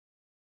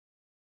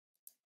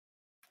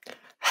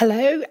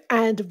Hello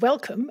and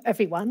welcome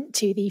everyone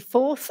to the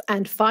fourth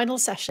and final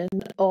session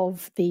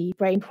of the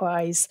Brain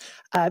Prize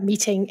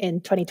meeting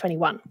in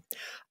 2021.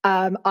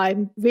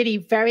 I'm really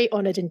very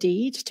honoured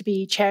indeed to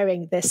be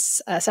chairing this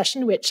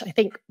session, which I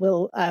think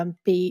will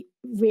be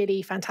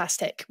really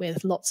fantastic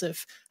with lots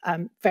of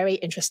very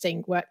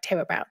interesting work to hear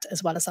about,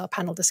 as well as our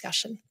panel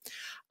discussion.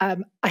 I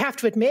have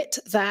to admit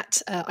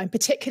that I'm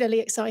particularly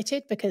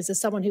excited because as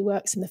someone who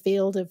works in the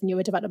field of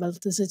neurodevelopmental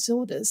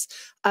disorders,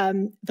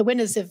 the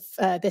winners of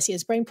this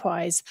year's Brain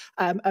Prize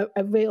are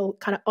real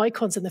kind of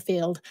icons in the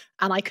field,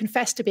 and I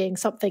confess to being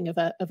something of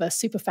a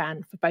super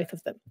fan for both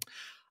of them.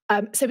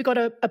 So we've got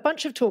a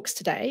bunch of talks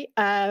today.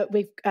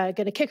 We're going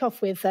to kick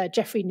off with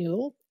Jeffrey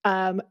Newell,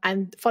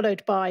 and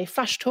followed by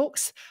flash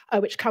talks,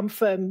 which come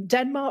from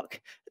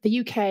Denmark, the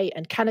UK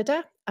and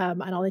Canada,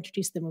 and I'll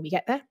introduce them when we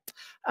get there.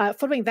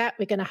 Following that,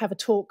 we're going to have a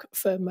talk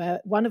from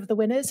one of the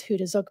winners,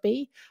 Huda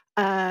Zoghbi,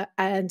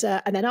 and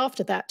then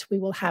after that, we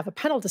will have a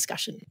panel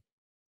discussion.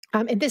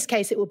 In this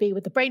case, it will be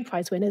with the Brain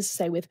Prize winners,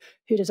 so with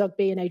Huda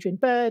Zoghbi and Adrian,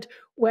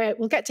 where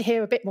we'll get to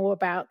hear a bit more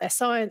about their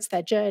science,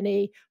 their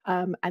journey,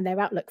 and their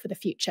outlook for the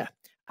future.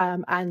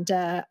 And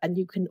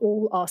you can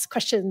all ask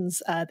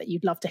questions that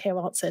you'd love to hear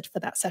answered for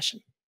that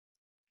session.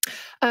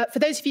 For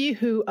those of you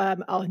who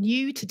are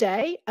new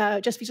today,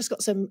 we just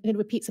got I'm going to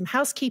repeat some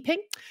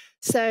housekeeping.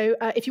 So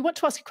if you want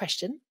to ask a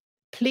question,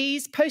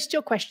 please post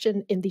your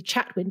question in the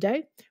chat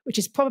window, which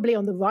is probably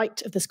on the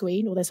right of the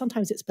screen, although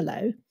sometimes it's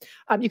below.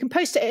 You can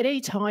post it at any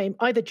time,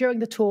 either during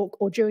the talk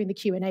or during the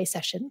Q&A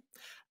session.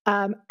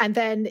 And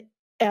then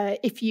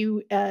if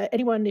you're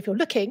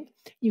looking,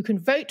 you can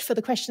vote for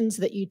the questions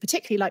that you'd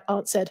particularly like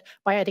answered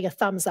by adding a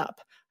thumbs up.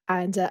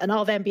 And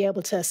I'll then be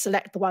able to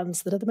select the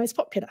ones that are the most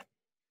popular.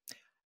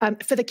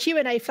 For the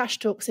Q&A flash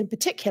talks in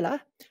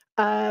particular,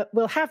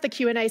 we'll have the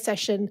Q&A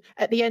session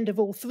at the end of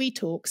all three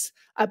talks,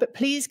 but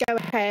please go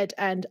ahead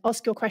and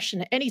ask your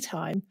question at any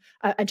time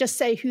and just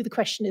say who the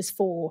question is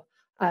for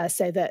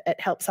so that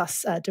it helps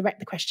us direct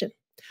the question.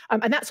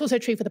 And that's also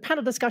true for the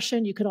panel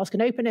discussion. You can ask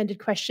an open-ended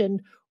question,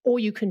 or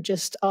you can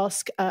just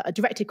ask a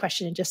directed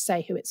question and just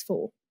say who it's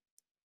for.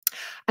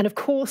 And of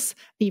course,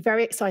 the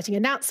very exciting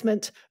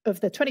announcement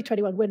of the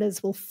 2021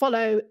 winners will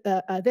follow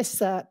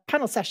this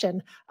panel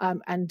session,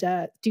 and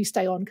do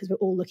stay on because we're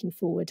all looking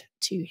forward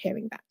to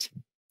hearing that.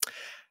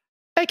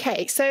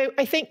 Okay, so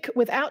I think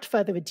without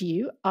further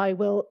ado, I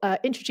will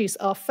introduce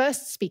our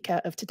first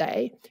speaker of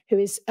today, who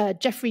is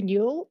Jeffrey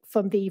Newell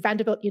from the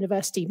Vanderbilt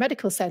University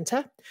Medical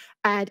Center,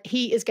 and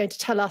he is going to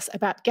tell us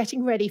about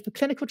getting ready for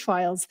clinical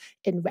trials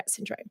in Rett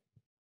syndrome.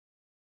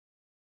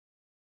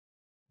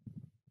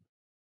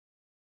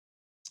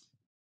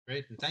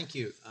 Great, and thank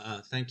you.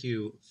 Thank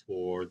you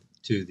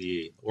to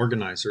the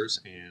organizers,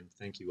 and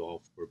thank you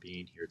all for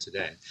being here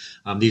today.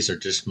 These are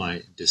just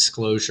my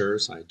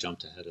disclosures. I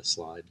jumped ahead a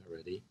slide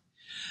already.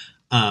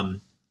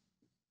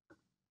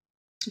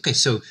 Okay,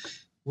 so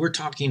we're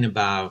talking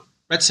about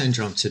Rett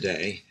syndrome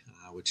today,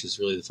 which is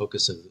really the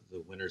focus of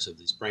the winners of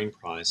this Brain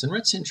Prize. And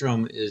Rett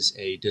syndrome is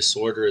a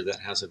disorder that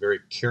has a very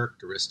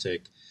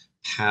characteristic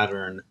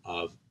pattern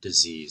of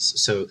disease.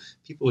 So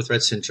people with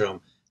Rett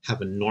syndrome have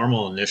a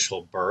normal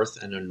initial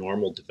birth and a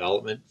normal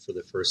development for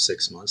the first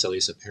 6 months, at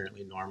least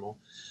apparently normal.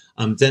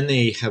 Then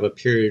they have a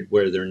period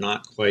where they're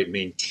not quite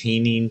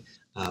maintaining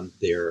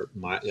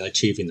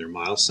achieving their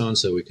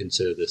milestones, so we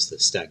consider this the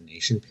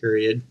stagnation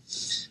period.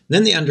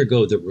 Then they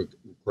undergo the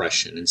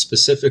regression, and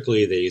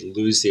specifically they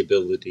lose the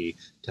ability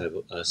to have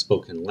a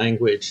spoken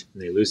language,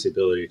 and they lose the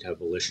ability to have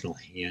volitional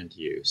hand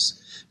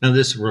use. Now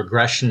this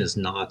regression is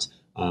not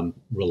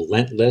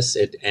relentless.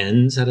 It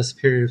ends at a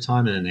period of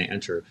time, and then they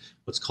enter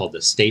what's called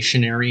the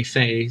stationary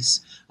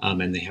phase,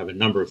 and they have a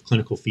number of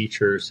clinical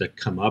features that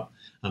come up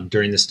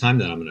during this time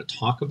that I'm going to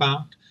talk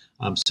about,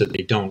 so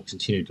they don't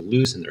continue to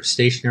lose and they're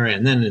stationary.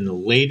 And then in the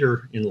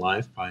later in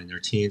life, probably in their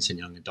teens and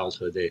young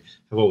adulthood, they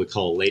have what we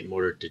call late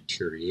motor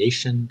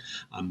deterioration,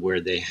 where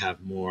they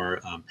have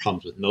more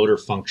problems with motor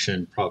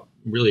function,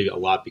 really a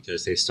lot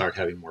because they start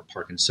having more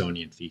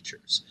Parkinsonian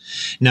features.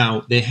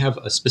 Now, they have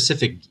a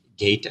specific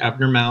gait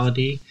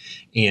abnormality,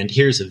 and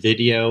here's a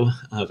video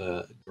of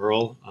a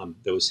girl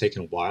that was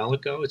taken a while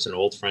ago. It's an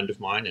old friend of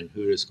mine, and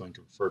Huda is going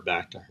to refer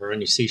back to her. And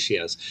you see she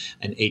has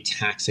an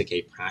ataxic,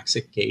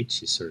 apraxic gait.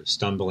 She's sort of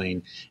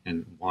stumbling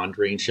and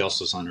wandering. She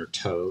also is on her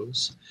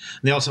toes.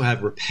 And they also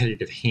have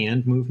repetitive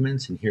hand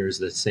movements, and here's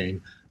the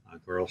same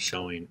girl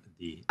showing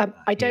the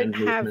I don't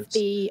have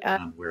the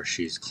where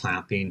she's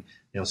clapping.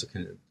 They also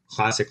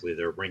classically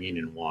they're ringing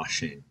and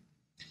washing.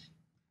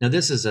 Now,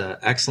 this is an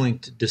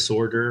X-linked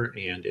disorder,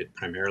 and it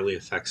primarily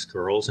affects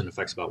girls and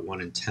affects about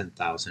 1 in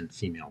 10,000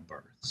 female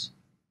births.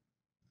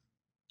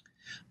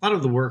 A lot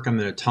of the work I'm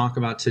going to talk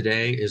about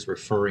today is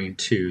referring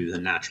to the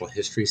natural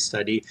history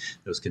study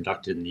that was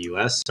conducted in the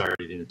U.S.,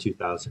 started in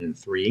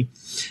 2003.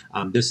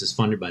 This is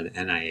funded by the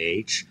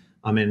NIH.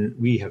 And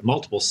we have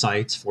multiple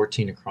sites,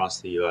 14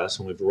 across the U.S.,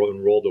 and we've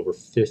enrolled over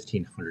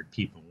 1,500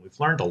 people. We've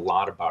learned a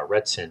lot about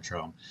Rett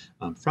syndrome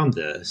from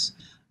this.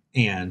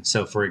 And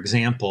so, for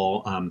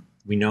example,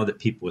 we know that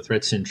people with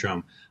Rett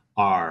syndrome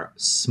are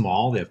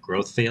small. They have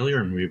growth failure,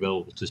 and we're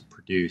able to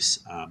produce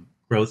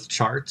growth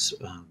charts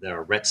that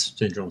are Rett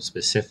syndrome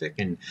specific,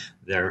 and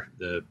they're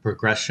the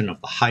progression of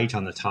the height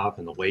on the top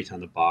and the weight on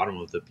the bottom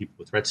of the people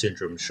with Rett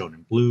syndrome is shown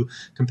in blue,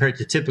 compared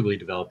to typically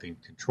developing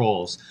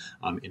controls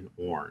in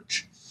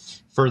orange.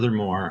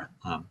 Furthermore,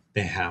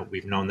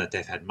 we've known that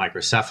they've had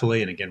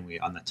microcephaly, and again,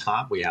 on the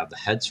top we have the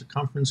head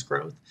circumference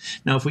growth.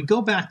 Now, if we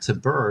go back to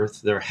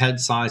birth, their head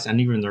size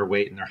and even their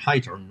weight and their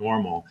height are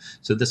normal,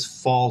 so this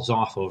falls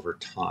off over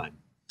time.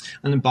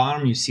 On the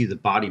bottom, you see the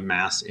body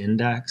mass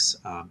index,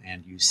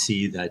 and you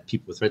see that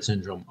people with Rett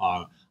syndrome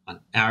are on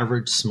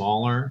average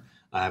smaller,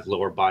 have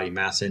lower body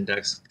mass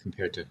index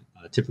compared to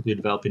typically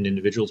developing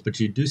individuals. But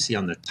you do see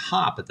on the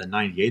top at the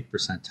 98th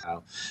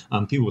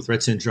percentile, people with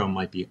Rett syndrome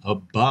might be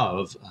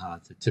above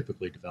the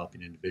typically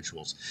developing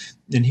individuals.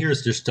 And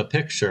here's just a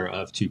picture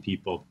of two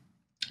people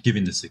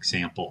giving this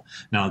example.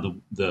 Now,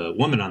 the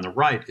woman on the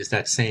right is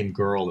that same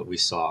girl that we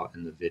saw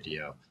in the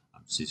video.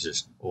 She's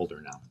just older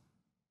now.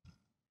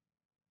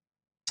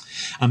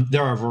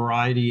 There are a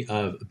variety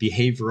of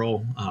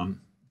behavioral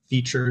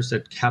features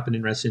that happen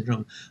in Rett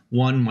syndrome.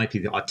 One might be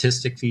the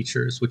autistic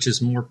features, which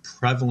is more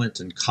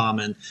prevalent and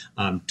common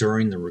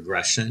during the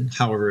regression.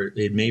 However,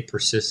 it may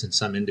persist in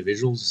some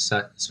individuals,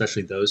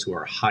 especially those who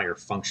are higher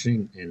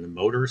functioning in the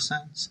motor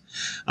sense.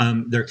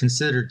 They're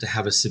considered to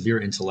have a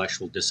severe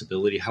intellectual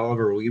disability.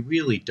 However, we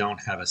really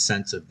don't have a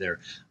sense of their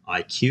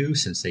IQ,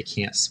 since they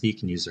can't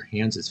speak and use their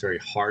hands. It's very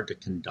hard to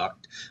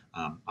conduct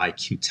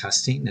IQ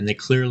testing, and they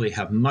clearly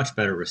have much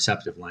better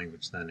receptive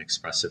language than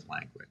expressive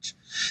language.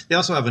 They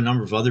also have a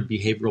number of other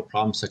behavioral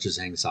problems, such as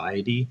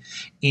anxiety,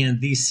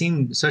 and these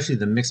seem, especially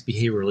the mixed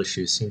behavioral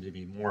issues, seem to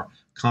be more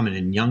common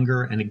in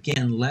younger and,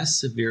 again, less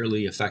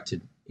severely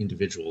affected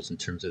individuals in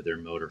terms of their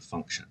motor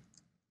function.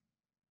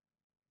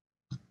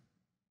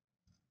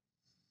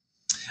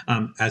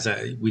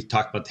 We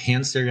talked about the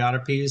hand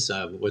stereotypies.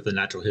 With the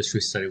natural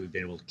history study, we've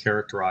been able to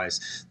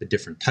characterize the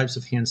different types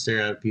of hand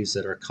stereotypies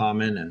that are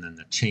common, and then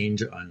the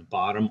change on the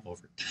bottom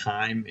over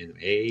time in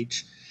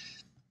age.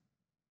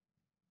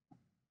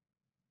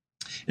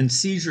 And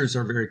seizures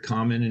are very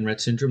common in Rett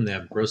syndrome. They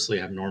have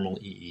grossly abnormal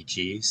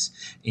EEGs.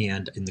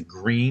 And in the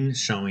green,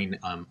 showing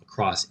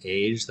across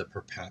age, the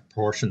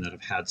proportion that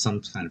have had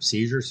some kind of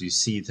seizures, you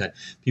see that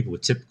people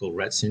with typical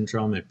Rett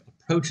syndrome, it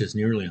approaches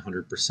nearly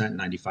 100%,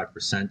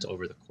 95%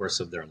 over the course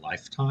of their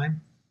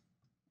lifetime.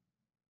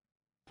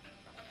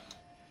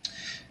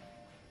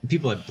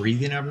 People have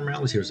breathing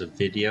abnormalities. Here's a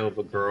video of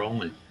a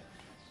girl, and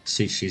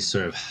see she's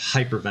sort of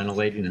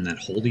hyperventilating and then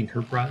holding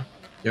her breath.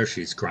 There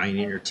she's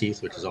grinding her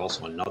teeth, which is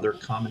also another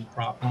common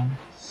problem.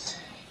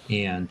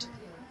 And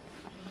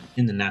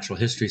in the natural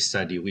history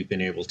study, we've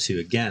been able to,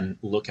 again,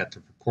 look at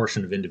the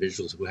proportion of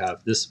individuals who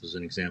have, this was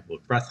an example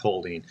of breath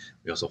holding,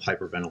 we also have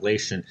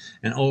hyperventilation,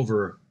 and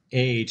over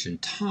age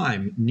and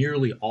time,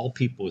 nearly all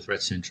people with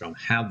Rett syndrome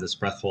have this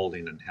breath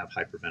holding and have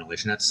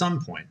hyperventilation at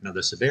some point. Now,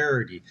 the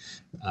severity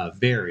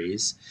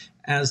varies,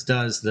 as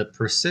does the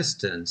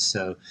persistence.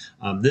 So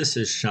this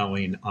is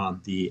showing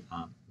on the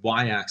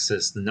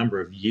y-axis the number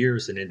of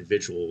years an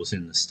individual was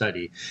in the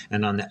study,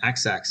 and on the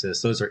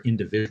x-axis, those are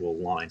individual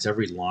lines.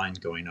 Every line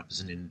going up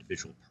is an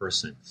individual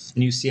person.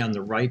 And you see on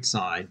the right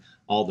side,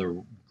 all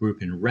the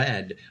group in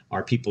red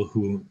are people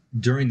who,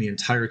 during the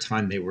entire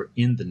time they were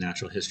in the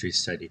natural history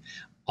study,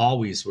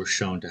 always were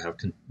shown to have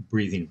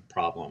breathing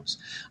problems.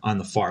 On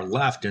the far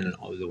left, and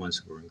the ones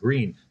who were in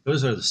green,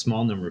 those are the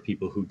small number of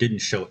people who didn't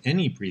show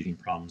any breathing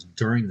problems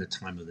during the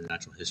time of the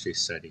natural history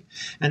study.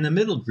 And the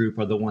middle group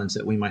are the ones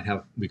that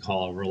we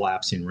call a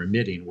relapsing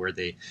remitting, where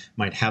they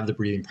might have the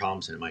breathing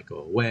problems and it might go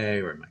away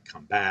or it might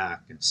come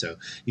back. And so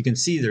you can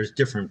see there's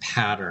different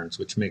patterns,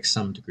 which make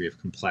some degree of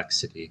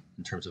complexity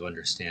in terms of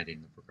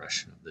understanding the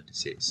progression of the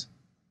disease.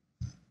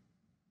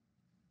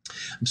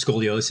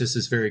 Scoliosis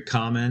is very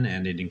common,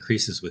 and it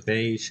increases with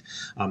age.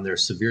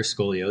 There's severe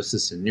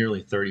scoliosis in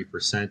nearly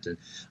 30%, and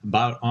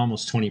about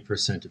almost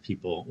 20% of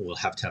people will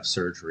have to have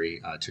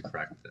surgery to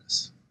correct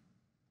this.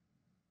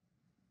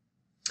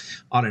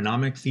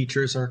 Autonomic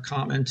features are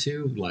common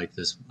too, like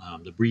this,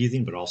 the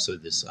breathing, but also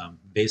this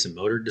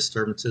vasomotor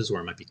disturbances,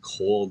 where it might be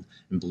cold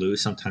and blue.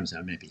 Sometimes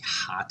it might be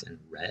hot and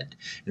red,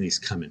 and these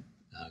come in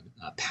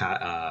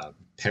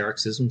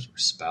paroxysms or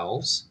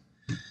spells.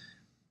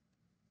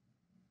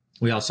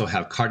 We also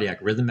have cardiac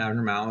rhythm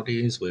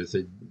abnormalities with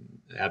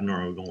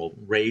abnormal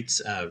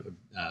rates,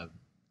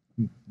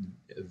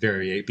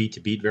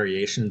 beat-to-beat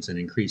variations, and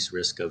increased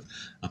risk of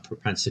a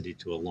propensity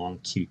to a long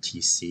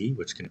QTC,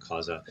 which can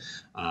cause a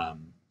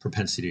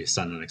propensity to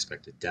sudden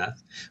unexpected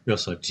death. We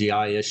also have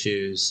GI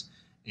issues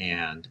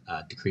and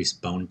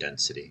decreased bone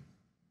density.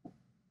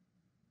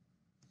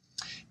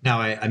 Now,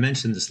 I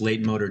mentioned this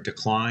late motor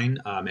decline,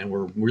 and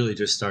we're really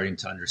just starting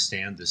to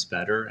understand this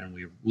better. And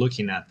we're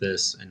looking at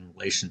this in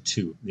relation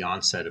to the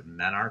onset of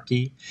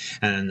menarche.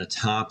 And in the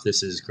top,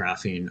 this is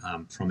graphing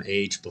from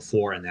age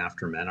before and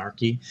after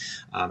menarche.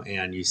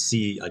 And you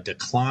see a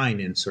decline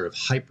in sort of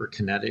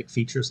hyperkinetic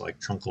features like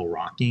truncal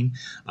rocking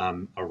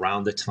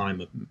around the time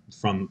of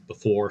from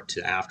before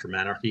to after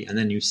menarche. And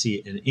then you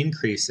see an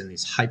increase in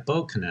these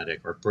hypokinetic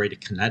or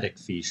bradykinetic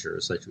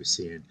features like we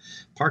see in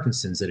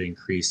Parkinson's that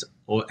increase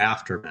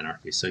after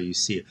menarche. So you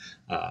see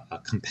a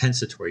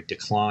compensatory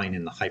decline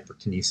in the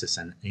hyperkinesis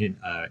and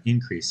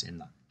increase in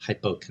the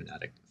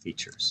hypokinetic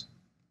features.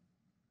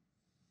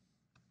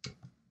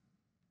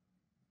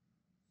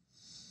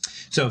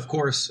 So, of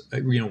course,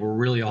 we're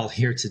really all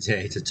here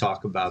today to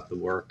talk about the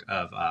work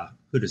of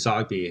Huda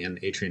Zoghbi and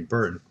Adrian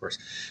Bird. And of course,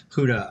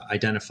 Huda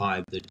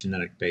identified the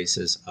genetic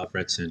basis of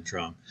Rett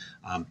syndrome,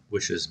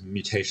 which is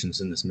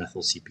mutations in this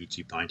methyl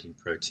CpG binding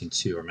protein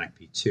 2 or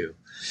MECP2.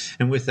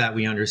 And with that,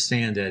 we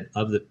understand that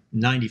of the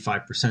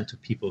 95%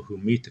 of people who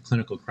meet the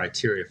clinical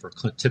criteria for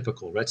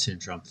typical Rett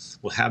syndrome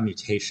will have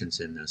mutations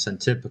in this, and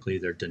typically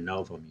they're de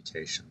novo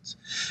mutations.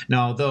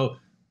 Now, although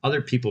other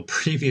people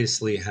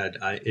previously had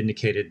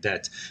indicated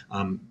that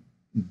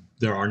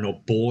there are no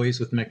boys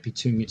with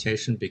MECP2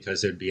 mutation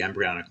because they'd be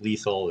embryonic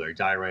lethal, they'd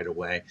die right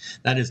away.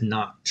 That is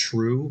not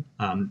true.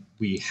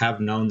 We have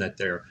known that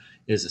there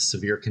is a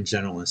severe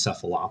congenital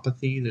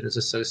encephalopathy that is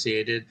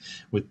associated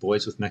with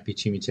boys with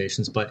MECP2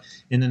 mutations. But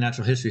in the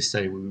natural history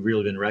study, we've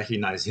really been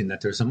recognizing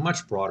that there's a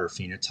much broader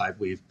phenotype.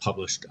 We've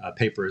published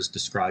papers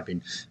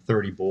describing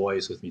 30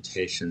 boys with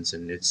mutations,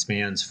 and it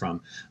spans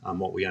from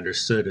what we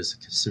understood as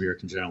severe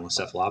congenital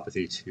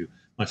encephalopathy to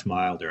much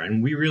milder.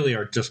 And we really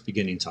are just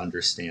beginning to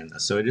understand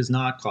this. So it does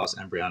not cause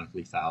embryonic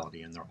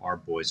lethality, and there are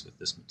boys with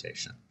this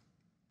mutation.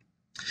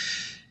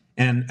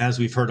 And as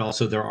we've heard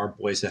also, there are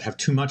boys that have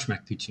too much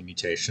MECP2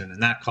 mutation,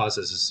 and that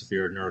causes a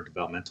severe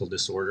neurodevelopmental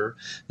disorder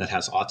that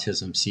has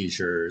autism,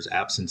 seizures,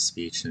 absent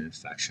speech, and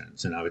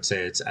infections. And I would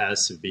say it's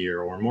as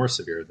severe or more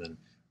severe than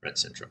Rett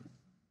syndrome.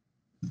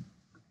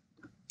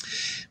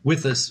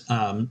 With this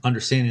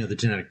understanding of the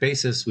genetic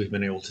basis, we've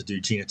been able to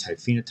do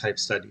genotype-phenotype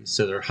studies.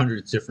 So there are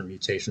hundreds of different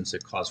mutations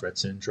that cause Rett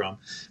syndrome,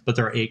 but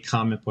there are 8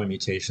 common point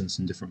mutations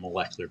in different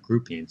molecular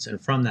groupings.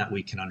 And from that,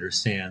 we can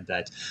understand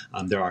that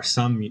there are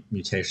some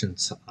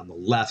mutations on the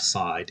left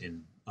side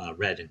in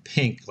red and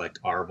pink, like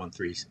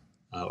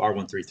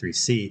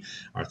R133C,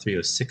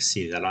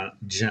 R306C, that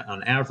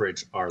on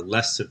average are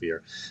less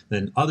severe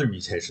than other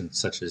mutations,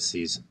 such as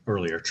these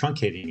earlier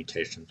truncating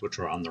mutations, which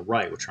are on the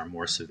right, which are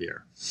more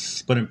severe.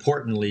 But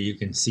importantly, you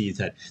can see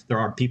that there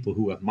are people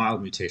who have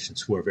mild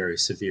mutations who are very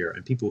severe,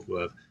 and people who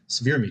have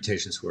severe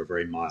mutations who are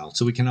very mild.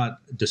 So we cannot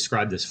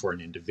describe this for an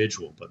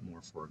individual, but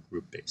more for a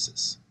group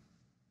basis.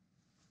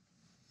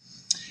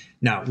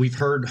 Now, we've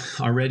heard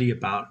already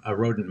about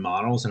rodent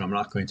models, and I'm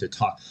not going to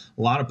talk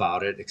a lot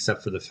about it,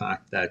 except for the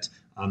fact that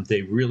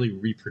they really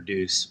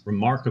reproduce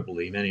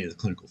remarkably many of the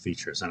clinical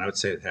features. And I would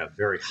say they have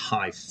very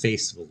high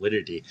face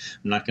validity.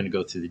 I'm not going to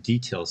go through the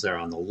details there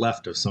on the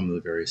left of some of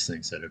the various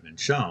things that have been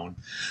shown.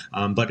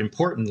 But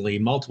importantly,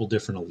 multiple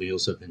different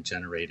alleles have been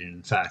generated.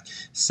 In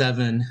fact,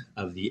 7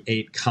 of the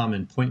 8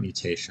 common point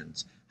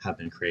mutations have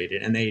been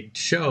created, and they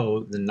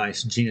show the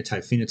nice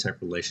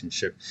genotype-phenotype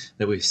relationship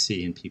that we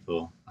see in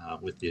people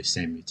with the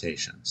same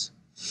mutations.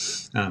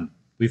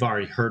 We've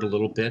already heard a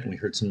little bit, and we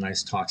heard some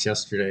nice talks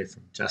yesterday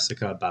from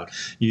Jessica about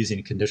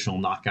using conditional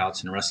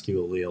knockouts and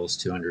rescue alleles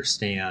to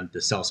understand the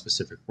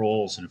cell-specific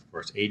roles, and of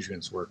course,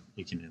 Adrian's work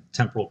looking at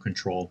temporal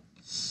control.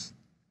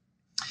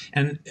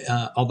 And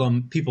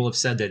although people have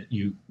said that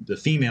the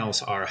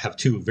females have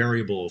 2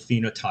 variable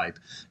phenotype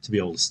to be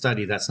able to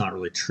study, that's not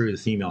really true. The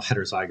female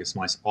heterozygous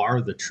mice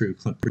are the true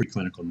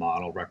preclinical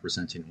model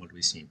representing what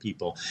we see in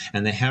people,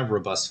 and they have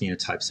robust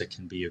phenotypes that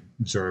can be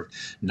observed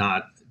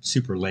not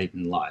super late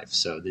in life.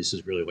 So this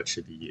is really what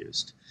should be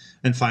used.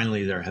 And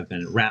finally, there's a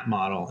rat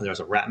model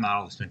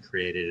that's been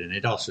created, and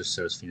it also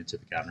shows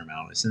phenotypic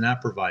abnormalities, and that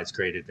provides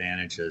great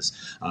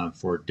advantages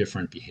for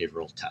different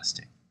behavioral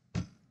testing.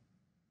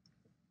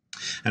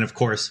 And of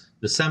course,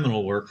 the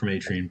seminal work from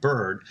Adrian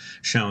Bird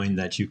showing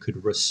that you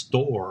could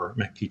restore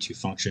MECP2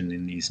 function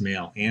in these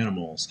male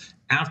animals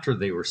after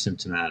they were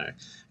symptomatic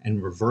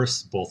and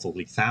reverse both the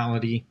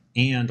lethality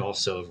and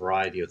also a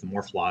variety of the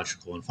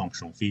morphological and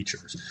functional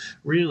features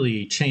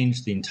really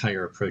changed the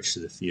entire approach to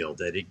the field,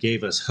 that it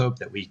gave us hope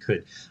that we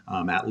could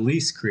at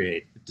least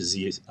create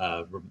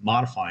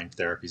disease-modifying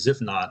therapies,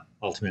 if not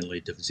ultimately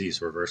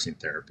disease-reversing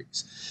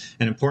therapies.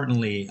 And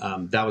importantly,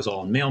 that was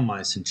all in male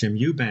mice, and Jim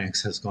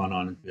Eubanks has gone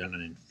on and done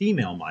it in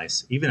female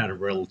mice, even at a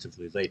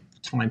relatively late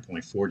time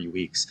point, 40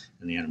 weeks,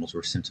 and the animals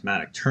were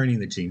symptomatic, turning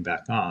the gene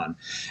back on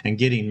and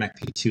getting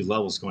MECP2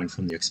 levels going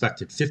from the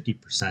expected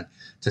 50%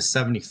 to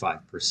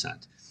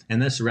 75%.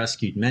 And this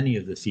rescued many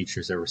of the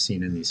features that were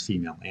seen in these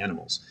female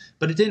animals.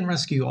 But it didn't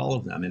rescue all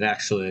of them. It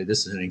actually,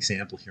 this is an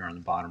example here on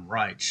the bottom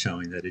right,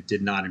 showing that it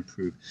did not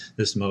improve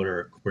this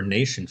motor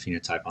coordination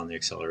phenotype on the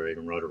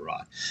accelerated rotor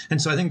rod.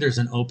 And so I think there's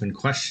an open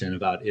question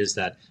about, is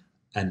that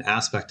an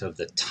aspect of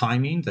the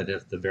timing, that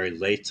at the very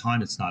late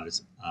time, it's not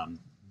as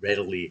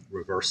readily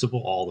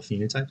reversible, all the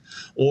phenotypes,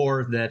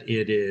 or that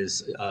it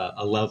is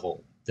a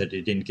level that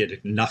it didn't get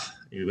enough.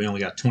 We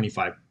only got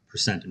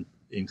 25%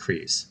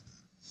 increase.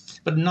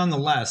 But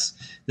nonetheless,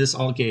 this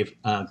all gave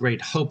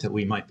great hope that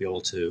we might be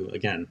able to,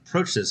 again,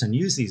 approach this and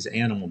use these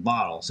animal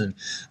models. And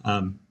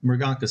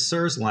Mrganka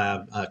Sur's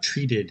lab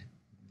treated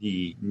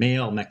the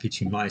male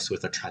MECP2 mice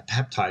with a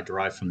tripeptide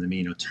derived from the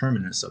amino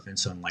terminus of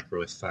insulin-like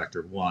growth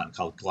factor 1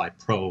 called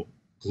glyproglutamate,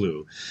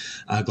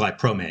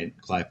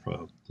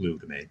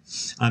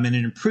 and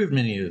it improved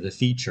many of the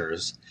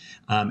features.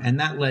 And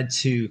that led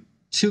to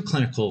two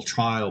clinical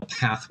trial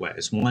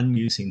pathways, one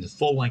using the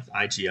full-length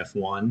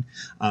IGF-1,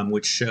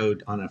 which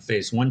showed on a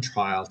phase 1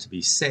 trial to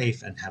be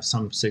safe and have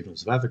some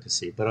signals of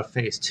efficacy, but a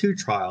phase 2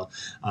 trial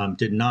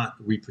did not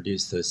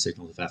reproduce those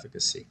signals of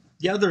efficacy.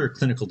 The other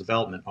clinical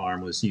development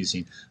arm was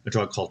using a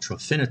drug called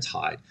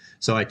trofinetide.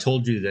 So I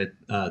told you that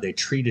they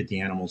treated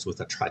the animals with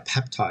a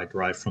tripeptide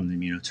derived from the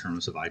amino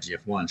terminus of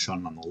IGF-1,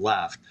 shown on the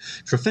left.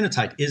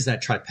 Trofinetide is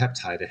that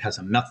tripeptide. It has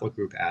a methyl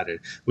group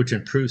added, which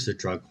improves the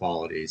drug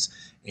qualities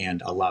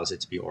and allows it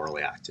to be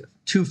orally active.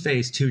 2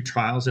 phase 2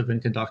 trials have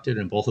been conducted,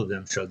 and both of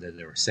them showed that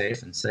they were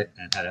safe and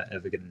had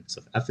evidence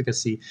of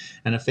efficacy,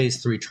 and a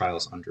phase 3 trial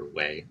is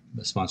underway,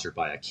 sponsored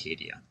by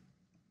Acadia.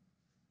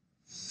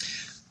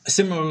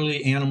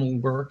 Similarly, animal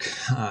work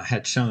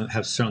have shown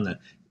that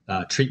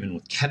treatment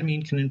with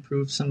ketamine can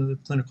improve some of the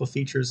clinical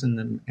features in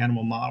the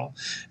animal model.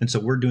 And so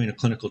we're doing a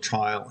clinical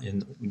trial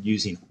in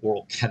using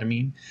oral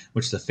ketamine,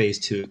 which is a phase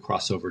 2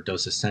 crossover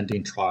dose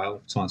ascending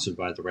trial sponsored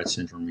by the Rett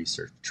Syndrome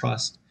Research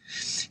Trust.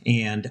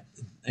 And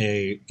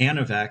a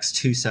Anavex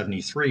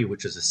 273,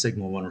 which is a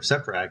sigma-1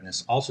 receptor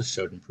agonist, also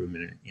showed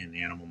improvement in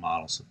animal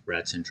models of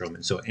Rett syndrome.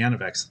 And so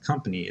Anavex, the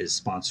company, is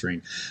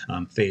sponsoring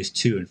phase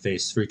 2 and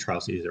phase 3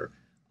 trials, either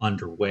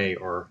underway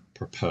or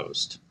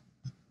proposed.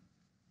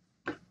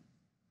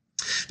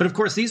 But of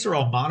course, these are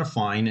all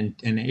modifying,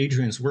 and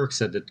Adrian's work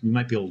said that you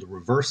might be able to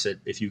reverse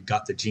it if you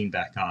got the gene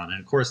back on. And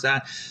of course,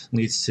 that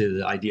leads to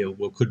the idea of,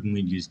 well, couldn't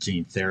we use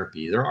gene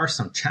therapy? There are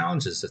some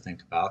challenges to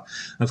think about,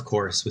 of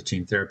course, with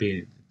gene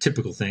therapy.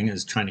 Typical thing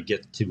is trying to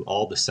get to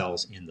all the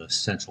cells in the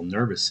central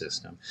nervous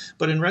system.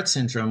 But in Rett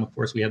syndrome, of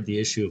course, we have the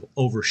issue of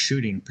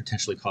overshooting,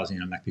 potentially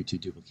causing a MECP2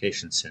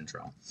 duplication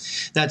syndrome.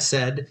 That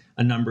said,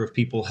 a number of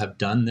people have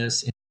done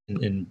this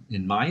in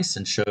mice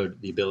and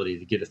showed the ability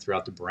to get it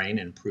throughout the brain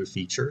and improve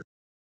features.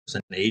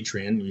 And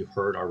Adrian, you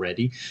heard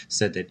already,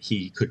 said that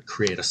he could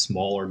create a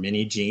smaller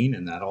mini gene,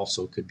 and that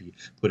also could be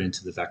put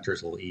into the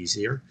vectors a little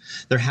easier.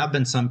 There have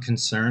been some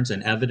concerns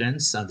and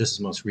evidence, this is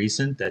most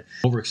recent, that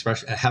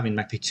overexpression, having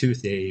MECP2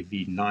 with the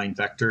AAV9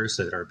 vectors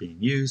that are being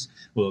used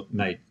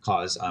might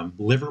cause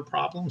liver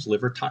problems,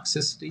 liver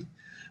toxicity.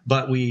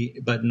 But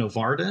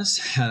Novartis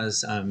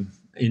has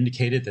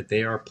indicated that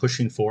they are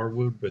pushing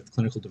forward with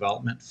clinical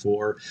development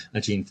for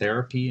a gene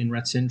therapy in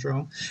Rett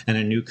syndrome. And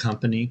a new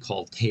company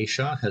called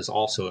Taysha has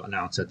also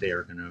announced that they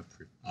are going to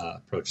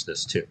approach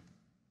this too.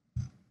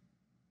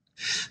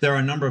 There are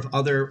a number of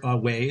other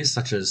ways,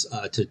 such as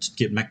to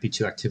get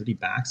MECP2 activity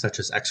back, such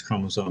as X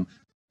chromosome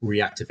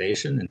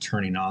reactivation and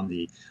turning on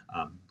the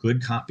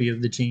good copy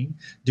of the gene,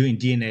 doing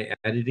DNA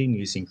editing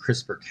using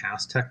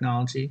CRISPR-Cas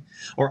technology,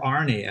 or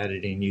RNA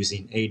editing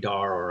using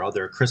ADAR or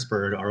other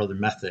CRISPR or other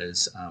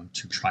methods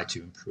to try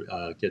to improve,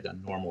 get a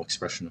normal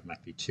expression of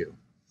MECP2.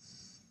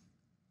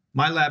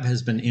 My lab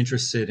has been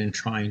interested in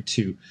trying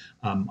to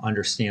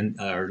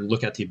understand or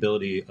look at the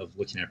ability of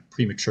looking at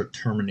premature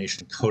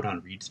termination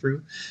codon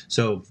read-through.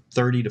 So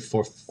 30 to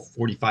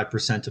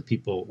 45% of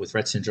people with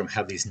Rett syndrome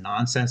have these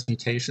nonsense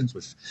mutations,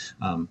 which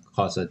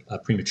cause a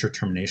premature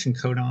termination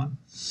codon.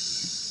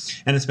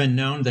 And it's been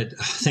known that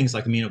things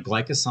like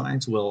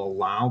aminoglycosides will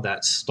allow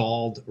that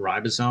stalled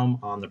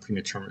ribosome on the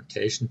premature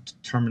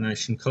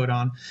termination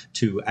codon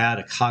to add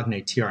a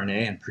cognate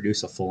tRNA and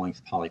produce a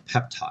full-length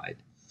polypeptide.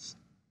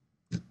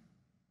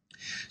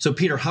 So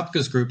Peter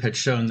Hupke's group had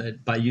shown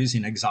that by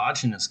using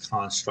exogenous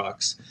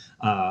constructs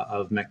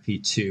of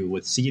MECP2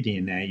 with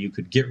cDNA, you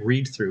could get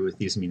read-through with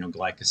these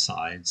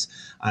aminoglycosides.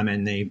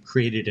 And they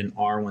created an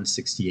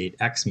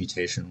R168X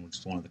mutation, which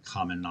is one of the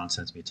common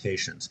nonsense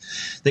mutations.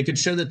 They could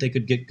show that they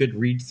could get good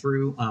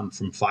read-through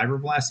from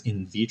fibroblasts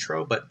in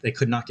vitro, but they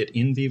could not get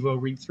in vivo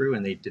read-through,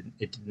 and it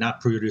did not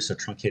produce a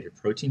truncated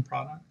protein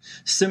product.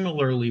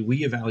 Similarly,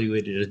 we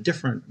evaluated a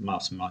different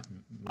mouse model,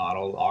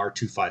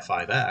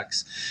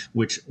 R255X,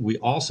 which we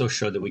also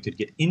showed that we could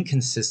get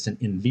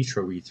inconsistent in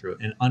vitro read-through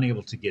and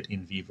unable to get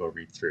in vivo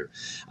read-through.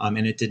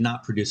 And it did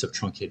not produce a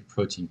truncated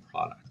protein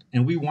product.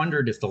 And we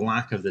wondered if the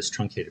lack of this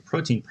truncated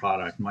protein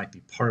product might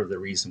be part of the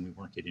reason we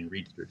weren't getting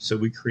read-through. So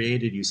we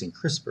created, using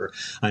CRISPR,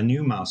 a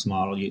new mouse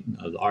model,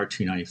 the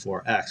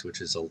R294X,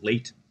 which is a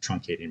late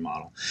truncating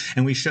model.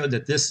 And we showed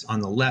that this, on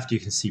the left, you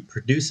can see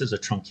produces a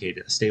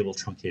stable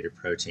truncated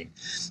protein,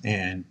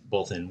 and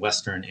both in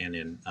Western and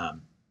in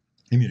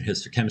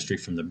immunohistochemistry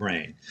from the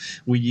brain.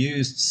 We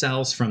used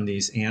cells from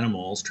these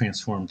animals,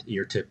 transformed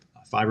ear tip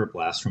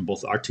fibroblasts from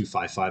both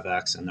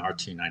R255X and the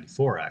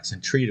R294X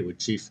and treated with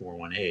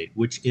G418,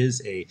 which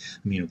is a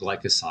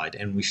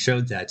aminoglycoside. And we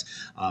showed that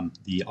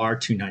the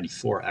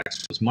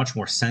R294X was much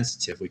more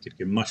sensitive. We could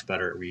get much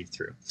better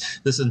read-through.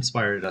 This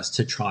inspired us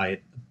to try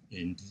it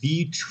in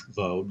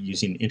vivo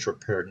using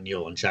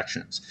intraperitoneal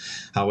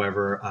injections.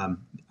 However,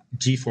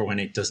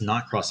 G418 does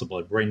not cross the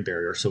blood-brain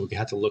barrier, so we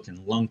had to look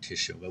in lung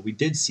tissue, but we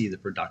did see the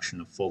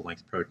production of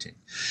full-length protein.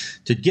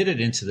 To get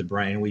it into the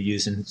brain, we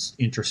used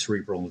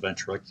intracerebral and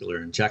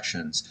ventricular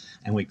injections,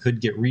 and we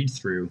could get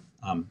read-through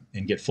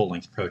and get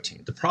full-length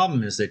protein. The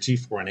problem is that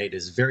G418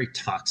 is very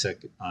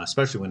toxic,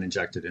 especially when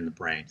injected in the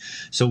brain.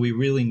 So we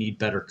really need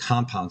better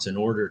compounds in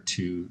order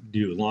to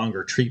do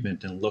longer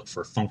treatment and look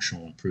for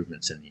functional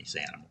improvements in these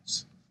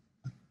animals.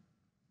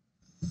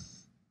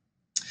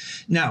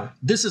 Now,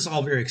 this is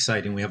all very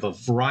exciting. We have a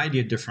variety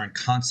of different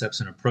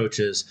concepts and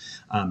approaches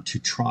to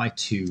try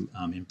to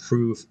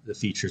improve the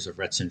features of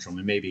Rett syndrome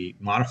and maybe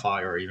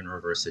modify or even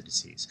reverse the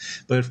disease.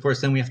 But of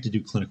course, then we have to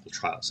do clinical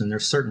trials. And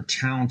there's certain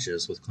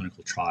challenges with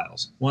clinical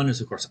trials. One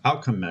is, of course,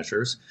 outcome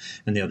measures,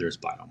 and the other is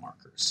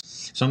biomarkers.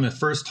 So I'm going to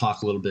first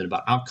talk a little bit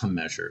about outcome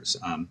measures.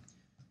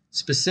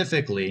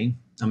 Specifically,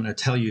 I'm going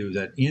to tell you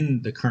that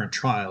in the current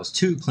trials,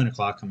 2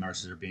 clinical outcome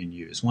measures are being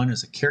used. One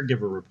is a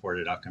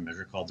caregiver-reported outcome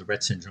measure called the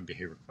Rett Syndrome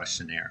Behavior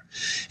Questionnaire.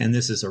 And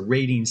this is a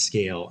rating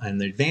scale, and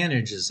the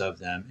advantages of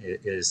them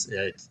is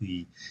that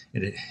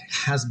it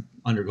has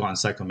undergone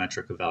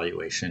psychometric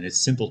evaluation. It's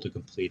simple to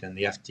complete, and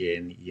the FDA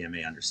and the EMA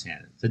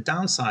understand it. The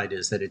downside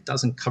is that it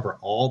doesn't cover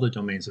all the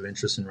domains of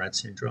interest in Rett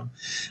syndrome,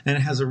 and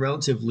it has a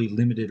relatively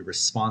limited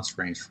response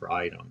range for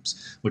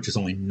items, which is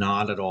only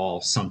not at all,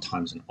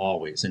 sometimes, and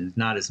always, and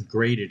not as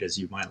graded as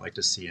you might like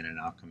to see in an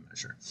outcome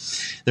measure.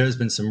 There has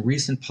been some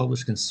recent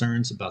published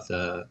concerns about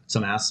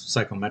some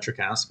psychometric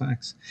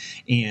aspects,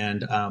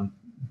 and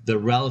the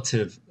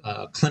relative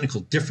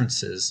clinical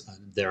differences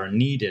that are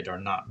needed are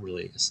not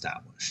really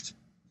established.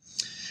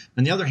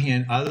 On the other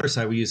hand, on the other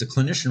side, we use a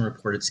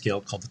clinician-reported scale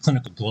called the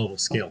Clinical Global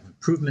Scale of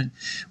Improvement,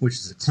 which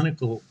is a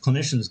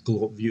clinician's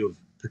view of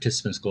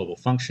participants' global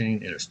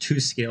functioning. There's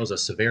 2 scales, a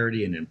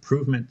severity and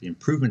improvement. The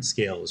improvement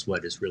scale is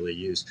what is really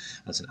used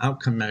as an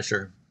outcome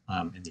measure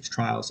in these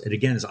trials. It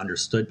again is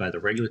understood by the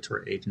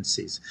regulatory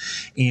agencies,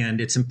 and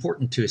it's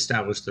important to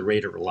establish the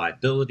rate of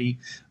reliability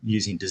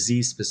using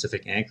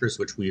disease-specific anchors,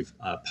 which we've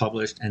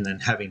published, and then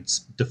having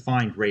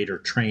defined rater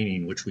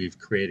training, which we've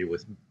created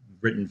with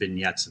written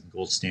vignettes and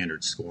gold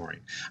standard scoring.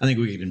 I think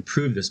we could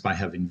improve this by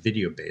having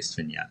video-based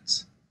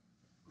vignettes.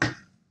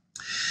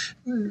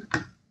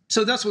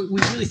 So that's what we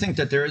really think,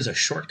 that there is a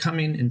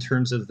shortcoming in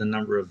terms of the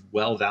number of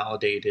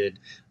well-validated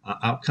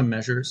outcome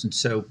measures. And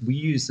so we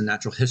used the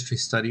natural history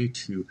study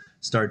to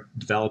start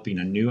developing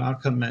a new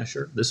outcome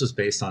measure. This was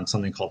based on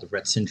something called the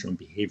Rett Syndrome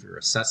Behavior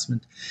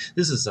Assessment.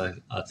 This is a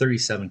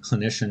 37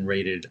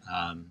 clinician-rated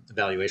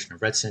evaluation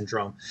of Rett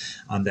syndrome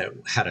that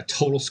had a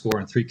total score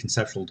in 3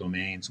 conceptual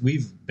domains.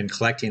 We've been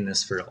collecting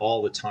this for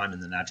all the time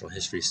in the natural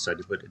history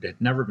study, but it had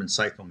never been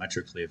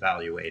psychometrically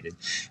evaluated.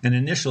 And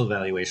initial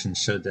evaluations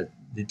showed that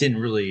it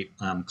didn't really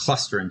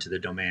cluster into the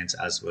domains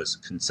as was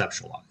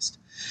conceptualized.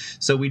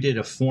 So we did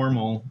a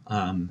formal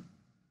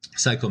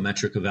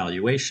psychometric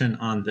evaluation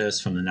on this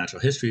from the natural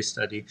history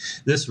study.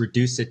 This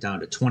reduced it down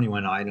to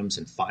 21 items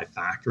and 5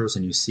 factors,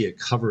 and you see it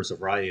covers a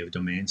variety of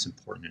domains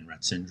important in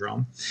Rett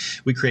syndrome.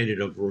 We created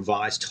a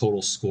revised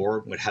total score,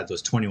 which had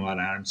those 21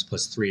 items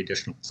plus 3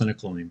 additional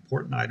clinical and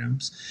important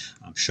items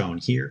shown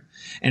here.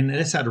 And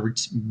this had a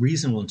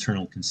reasonable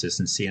internal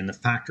consistency, and the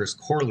factors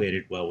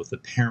correlated well with the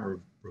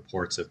parent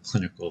reports of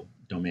clinical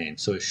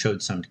domains, so it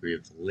showed some degree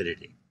of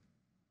validity.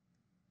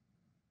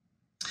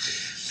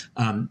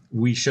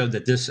 We showed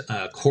that this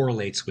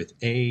correlates with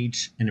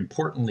age, and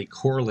importantly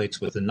correlates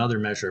with another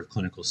measure of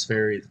clinical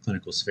severity, the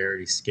clinical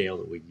severity scale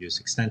that we use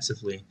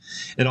extensively.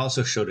 It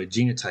also showed a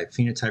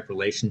genotype-phenotype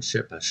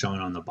relationship, as shown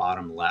on the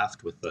bottom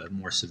left, with the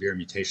more severe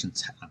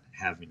mutations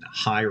having a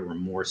higher or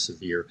more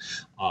severe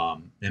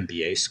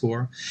MBA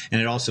score. And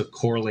it also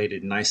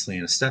correlated nicely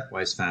in a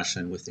stepwise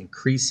fashion with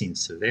increasing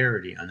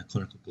severity on the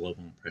Clinical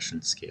Global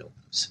Impression Scale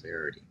of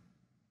Severity.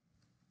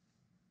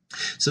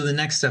 So the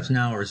next steps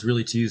now is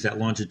really to use that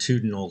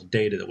longitudinal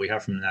data that we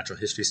have from the natural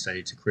history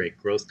study to create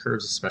growth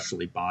curves,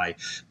 especially by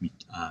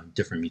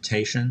different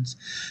mutations.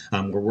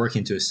 We're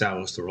working to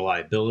establish the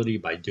reliability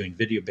by doing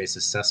video-based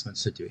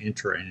assessments to do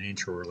inter and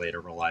inter-related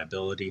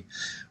reliability.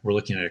 We're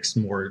looking at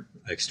more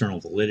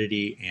external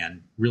validity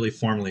and really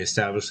formally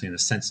establishing the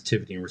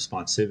sensitivity and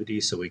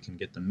responsivity so we can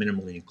get the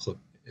minimally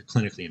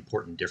clinically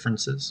important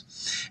differences,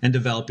 and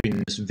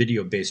developing this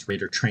video-based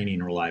rater training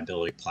and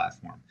reliability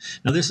platform.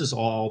 Now, this has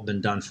all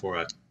been done for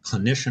a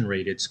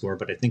clinician-rated score,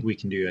 but I think we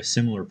can do a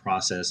similar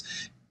process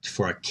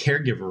for a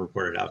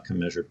caregiver-reported outcome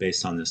measure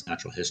based on this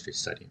natural history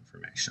study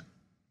information.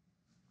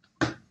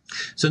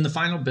 So in the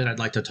final bit, I'd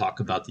like to talk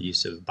about the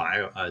use of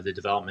the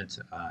development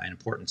and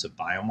importance of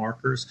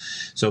biomarkers.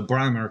 So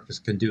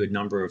biomarkers can do a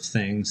number of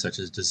things, such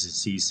as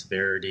disease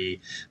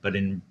severity, but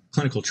in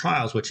clinical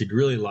trials, what you'd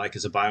really like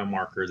is a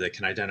biomarker that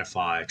can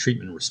identify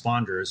treatment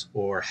responders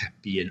or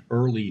be an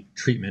early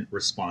treatment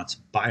response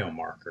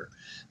biomarker.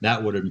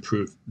 That would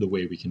improve the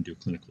way we can do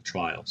clinical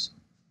trials.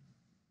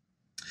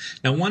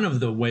 Now, one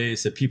of the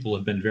ways that people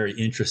have been very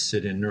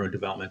interested in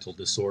neurodevelopmental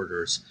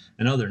disorders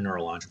and other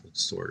neurological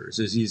disorders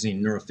is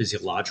using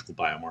neurophysiological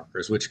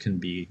biomarkers, which can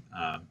be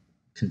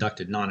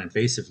conducted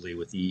non-invasively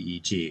with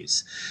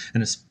EEGs.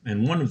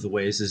 And one of the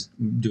ways is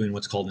doing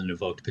what's called an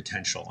evoked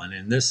potential. And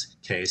in this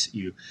case,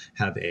 you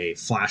have a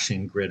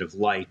flashing grid of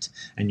light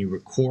and you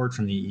record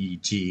from the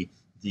EEG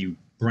the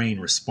brain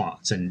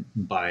response. And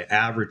by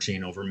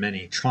averaging over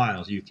many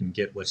trials, you can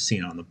get what's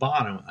seen on the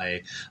bottom,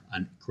 a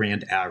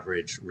grand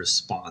average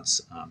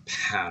response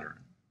pattern.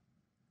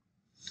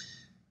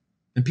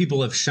 And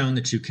people have shown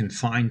that you can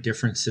find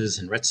differences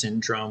in Rett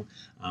syndrome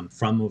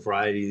from a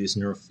variety of these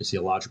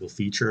neurophysiological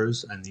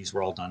features, and these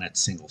were all done at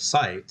single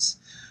sites.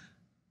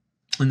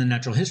 In the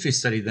natural history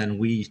study, then,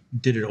 we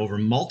did it over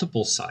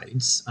multiple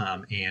sites,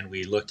 and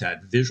we looked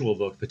at visual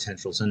evoked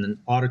potentials and then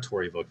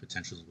auditory evoked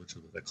potentials, which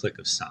was a click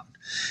of sound.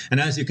 And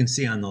as you can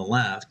see on the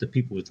left, the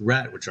people with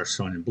Rett, which are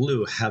shown in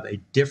blue, have a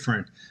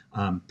different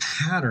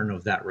pattern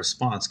of that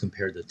response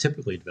compared to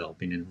typically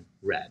developing in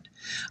red.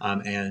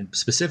 And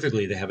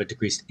specifically, they have a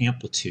decreased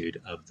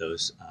amplitude of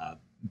those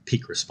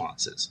peak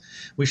responses.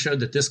 We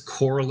showed that this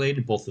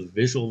correlated both the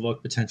visual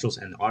evoked potentials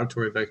and the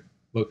auditory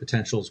evoked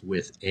potentials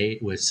with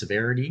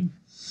severity.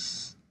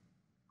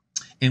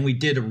 And we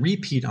did a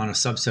repeat on a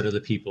subset of the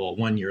people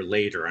 1 year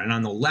later. And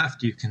on the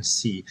left, you can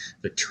see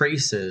the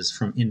traces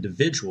from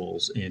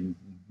individuals in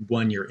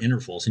 1 year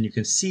intervals. And you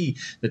can see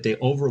that they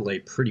overlay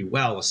pretty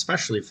well,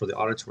 especially for the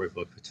auditory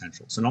evoked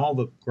potentials. And all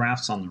the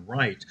graphs on the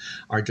right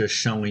are just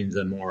showing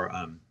the more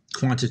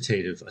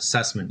quantitative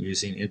assessment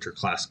using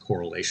interclass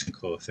correlation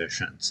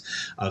coefficients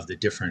of the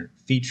different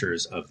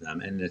features of them.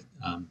 And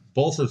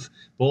both of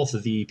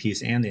the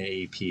EEPs and the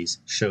AEPs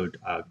showed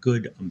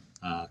good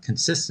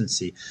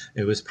consistency.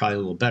 It was probably a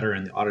little better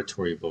in the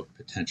auditory evoked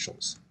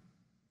potentials.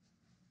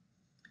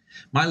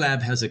 My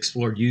lab has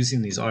explored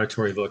using these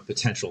auditory evoked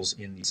potentials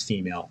in these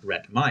female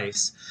Rett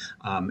mice,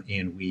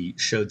 and we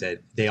showed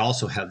that they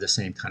also have the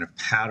same kind of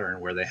pattern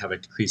where they have a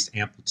decreased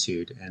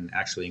amplitude and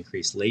actually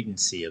increased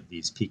latency of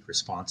these peak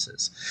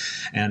responses.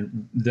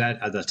 And that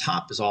at the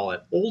top is all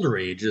at older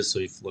ages, so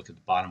if you look at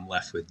the bottom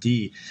left with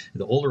D,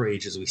 the older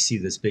ages we see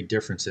this big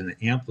difference in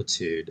the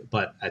amplitude,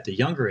 but at the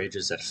younger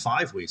ages, at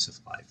 5 weeks of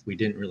life, we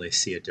didn't really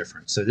see a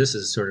difference. So this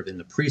is sort of in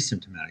the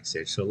pre-symptomatic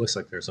stage, so it looks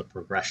like there's a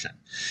progression.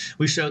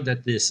 We showed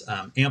that this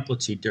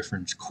amplitude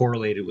difference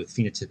correlated with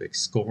phenotypic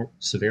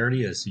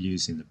severity as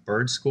using the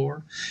BIRD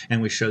score,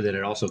 and we showed that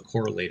it also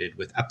correlated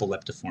with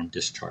epileptiform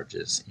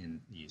discharges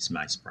in these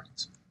mice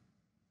brains.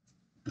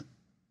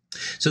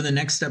 So the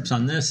next steps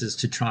on this is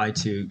to try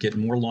to get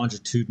more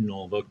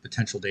longitudinal evoked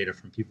potential data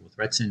from people with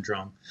Rett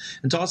syndrome,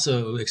 and to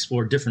also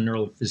explore different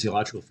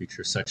neurophysiological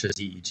features such as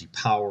EEG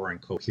power and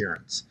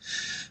coherence.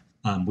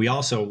 We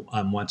also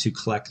want to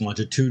collect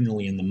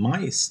longitudinally in the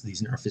mice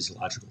these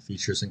neurophysiological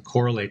features and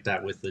correlate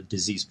that with the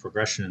disease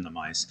progression in the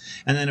mice.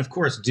 And then, of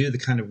course, do the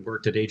kind of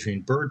work that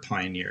Adrian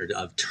pioneered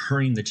of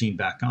turning the gene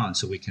back on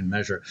so we can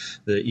measure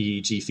the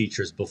EEG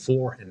features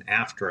before and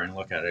after and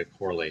look at it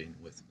correlating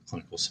with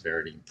clinical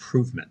severity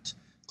improvement,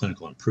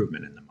 clinical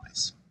improvement in the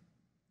mice.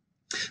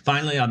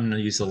 Finally, I'm going to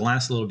use the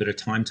last little bit of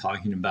time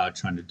talking about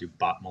trying to do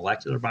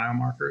molecular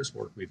biomarkers,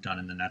 work we've done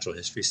in the natural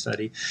history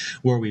study,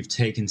 where we've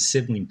taken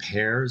sibling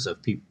pairs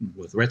of people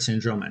with Rett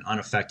syndrome and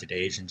unaffected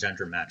age and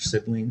gender matched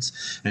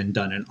siblings and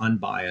done an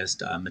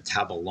unbiased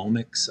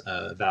metabolomics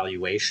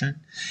evaluation.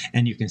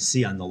 And you can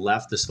see on the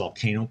left this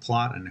volcano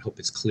plot, and I hope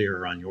it's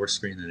clearer on your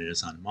screen than it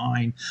is on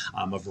mine,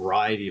 a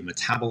variety of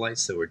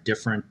metabolites that were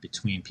different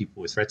between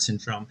people with Rett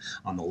syndrome.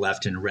 On the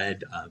left in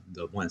red,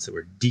 the ones that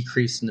were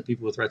decreased in the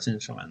people with Rett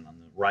syndrome, and on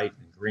the right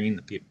in green,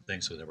 the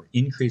things that were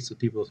increased with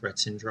people with Rett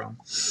syndrome.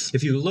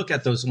 If you look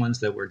at those ones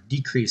that were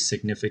decreased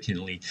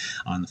significantly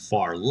on the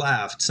far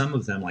left, some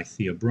of them like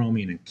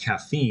theobromine and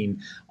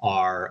caffeine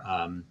are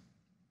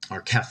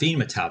caffeine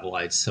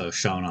metabolites, so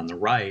shown on the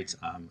right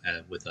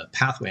with a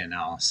pathway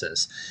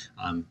analysis.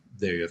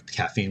 There you have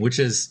caffeine, which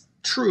is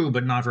true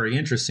but not very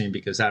interesting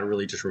because that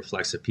really just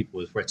reflects that people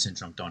with Rett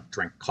syndrome don't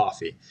drink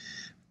coffee.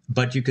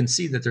 But you can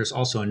see that there's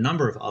also a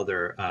number of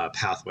other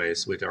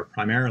pathways which are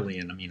primarily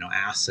in amino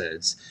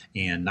acids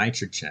and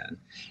nitrogen.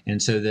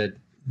 And so that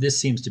this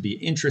seems to be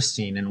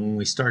interesting. And when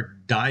we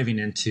start diving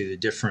into the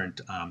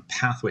different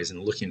pathways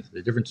and looking at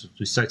the differences,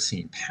 we start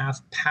seeing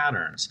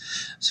patterns.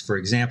 So for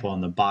example,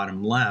 on the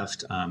bottom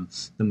left, the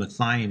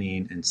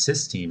methionine and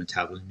cysteine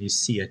metabolism, you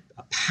see a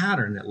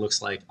pattern that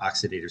looks like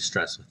oxidative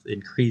stress with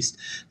increased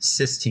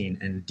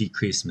cysteine and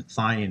decreased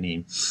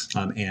methionine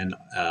and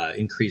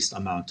increased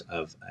amount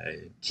of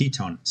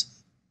ketones.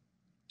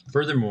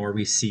 Furthermore,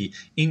 we see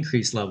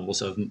increased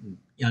levels of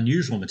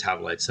unusual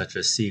metabolites such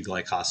as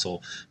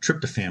C-glycosyl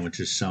tryptophan, which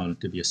is shown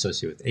to be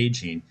associated with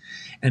aging,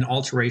 and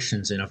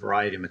alterations in a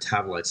variety of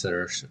metabolites that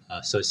are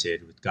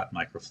associated with gut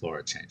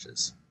microflora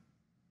changes.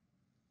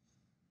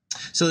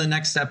 So the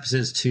next step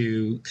is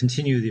to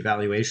continue the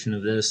evaluation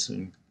of this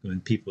in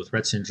people with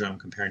Rett syndrome,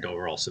 comparing to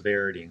overall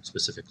severity and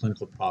specific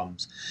clinical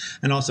problems,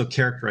 and also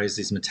characterize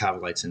these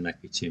metabolites in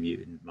MECP2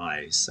 mutant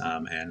mice.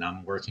 And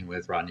I'm working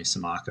with Rodney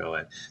Samako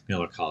at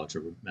Miller College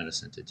of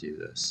Medicine to do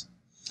this.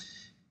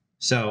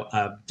 So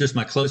just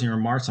my closing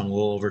remarks. I'm a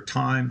little over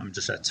time. I'm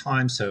just at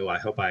time. So I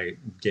hope I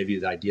gave you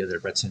the idea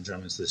that Rett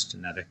syndrome is this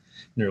genetic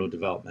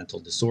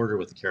neurodevelopmental disorder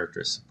with a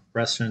characteristic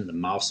progression. The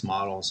mouse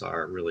models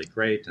are really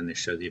great, and they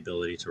show the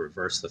ability to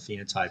reverse the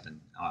phenotype and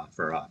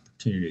offer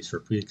opportunities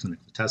for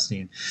preclinical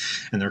testing.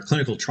 And there are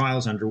clinical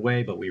trials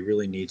underway, but we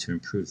really need to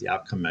improve the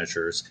outcome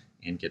measures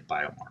and get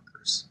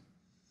biomarkers.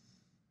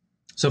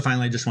 So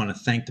finally, I just want to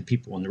thank the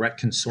people in the Rett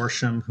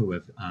Consortium who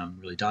have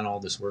really done all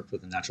this work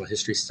with the natural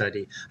history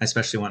study. I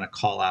especially want to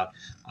call out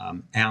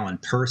Alan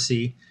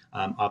Percy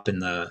up in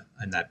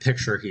that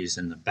picture. He's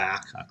in the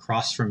back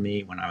across from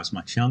me when I was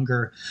much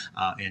younger,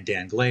 and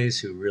Dan Glaze,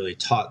 who really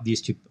taught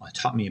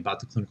me about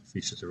the clinical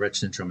features of Rett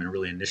syndrome and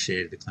really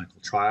initiated the clinical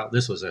trial.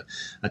 This was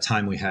a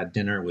time we had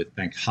dinner with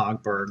Bengt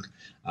Hagberg,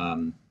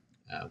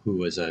 who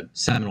was a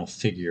seminal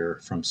figure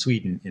from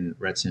Sweden in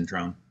Rett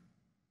syndrome.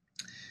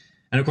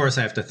 And of course,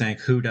 I have to thank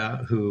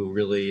Huda, who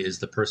really is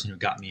the person who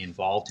got me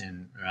involved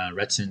in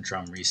Rett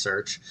syndrome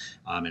research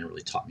and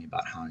really taught me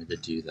about how to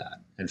do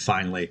that. And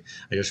finally,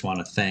 I just want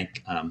to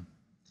thank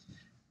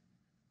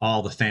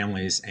all the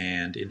families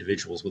and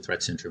individuals with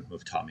Rett syndrome who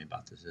have taught me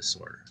about this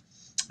disorder.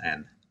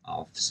 And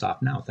I'll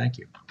stop now. Thank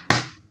you.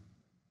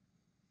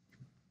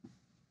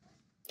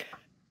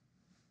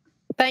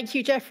 Thank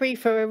you, Jeffrey,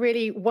 for a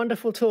really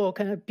wonderful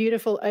talk and a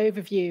beautiful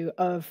overview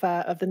of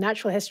the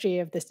natural history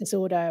of this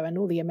disorder and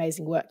all the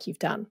amazing work you've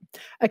done.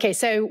 Okay,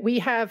 so we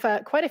have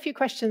quite a few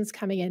questions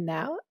coming in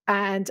now,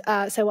 and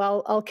so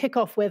I'll kick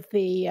off with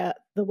the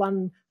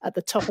one at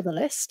the top of the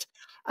list.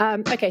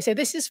 Okay, so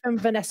this is from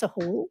Vanessa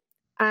Hall,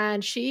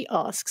 and she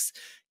asks,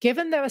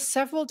 given there are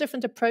several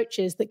different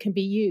approaches that can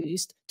be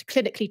used to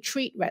clinically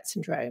treat Rett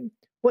syndrome,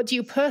 what do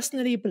you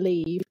personally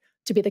believe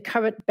to be the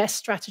current best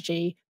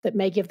strategy that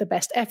may give the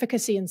best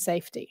efficacy and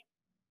safety?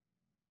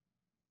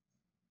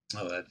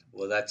 Oh,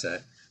 well, that's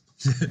a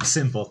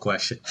simple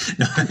question.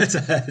 No, that's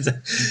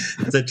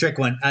a trick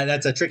one.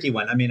 That's a tricky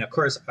one. I mean, of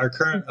course, our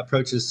current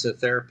approaches to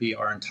therapy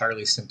are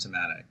entirely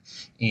symptomatic,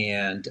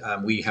 and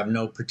we have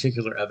no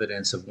particular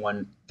evidence of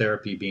one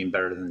therapy being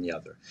better than the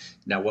other.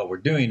 Now, what we're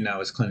doing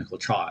now is clinical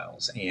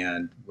trials,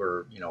 and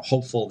we're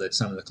hopeful that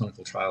some of the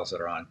clinical trials that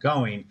are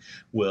ongoing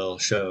will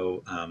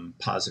show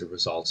positive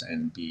results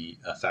and be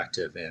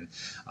effective in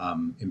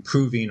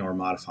improving or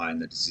modifying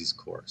the disease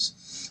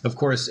course. Of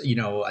course,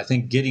 I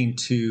think getting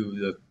to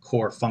the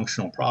core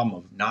functional problem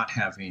of not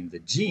having the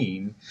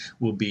gene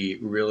will be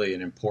really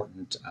an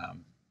important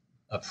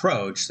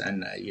approach.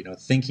 And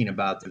thinking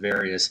about the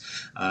various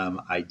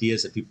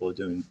ideas that people are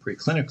doing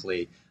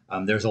preclinically,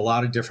 there's a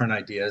lot of different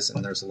ideas,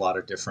 and there's a lot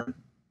of different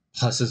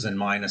pluses and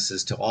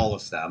minuses to all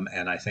of them.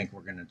 And I think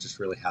we're going to just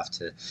really have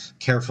to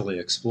carefully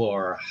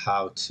explore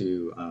how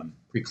to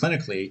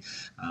preclinically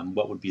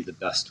what would be the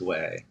best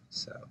way.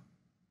 So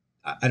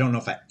I don't know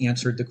if I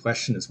answered the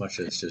question as much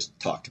as just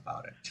talked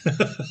about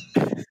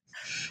it.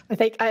 I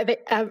think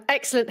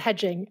excellent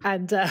hedging,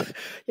 and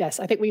yes,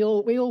 I think we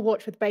all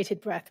watch with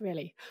bated breath,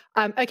 really.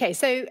 Okay,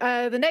 so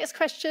the next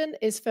question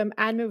is from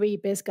Anne-Marie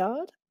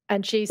Bisgard,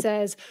 and she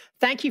says,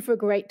 "Thank you for a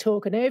great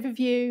talk and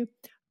overview.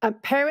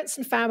 Parents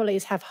and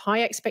families have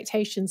high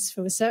expectations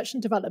for research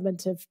and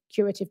development of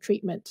curative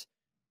treatment.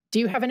 Do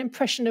you have an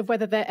impression of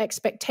whether their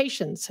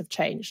expectations have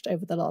changed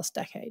over the last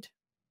decade?"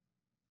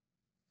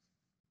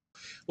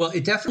 Well,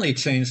 it definitely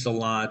changed a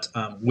lot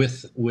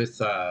with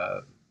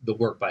the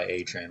work by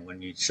Adrian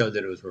when you showed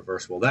that it was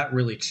reversible. That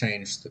really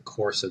changed the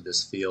course of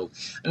this field.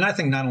 And I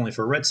think not only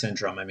for Rett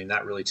syndrome, I mean,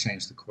 that really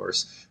changed the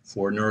course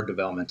for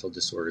neurodevelopmental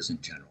disorders in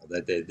general,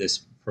 that this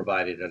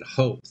provided a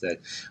hope that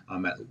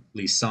at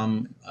least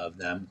some of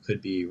them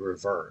could be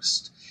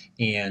reversed.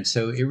 And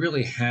so it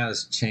really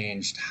has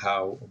changed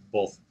how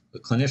both the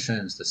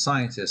clinicians, the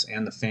scientists,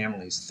 and the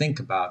families think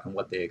about and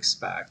what they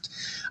expect.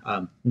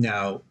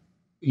 Now,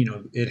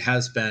 it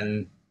has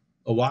been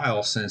a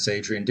while since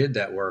Adrian did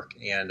that work,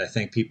 and I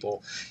think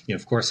people,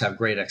 of course, have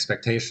great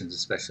expectations,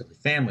 especially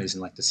families,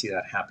 and like to see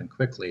that happen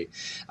quickly.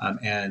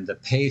 And the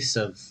pace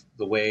of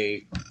the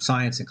way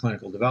science and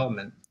clinical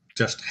development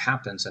just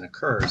happens and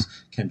occurs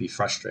can be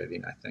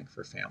frustrating, I think,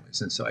 for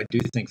families. And so I do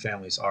think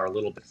families are a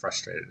little bit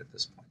frustrated at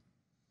this point.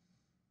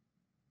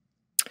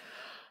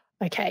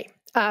 Okay,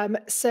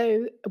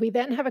 so we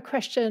then have a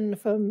question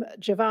from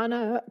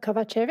Jovana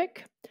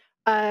Kovacevic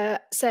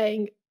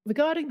saying,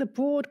 regarding the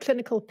broad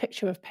clinical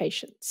picture of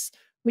patients,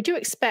 would you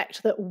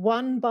expect that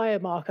one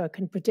biomarker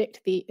can predict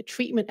the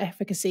treatment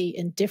efficacy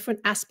in different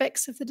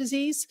aspects of the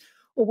disease?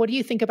 Or what do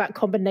you think about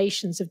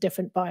combinations of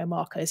different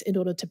biomarkers in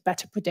order to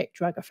better predict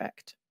drug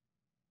effect?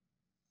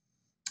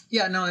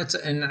 Yeah, no, it's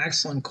an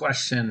excellent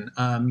question.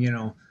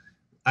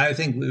 I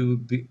think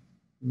we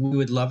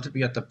would love to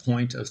be at the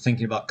point of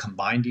thinking about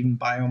combining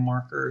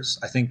biomarkers.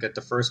 I think that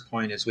the first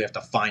point is we have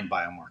to find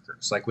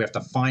biomarkers. Like we have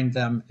to find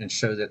them and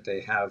show that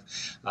they have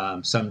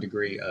some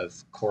degree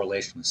of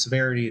correlation with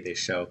severity. They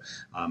show,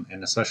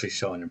 and especially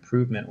show an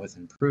improvement with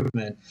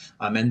improvement.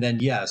 And then,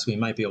 yes, we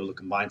might be able to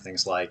combine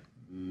things like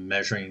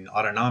measuring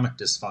autonomic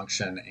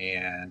dysfunction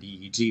and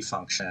EEG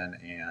function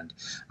and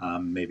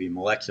maybe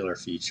molecular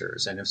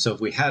features. And if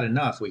we had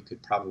enough, we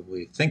could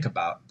probably think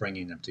about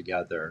bringing them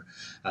together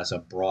as a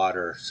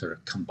broader sort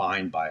of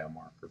combined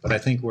biomarker. But I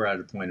think we're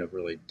at a point of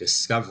really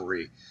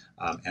discovery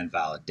and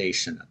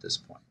validation at this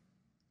point.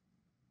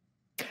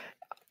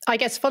 I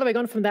guess following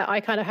on from that,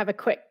 I kind of have a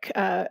quick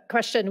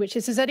question, which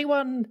is, has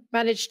anyone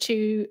managed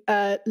to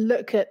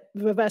look at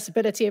the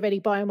reversibility of any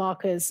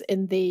biomarkers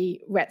in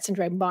the Rett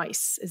syndrome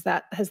mice?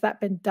 Has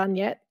that been done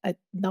yet?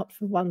 Not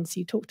for ones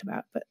you talked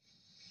about, but.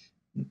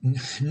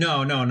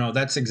 No.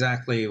 That's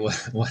exactly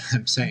what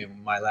I'm saying.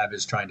 My lab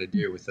is trying to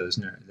do with those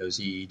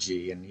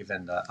EEG and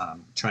even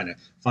trying to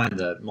find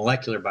the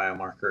molecular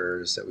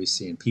biomarkers that we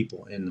see in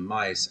people in the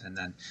mice, and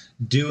then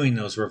doing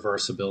those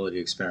reversibility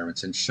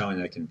experiments and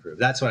showing they can improve.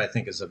 That's what I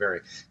think is a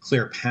very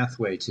clear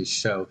pathway to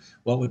show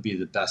what would be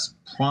the best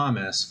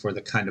promise for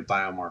the kind of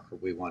biomarker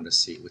we want to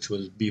see, which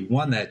would be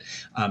one that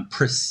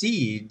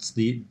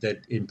that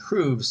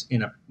improves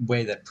in a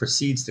way that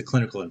precedes the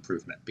clinical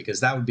improvement, because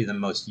that would be the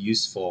most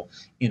useful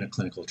in a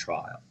clinical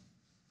trial.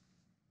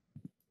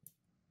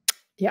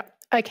 Yeah.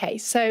 Okay.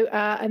 So,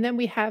 and then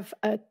we have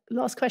a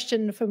last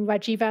question from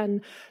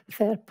Rajivan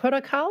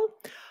Thepurkal.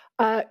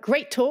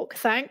 Great talk.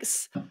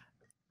 Thanks.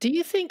 Do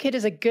you think it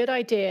is a good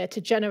idea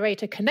to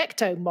generate a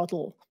connectome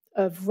model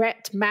of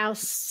Rett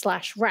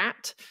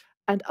mouse/rat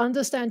and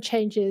understand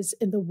changes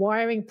in the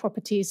wiring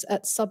properties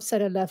at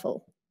subcellular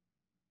level?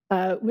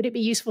 Would it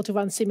be useful to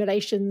run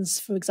simulations,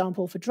 for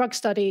example, for drug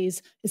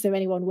studies? Is there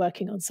anyone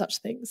working on such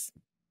things?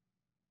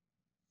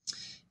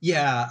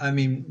 Yeah, I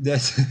mean,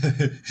 that's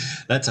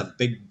a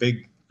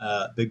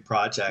big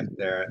project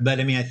there. But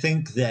I mean, I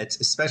think that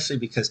especially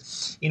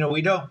because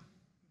we don't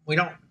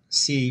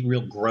see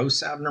real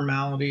gross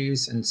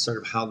abnormalities in sort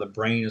of how the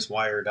brain is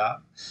wired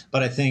up.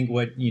 But I think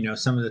what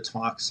some of the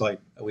talks like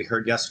we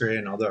heard yesterday,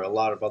 and a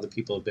lot of other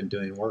people have been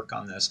doing work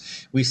on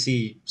this, we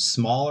see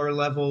smaller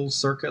level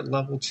circuit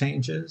level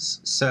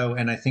changes. So,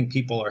 and I think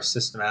people are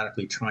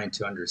systematically trying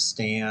to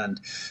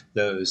understand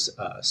those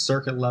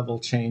circuit level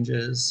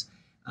changes.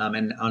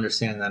 And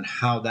understand then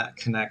how that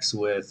connects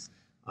with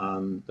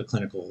the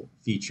clinical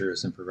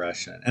features and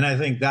progression. And I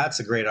think that's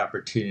a great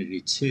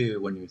opportunity too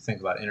when you think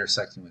about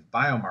intersecting with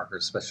biomarkers,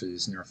 especially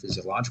these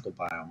neurophysiological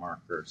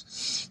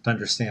biomarkers, to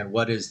understand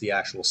what is the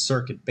actual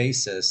circuit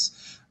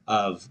basis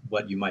of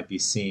what you might be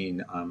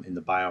seeing in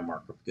the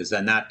biomarker, because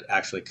then that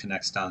actually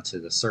connects down to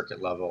the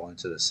circuit level and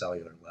to the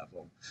cellular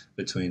level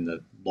between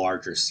the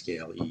larger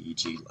scale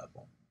EEG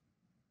level.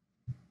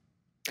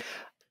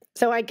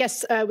 So I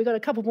guess we've got a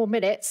couple more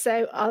minutes.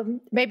 So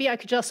maybe I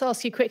could just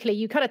ask you quickly,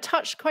 you kind of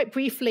touched quite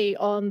briefly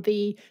on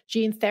the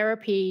gene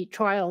therapy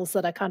trials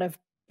that are kind of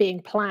being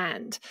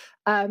planned.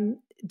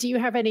 Do you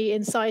have any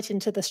insight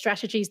into the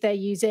strategies they're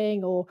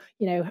using, or,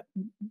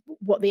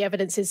 what the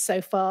evidence is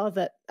so far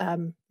that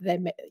they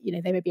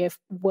may be able to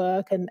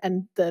work,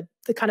 and the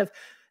kind of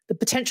the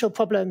potential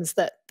problems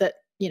that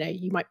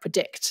you might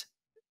predict?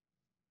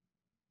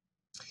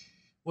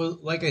 Well,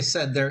 like I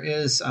said, there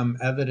is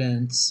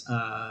evidence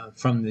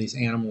from these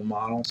animal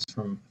models,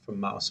 from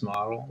mouse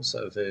models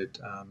of it,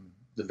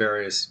 the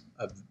various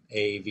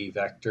AAV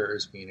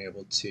vectors being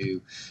able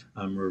to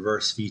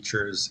reverse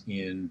features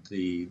in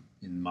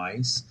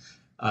mice.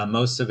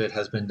 Most of it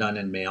has been done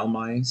in male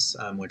mice,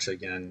 which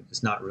again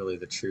is not really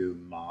the true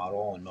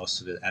model, and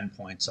most of the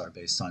endpoints are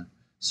based on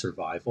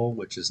survival,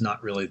 which is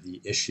not really the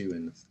issue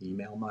in the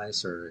female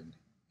mice or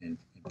in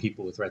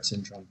people with Rett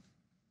syndrome.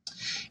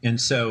 And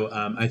so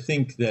I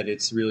think that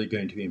it's really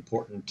going to be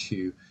important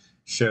to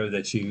show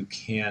that you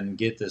can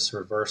get this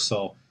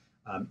reversal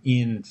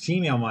in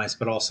female mice,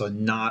 but also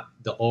not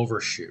the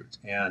overshoot.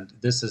 And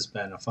this has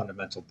been a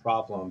fundamental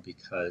problem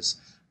because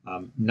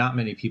not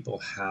many people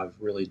have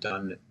really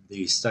done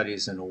these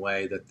studies in a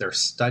way that they're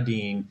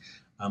studying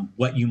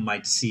what you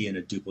might see in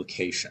a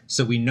duplication.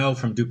 So we know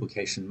from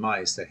duplication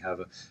mice they have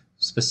a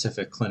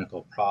specific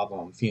clinical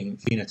problem,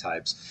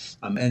 phenotypes,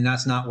 and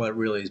that's not what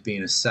really is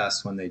being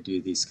assessed when they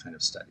do these kind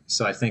of studies.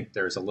 So I think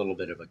there's a little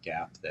bit of a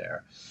gap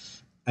there.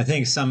 I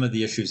think some of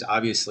the issues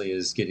obviously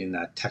is getting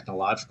that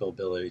technological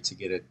ability to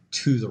get it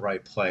to the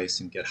right place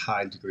and get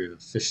high degree of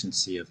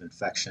efficiency of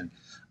infection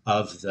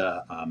of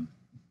the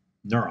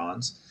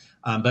neurons,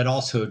 but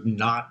also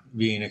not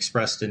being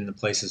expressed in the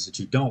places that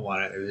you don't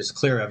want it. There's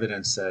clear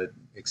evidence that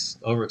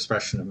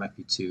overexpression of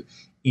MECP2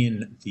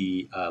 in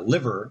the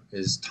liver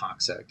is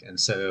toxic. And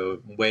so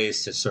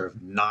ways to sort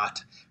of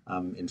not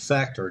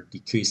infect or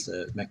decrease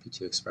the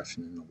MECP2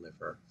 expression in the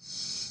liver.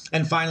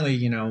 And finally,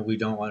 we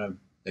don't want to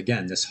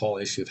again, this whole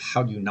issue of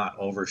how do you not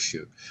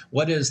overshoot?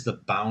 What is the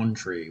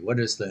boundary? What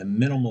is the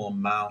minimal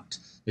amount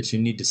that you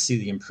need to see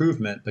the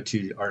improvement, but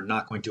you are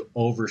not going to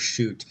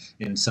overshoot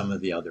in some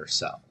of the other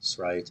cells,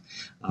 right?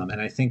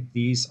 And I think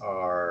these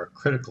are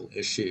critical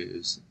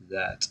issues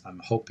that I'm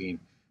hoping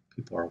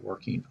people are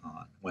working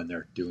on when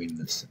they're doing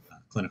this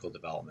clinical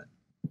development.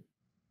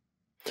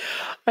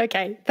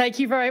 Okay, thank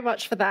you very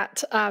much for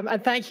that.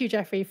 And thank you,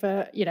 Jeffrey,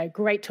 for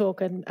great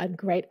talk and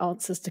great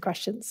answers to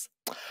questions.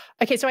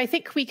 Okay, so I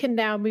think we can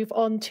now move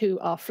on to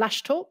our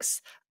flash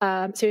talks.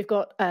 So we've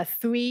got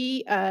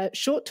 3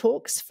 short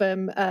talks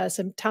from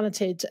some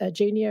talented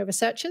junior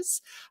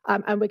researchers.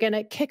 And we're going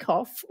to kick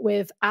off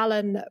with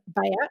Alan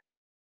Bayat.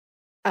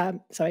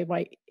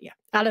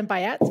 Alan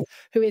Bayat,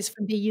 who is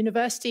from the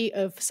University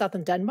of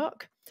Southern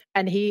Denmark.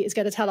 And he is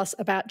going to tell us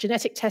about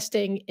genetic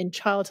testing in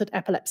childhood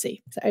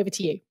epilepsy. So over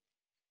to you.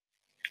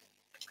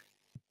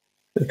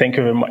 Thank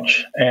you very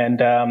much. And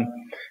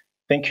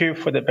thank you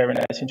for the very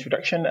nice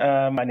introduction.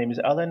 My name is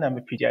Alan. I'm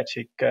a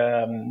pediatric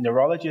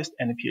neurologist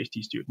and a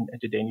PhD student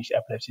at the Danish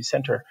Epilepsy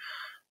Center.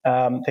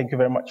 Thank you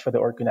very much for the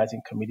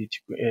organizing committee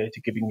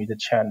to giving me the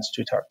chance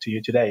to talk to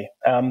you today.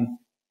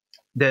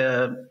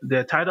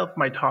 The title of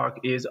my talk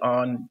is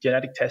on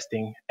genetic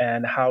testing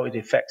and how it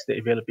affects the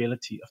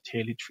availability of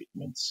tailored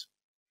treatments.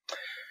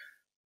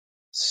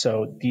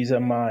 So these are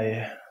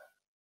my,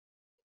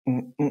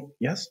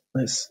 yes,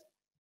 let's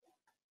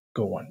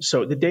go on.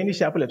 So the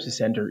Danish Epilepsy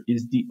Center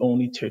is the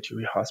only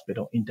tertiary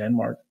hospital in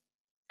Denmark,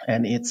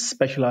 and it's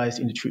specialized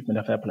in the treatment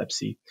of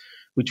epilepsy.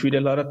 We treat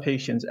a lot of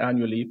patients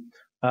annually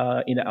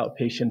in an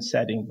outpatient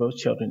setting, both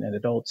children and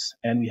adults,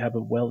 and we have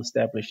a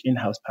well-established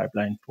in-house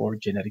pipeline for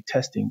genetic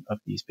testing of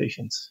these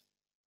patients.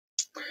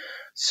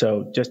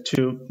 So just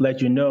to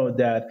let you know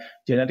that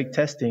genetic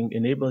testing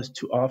enables us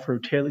to offer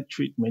tailored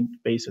treatment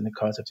based on the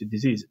cause of the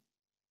disease.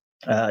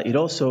 It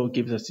also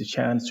gives us the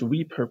chance to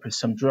repurpose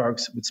some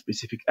drugs with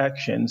specific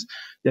actions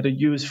that are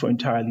used for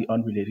entirely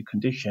unrelated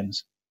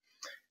conditions.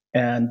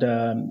 And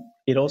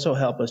it also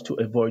helps us to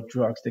avoid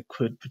drugs that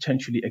could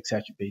potentially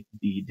exacerbate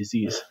the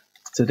disease.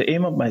 So the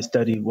aim of my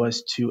study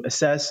was to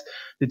assess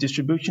the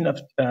distribution of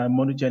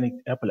monogenic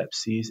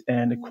epilepsies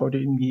and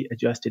accordingly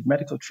adjusted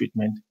medical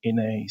treatment in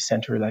a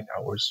center like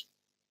ours.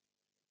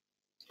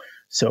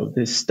 So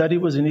this study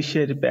was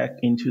initiated back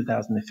in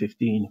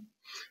 2015,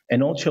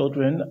 and all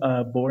children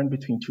born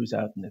between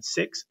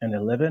 2006 and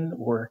 11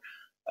 were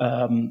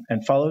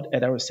and followed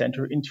at our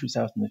center in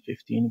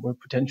 2015 were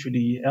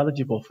potentially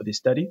eligible for this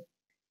study.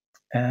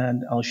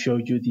 And I'll show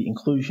you the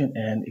inclusion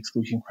and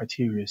exclusion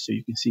criteria. So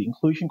you can see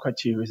inclusion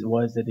criteria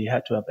was that they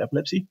had to have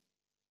epilepsy.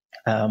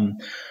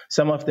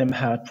 Some of them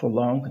had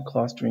prolonged and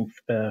clustering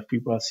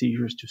febrile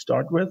seizures to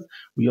start with.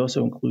 We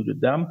also included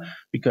them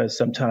because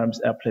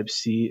sometimes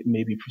epilepsy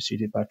may be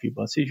preceded by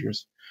febrile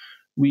seizures.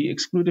 We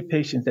excluded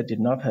patients that did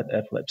not have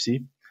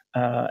epilepsy.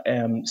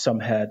 And some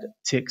had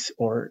tics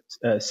or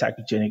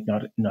psychogenic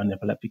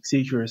non-epileptic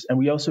seizures. And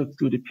we also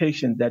excluded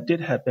patients that did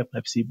have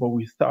epilepsy, but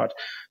we thought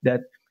that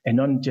a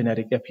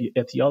non-genetic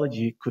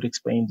etiology could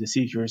explain the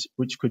seizures,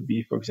 which could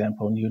be, for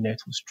example,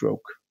 neonatal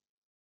stroke.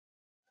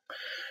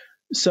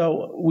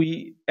 So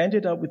we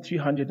ended up with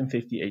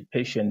 358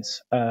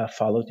 patients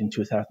followed in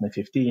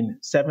 2015.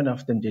 7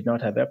 of them did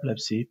not have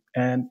epilepsy,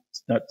 and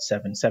not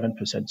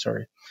 7%,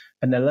 sorry.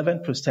 And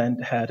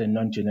 11% had a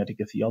non-genetic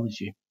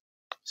etiology.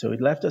 So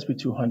it left us with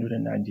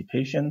 290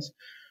 patients.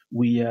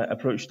 We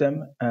approached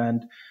them,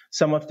 and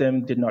some of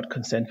them did not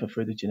consent for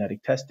further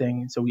genetic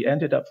testing. So we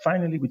ended up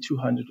finally with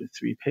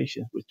 203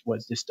 patients, which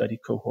was the study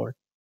cohort.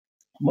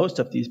 Most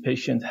of these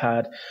patients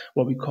had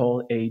what we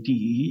call a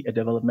DEE, a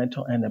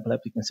developmental and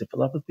epileptic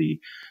encephalopathy.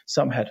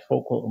 Some had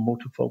focal or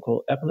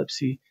multifocal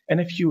epilepsy,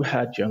 and a few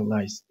had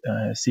generalized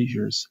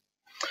seizures.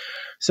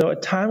 So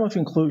at time of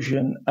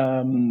inclusion,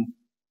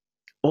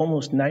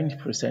 almost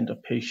 90%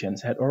 of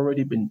patients had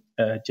already been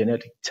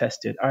genetically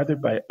tested, either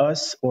by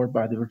us or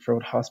by the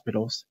referred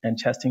hospitals, and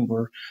testing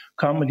were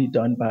commonly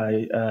done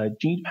by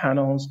gene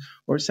panels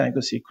or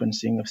sample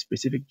sequencing of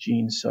specific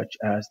genes such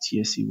as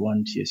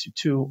TSC1,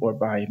 TSC2, or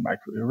by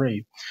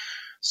microarray.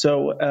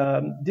 So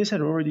this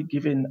had already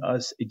given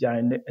us a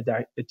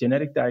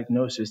genetic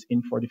diagnosis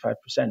in 45%.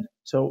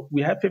 So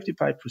we had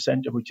 55%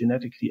 that were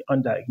genetically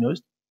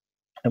undiagnosed,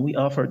 and we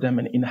offered them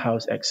an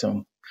in-house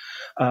exome.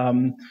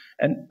 And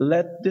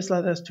this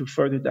led us to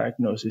further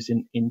diagnosis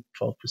in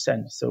 12%,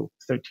 so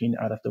 13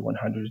 out of the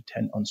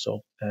 110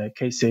 unsolved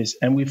cases.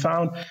 And we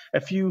found a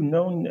few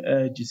known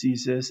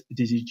disease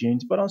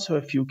genes, but also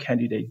a few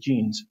candidate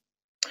genes.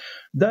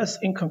 Thus,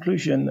 in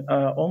conclusion,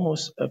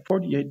 almost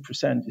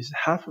 48%, is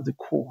half of the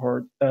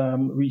cohort,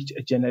 reached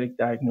a genetic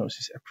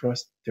diagnosis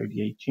across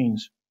 38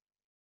 genes.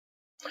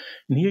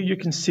 And here you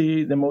can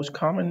see the most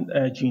common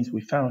genes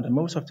we found, and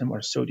most of them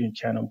are sodium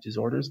channel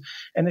disorders,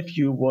 and a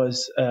few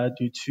was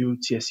due to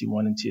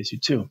TSC1 and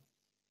TSC2.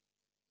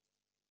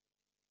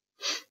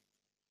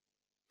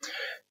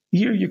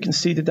 Here you can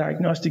see the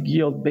diagnostic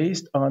yield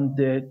based on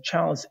the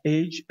child's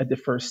age at the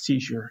first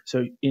seizure.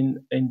 So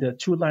in the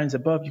 2 lines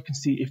above, you can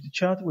see if the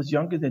child was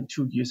younger than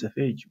 2 years of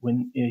age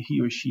when he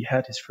or she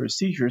had his first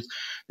seizures,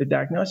 the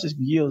diagnostic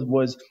yield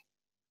was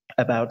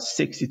about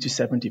 60 to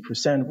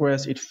 70%,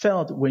 whereas it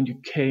fell when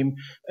you came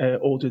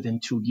older than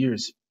 2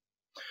 years.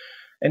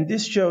 And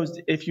this shows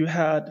if you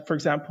had, for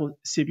example,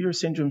 severe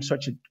syndromes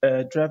such as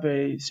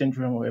Dravet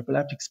syndrome or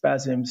epileptic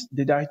spasms,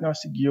 the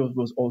diagnostic yield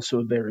was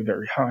also very,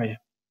 very high.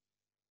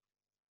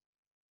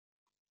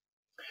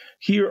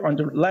 Here on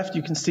the left,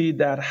 you can see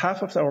that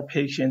half of our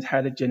patients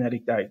had a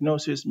genetic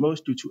diagnosis,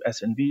 most due to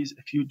SNVs,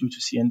 a few due to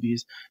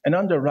CNVs. And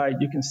on the right,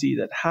 you can see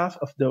that half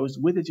of those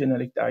with a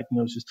genetic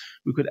diagnosis,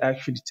 we could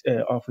actually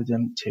offer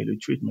them tailored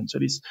treatment. So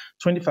this is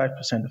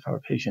 25% of our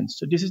patients.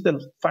 So this is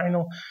the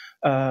final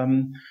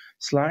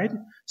slide.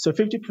 So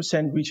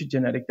 50% reached a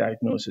genetic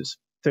diagnosis.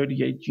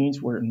 38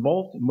 genes were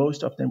involved.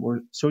 Most of them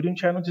were sodium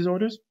channel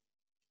disorders.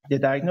 The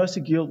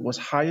diagnostic yield was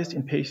highest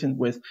in patients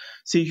with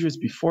seizures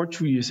before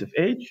 2 years of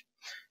age.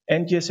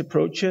 NGS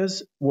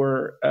approaches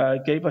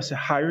gave us a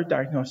higher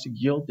diagnostic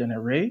yield than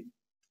array.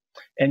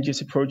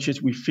 NGS approaches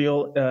we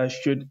feel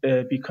should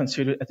be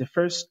considered as the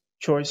first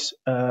choice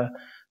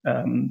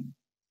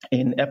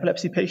in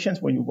epilepsy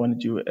patients when you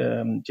want to do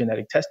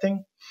genetic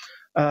testing.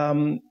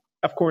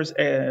 Of course,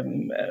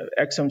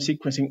 exome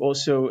sequencing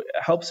also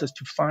helps us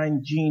to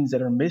find genes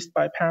that are missed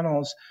by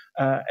panels,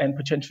 and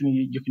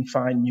potentially you can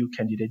find new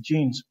candidate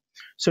genes.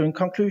 So in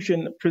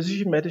conclusion,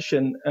 precision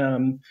medicine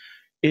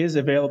is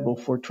available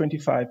for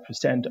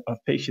 25% of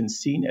patients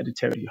seen at the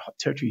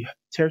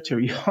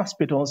tertiary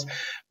hospitals,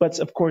 but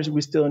of course,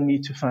 we still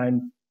need to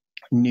find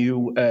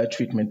new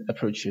treatment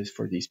approaches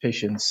for these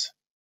patients.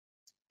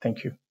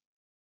 Thank you.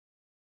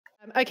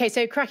 Okay,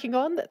 so cracking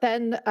on,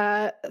 then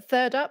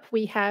third up,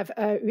 we have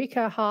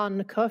Rika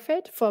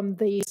Hahn-Kofod from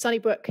the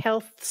Sunnybrook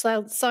Health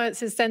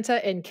Sciences Centre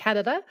in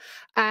Canada,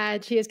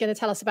 and she is going to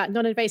tell us about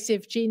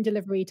non-invasive gene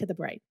delivery to the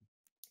brain.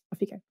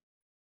 Off you go.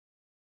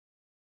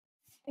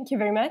 Thank you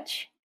very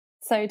much.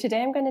 So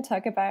today I'm going to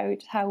talk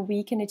about how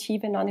we can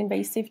achieve a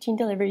non-invasive gene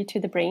delivery to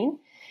the brain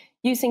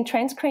using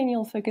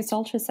transcranial focused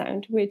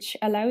ultrasound, which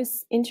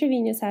allows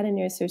intravenous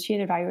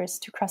adeno-associated virus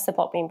to cross the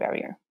blood-brain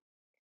barrier.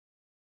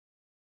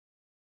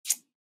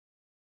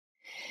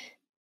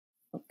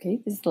 Okay,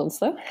 this is a little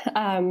slow.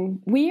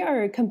 We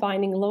are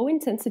combining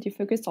low-intensity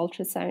focused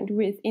ultrasound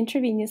with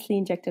intravenously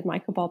injected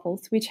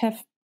microbubbles, which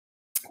have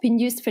been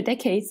used for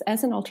decades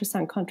as an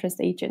ultrasound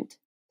contrast agent.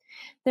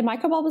 The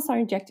microbubbles are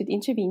injected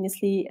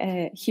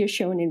intravenously, here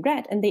shown in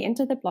red, and they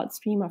enter the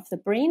bloodstream of the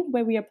brain,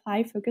 where we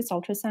apply focused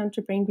ultrasound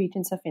to brain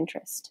regions of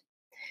interest.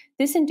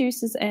 This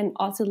induces an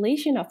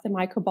oscillation of the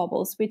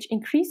microbubbles, which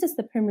increases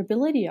the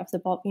permeability of the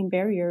blood-brain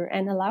barrier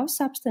and allows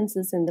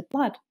substances in the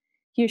blood,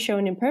 here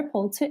shown in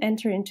purple, to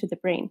enter into the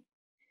brain.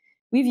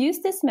 We've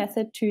used this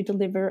method to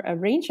deliver a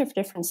range of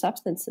different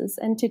substances,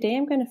 and today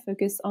I'm going to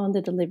focus on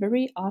the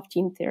delivery of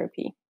gene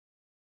therapy.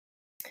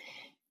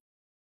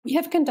 We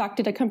have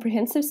conducted a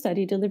comprehensive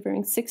study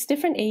delivering 6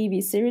 different AAV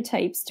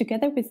serotypes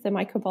together with the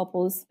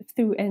microbubbles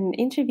through an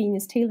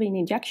intravenous tail vein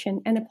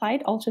injection and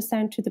applied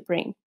ultrasound to the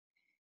brain.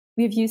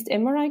 We have used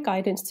MRI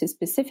guidance to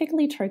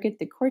specifically target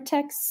the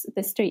cortex,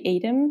 the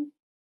striatum,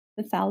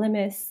 the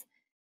thalamus,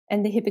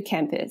 and the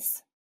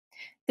hippocampus.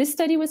 This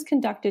study was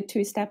conducted to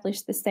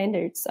establish the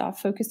standards of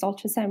focused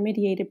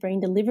ultrasound-mediated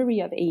brain delivery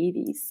of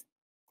AAVs.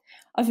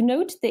 Of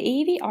note, the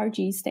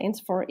AAV-RG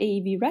stands for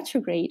AAV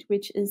retrograde,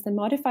 which is the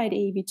modified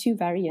AAV2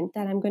 variant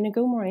that I'm going to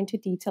go more into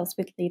details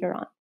with later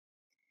on.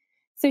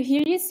 So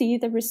here you see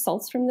the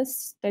results from this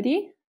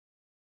study.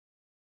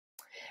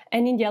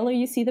 And in yellow,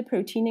 you see the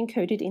protein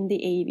encoded in the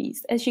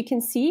AAVs. As you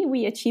can see,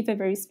 we achieve a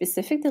very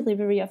specific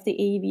delivery of the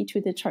AAV to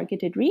the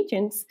targeted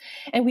regions,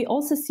 and we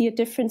also see a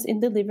difference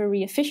in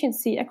delivery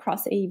efficiency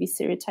across AAV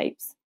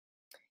serotypes.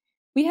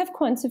 We have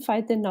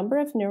quantified the number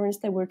of neurons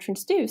that were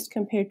transduced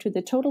compared to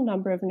the total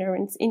number of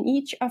neurons in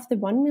each of the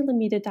 1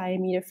 millimeter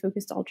diameter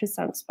focused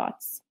ultrasound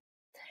spots.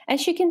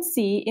 As you can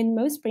see, in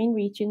most brain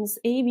regions,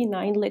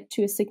 AAV9 led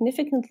to a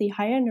significantly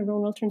higher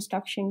neuronal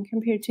transduction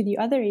compared to the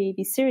other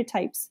AAV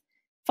serotypes,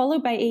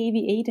 followed by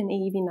AAV8 and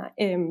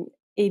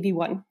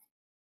AAV1.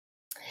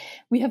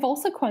 We have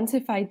also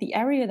quantified the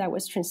area that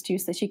was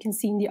transduced, as you can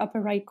see in the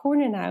upper right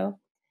corner now.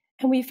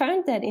 And we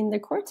found that in the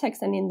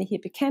cortex and in the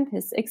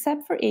hippocampus,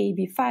 except for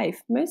AAV5,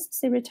 most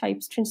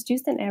serotypes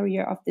transduced an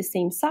area of the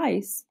same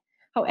size.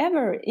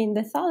 However, in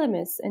the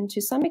thalamus and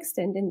to some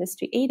extent in the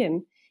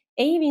striatum,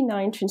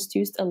 AAV9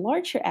 transduced a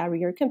larger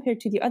area compared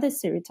to the other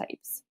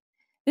serotypes.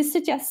 This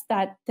suggests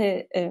that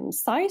the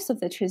size of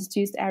the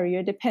transduced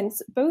area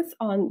depends both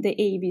on the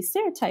AAV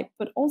serotype,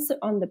 but also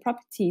on the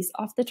properties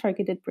of the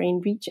targeted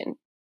brain region.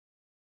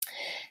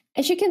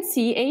 As you can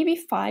see,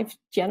 AAV5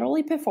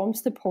 generally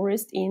performs the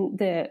poorest in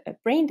the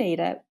brain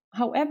data.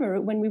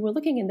 However, when we were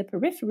looking in the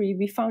periphery,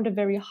 we found a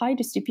very high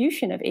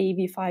distribution of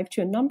AAV5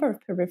 to a number of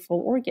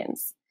peripheral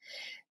organs.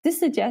 This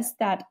suggests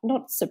that,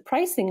 not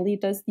surprisingly,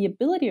 does the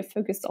ability of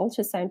focused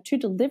ultrasound to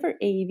deliver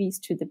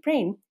AAVs to the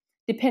brain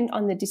depend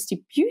on the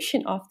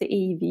distribution of the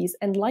AAVs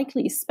and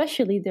likely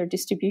especially their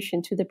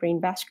distribution to the brain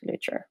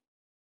vasculature.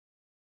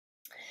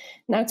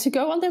 Now, to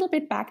go a little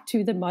bit back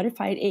to the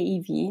modified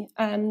AAV,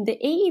 the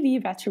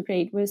AAV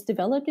retrograde was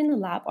developed in the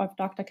lab of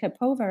Dr.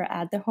 Karpova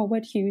at the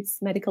Howard Hughes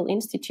Medical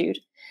Institute.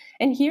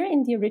 And here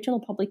in the original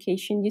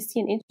publication, you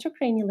see an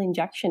intracranial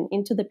injection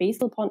into the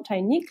basal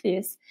pontine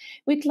nucleus,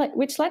 which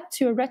led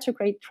to a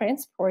retrograde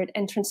transport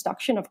and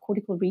transduction of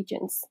cortical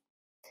regions.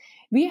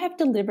 We have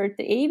delivered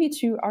the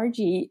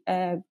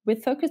AAV2-RG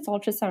with focused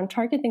ultrasound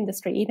targeting the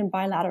striatum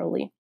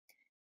bilaterally.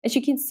 As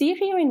you can see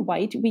here in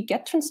white, we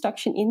get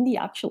transduction in the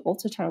actual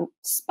ultrasound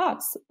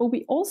spots, but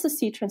we also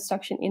see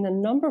transduction in a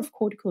number of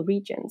cortical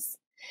regions.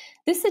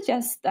 This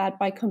suggests that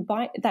by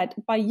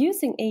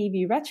using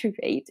AAV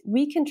retrograde,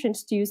 we can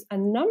transduce a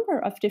number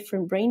of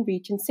different brain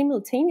regions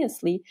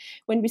simultaneously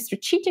when we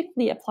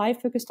strategically apply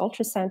focused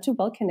ultrasound to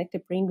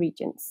well-connected brain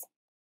regions.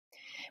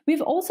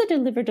 We've also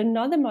delivered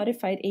another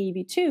modified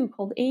AAV2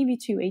 called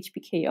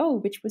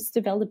AAV2-HPKO, which was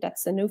developed at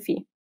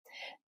Sanofi.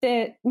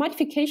 The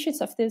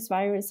modifications of this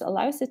virus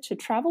allows it to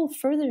travel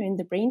further in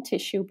the brain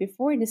tissue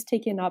before it is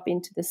taken up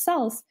into the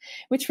cells,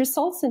 which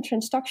results in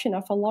transduction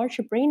of a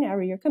larger brain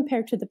area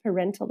compared to the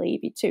parental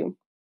AAV2.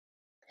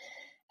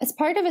 As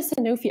part of a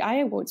Sanofi Eye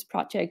Awards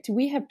project,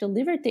 we have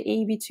delivered the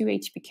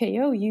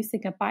AAV2-HPKO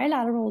using a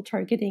bilateral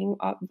targeting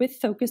with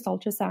focused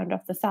ultrasound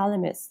of the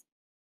thalamus.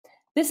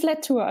 This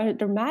led to a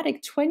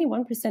dramatic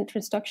 21%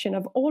 transduction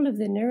of all of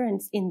the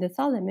neurons in the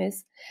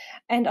thalamus.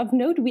 And of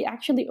note, we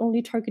actually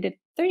only targeted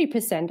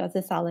 30% of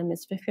the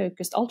thalamus with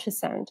focused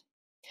ultrasound.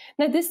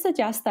 Now, this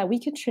suggests that we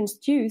can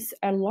transduce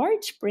a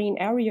large brain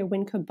area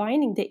when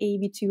combining the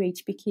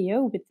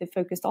AAV2-HPKO with the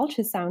focused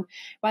ultrasound,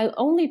 while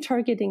only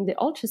targeting the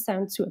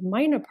ultrasound to a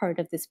minor part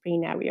of this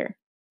brain area.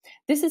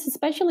 This is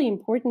especially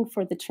important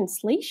for the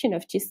translation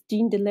of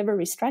gene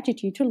delivery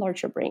strategy to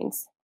larger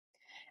brains.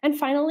 And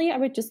finally, I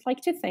would just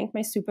like to thank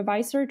my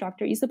supervisor,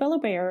 Dr. Isabella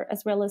Baer,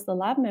 as well as the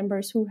lab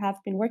members who have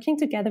been working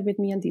together with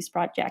me on these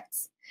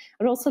projects.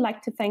 I'd also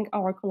like to thank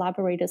our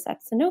collaborators at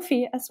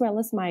Sanofi, as well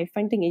as my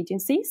funding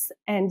agencies,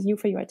 and you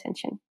for your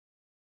attention.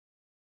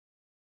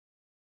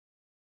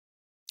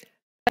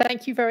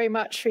 Thank you very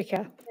much,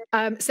 Rika.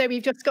 So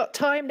we've just got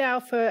time now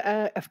for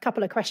a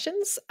couple of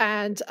questions,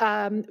 and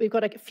we've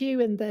got a few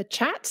in the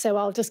chat, so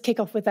I'll just kick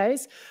off with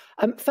those.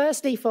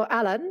 Firstly, for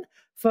Alan,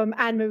 from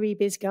Anne-Marie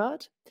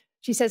Bisgard.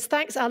 She says,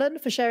 thanks, Alan,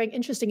 for sharing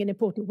interesting and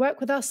important work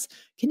with us.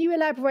 Can you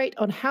elaborate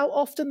on how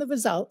often the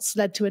results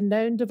led to a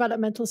known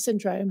developmental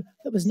syndrome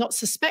that was not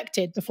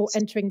suspected before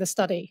entering the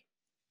study?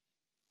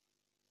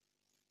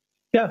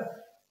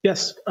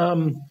 Yes.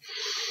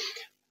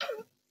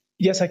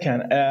 Yes, I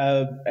can.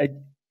 I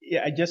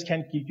just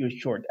can't give you a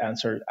short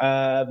answer.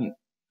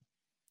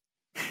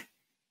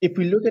 If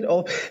we look at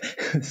all,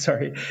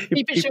 sorry,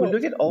 if we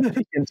look at all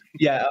patients,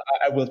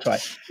 I will try.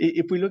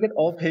 If we look at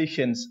all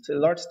patients, so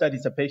large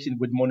studies of patients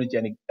with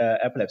monogenic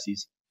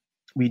epilepsies,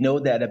 we know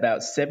that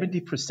about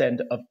 70%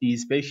 of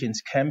these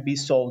patients can be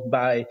solved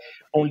by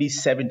only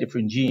 7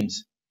 different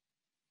genes.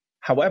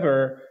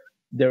 However,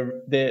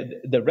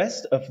 the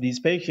rest of these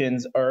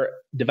patients are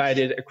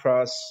divided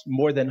across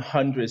more than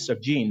hundreds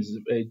of genes.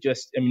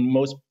 This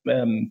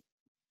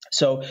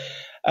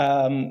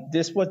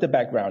was the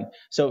background.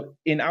 So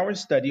in our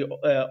study,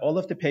 all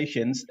of the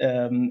patients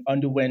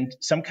underwent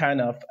some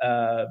kind of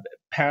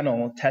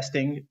panel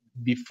testing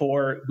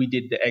before we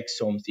did the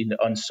exomes in the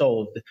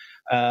unsolved.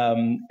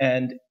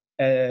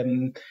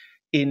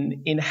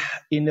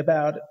 In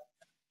about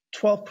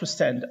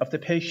 12% of the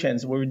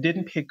patients where we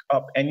didn't pick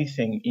up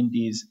anything in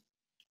these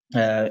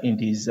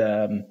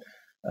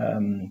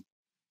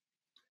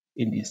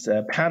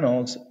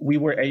panels, we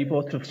were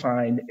able to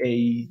find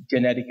a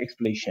genetic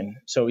explanation.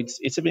 So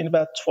it's been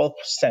about 12%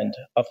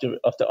 of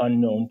the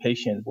unknown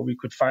patients where we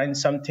could find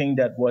something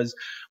that was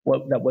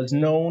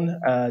known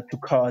to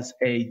cause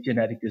a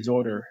genetic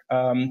disorder.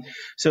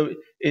 So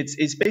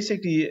it's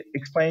basically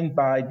explained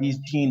by these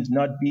genes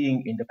not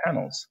being in the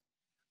panels.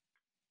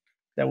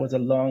 That was a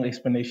long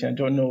explanation. I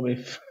don't know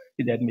if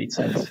that made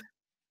sense.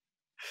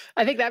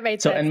 I think that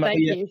made sense. And Thank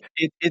you.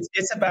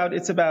 It's about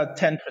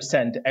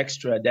 10%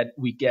 extra that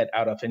we get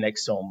out of an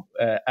exome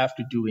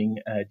after doing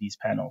these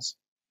panels.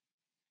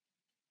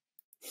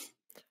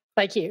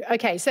 Thank you.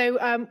 Okay,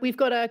 so we've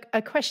got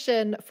a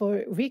question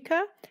for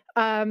Rika,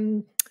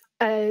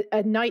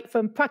 a night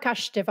from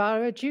Prakash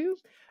Devaraju.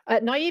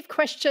 Naive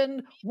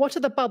question, what are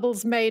the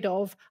bubbles made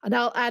of? And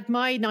I'll add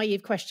my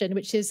naive question,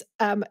 which is,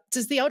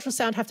 does the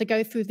ultrasound have to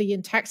go through the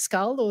intact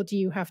skull, or do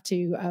you have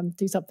to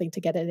do something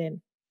to get it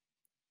in?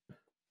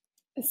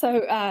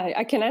 So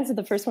I can answer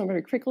the first one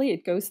very quickly.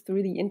 It goes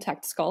through the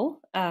intact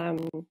skull.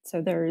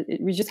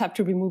 We just have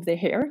to remove the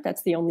hair.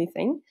 That's the only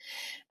thing.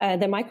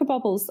 The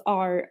microbubbles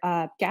are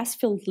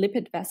gas-filled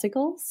lipid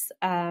vesicles,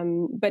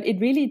 but it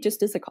really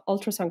just is an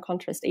ultrasound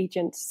contrast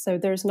agent. So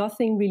there's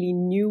nothing really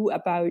new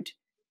about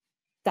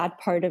that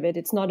part of it.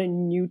 It's not a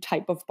new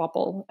type of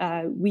bubble.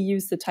 We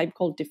use the type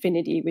called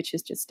Definity, which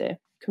is just a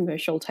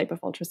commercial type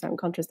of ultrasound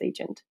contrast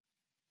agent.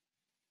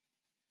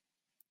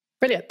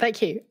 Brilliant,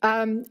 thank you.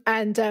 And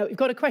we've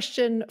got a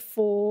question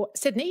for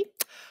Sydney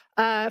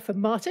from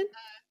Martin.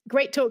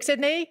 Great talk,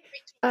 Sydney.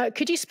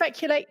 Could you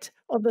speculate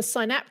on the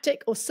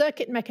synaptic or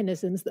circuit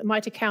mechanisms that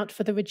might account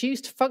for the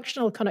reduced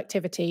functional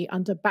connectivity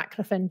under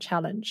baclofen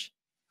challenge?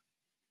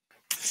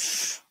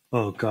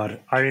 Oh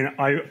God! I mean,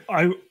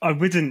 I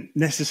wouldn't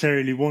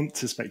necessarily want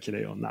to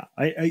speculate on that.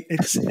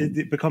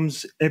 It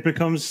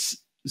becomes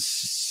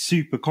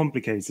super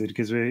complicated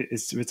because we're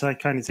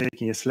kind of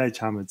taking a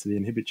sledgehammer to the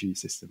inhibitory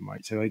system,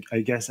 right? So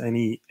I guess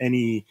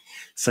any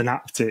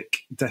synaptic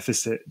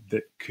deficit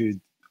that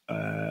could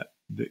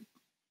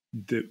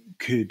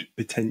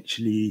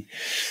potentially,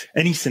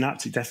 any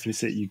synaptic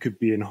deficit, you could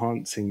be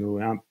enhancing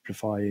or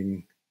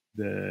amplifying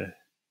the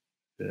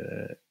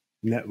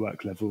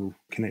network level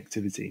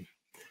connectivity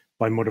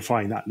by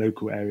modifying that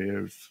local area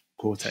of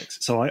cortex.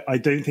 So I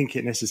don't think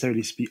it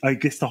necessarily I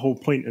guess the whole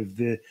point of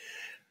the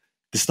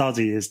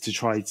study is to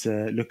try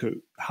to look at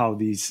how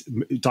these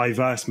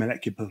diverse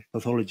molecular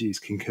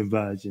pathologies can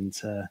converge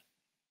into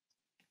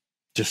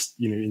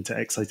into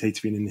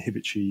excitatory and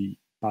inhibitory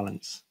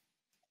balance.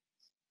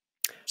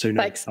 So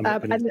no, thanks. I'm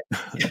not gonna...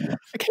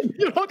 Okay,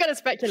 you're not going to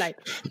speculate.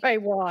 Very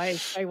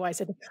wise, very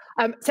wise.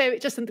 So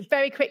just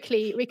very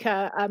quickly,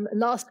 Rika,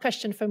 last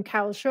question from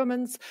Carol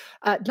Schurmans.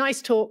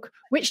 Nice talk.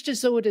 Which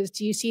disorders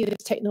do you see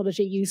this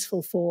technology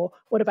useful for?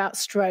 What about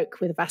stroke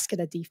with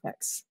vascular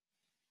defects?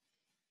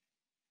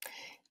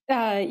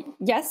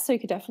 Yes, so it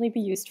could definitely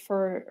be used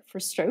for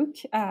stroke,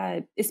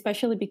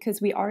 especially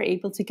because we are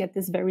able to get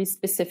this very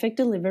specific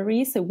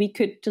delivery. So we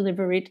could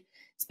deliver it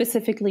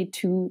specifically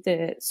to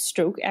the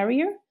stroke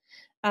area.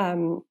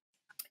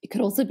 It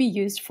could also be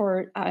used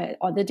for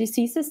other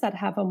diseases that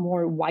have a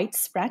more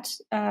widespread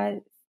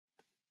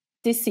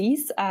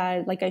disease.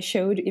 Like I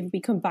showed, if we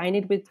combine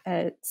it with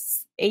AAV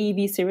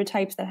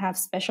serotypes that have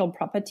special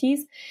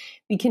properties,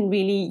 we can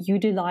really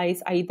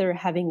utilize either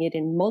having it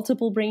in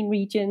multiple brain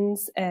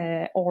regions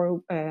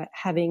or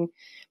having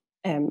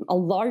a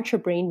larger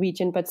brain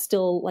region, but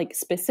still like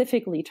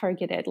specifically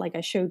targeted, like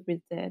I showed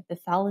with the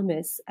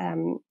thalamus.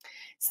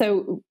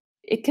 So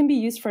it can be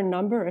used for a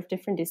number of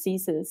different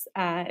diseases.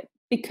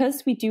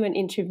 Because we do an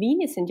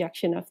intravenous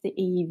injection of the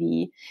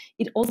AAV,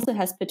 it also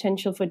has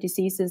potential for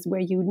diseases where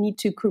you need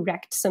to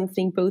correct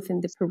something both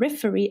in the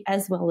periphery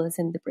as well as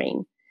in the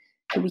brain.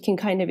 So we can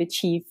kind of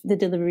achieve the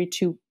delivery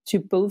to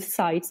both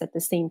sides at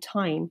the same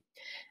time.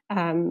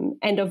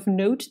 And of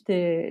note,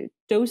 the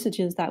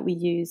dosages that we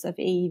use of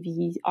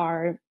AAV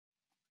are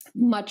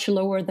much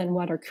lower than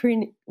what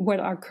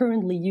are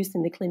currently used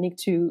in the clinic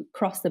to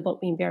cross the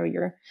blood-brain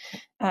barrier.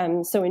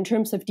 So in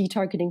terms of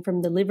detargeting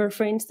from the liver,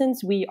 for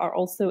instance, we are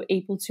also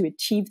able to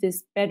achieve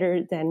this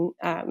better than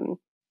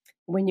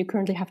when you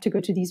currently have to go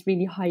to these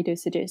really high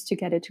dosages to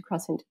get it to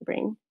cross into the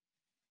brain.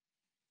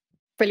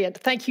 Brilliant.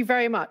 Thank you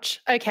very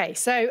much. Okay,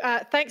 so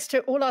thanks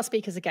to all our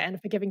speakers again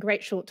for giving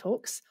great short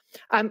talks.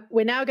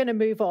 We're now going to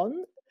move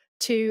on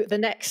to the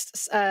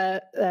next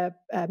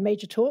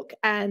major talk.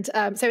 And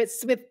so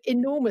it's with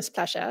enormous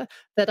pleasure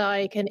that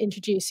I can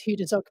introduce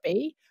Huda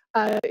Zoghbi,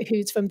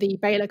 who's from the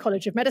Baylor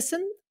College of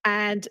Medicine.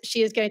 And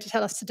she is going to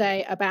tell us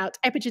today about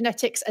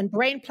epigenetics and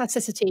brain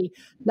plasticity,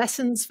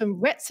 lessons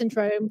from Rett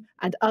syndrome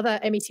and other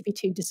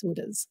MECP2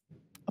 disorders.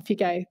 Off you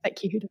go.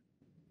 Thank you, Huda.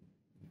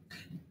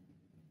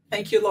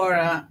 Thank you,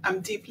 Laura.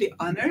 I'm deeply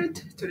honored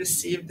to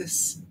receive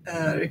this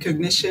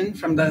recognition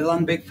from the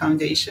Lundbeck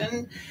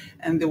Foundation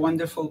and the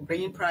wonderful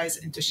Brain Prize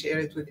and to share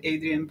it with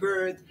Adrian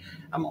Bird.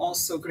 I'm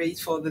also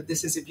grateful that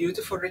this is a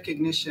beautiful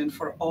recognition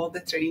for all the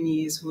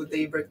trainees who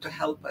labored to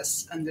help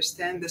us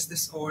understand this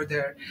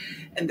disorder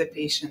and the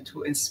patient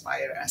who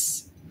inspire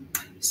us.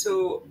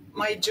 So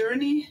my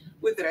journey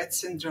with Rett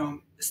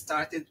syndrome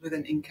started with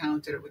an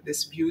encounter with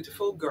this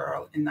beautiful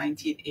girl in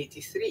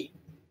 1983.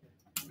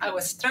 I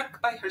was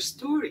struck by her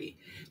story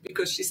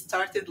because she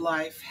started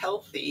life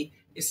healthy.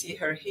 You see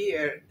her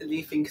here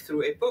leafing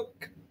through a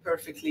book,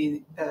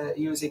 perfectly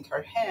using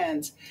her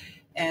hands,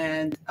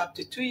 and up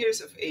to 2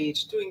 years of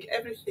age, doing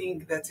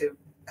everything that a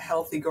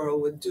healthy girl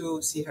would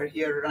do. See her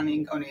here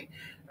running on a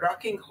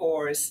rocking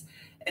horse,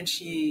 and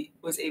she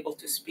was able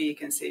to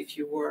speak and say a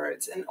few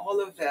words. And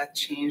all of that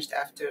changed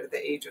after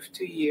the age of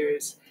 2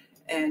 years,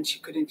 and she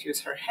couldn't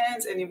use her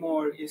hands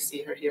anymore. You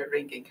see her here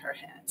wringing her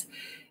hands.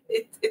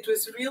 It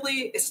was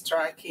really a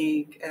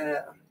striking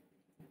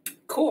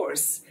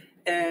course,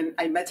 and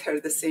I met her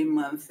the same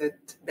month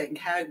that Ben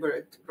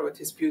Hagbert wrote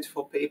his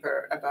beautiful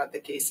paper about the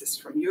cases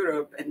from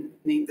Europe and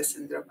named the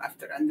syndrome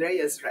after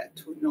Andreas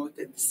Rett, who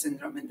noted the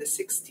syndrome in the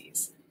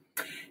 60s.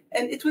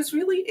 And it was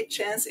really a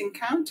chance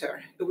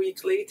encounter a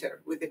week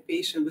later with a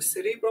patient with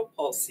cerebral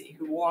palsy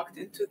who walked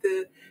into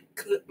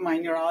my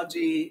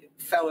neurology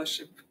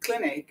fellowship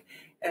clinic,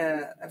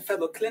 a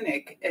fellow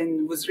clinic,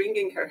 and was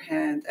wringing her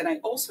hand. And I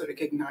also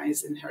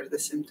recognized in her the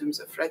symptoms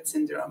of Rett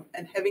syndrome.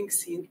 And having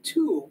seen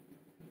two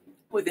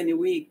within a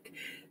week,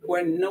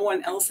 when no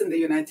one else in the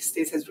United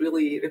States has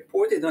really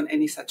reported on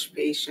any such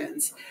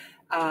patients,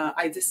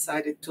 I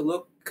decided to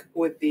look look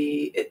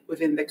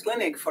within the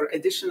clinic for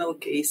additional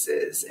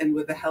cases, and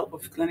with the help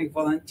of clinic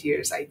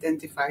volunteers,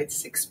 identified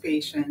 6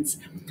 patients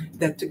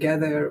that,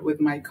 together with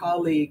my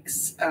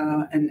colleagues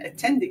and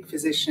attending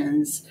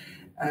physicians,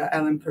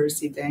 Alan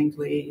Percy, Dan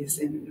Glaze,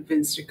 and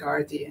Vince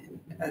Riccardi,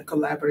 and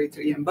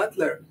collaborator Ian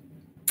Butler,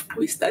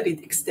 we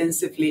studied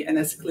extensively. And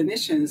as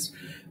clinicians,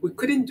 we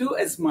couldn't do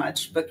as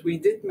much, but we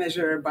did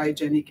measure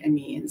biogenic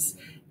amines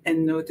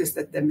and noticed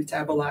that the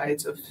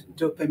metabolites of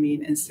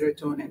dopamine and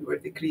serotonin were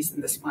decreased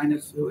in the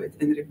spinal fluid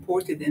and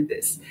reported in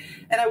this.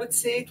 And I would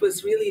say it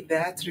was really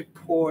that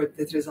report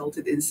that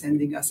resulted in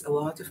sending us a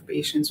lot of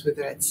patients with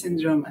Rett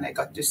syndrome, and I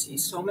got to see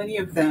so many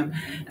of them.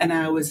 And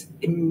I was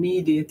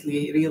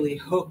immediately really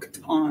hooked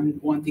on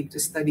wanting to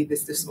study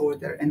this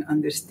disorder and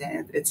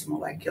understand its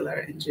molecular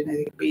and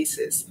genetic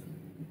basis.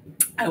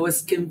 I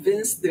was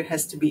convinced there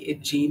has to be a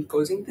gene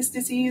causing this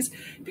disease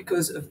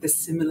because of the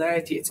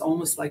similarity. It's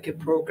almost like a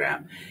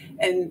program.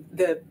 And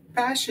the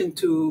passion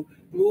to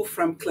move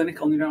from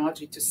clinical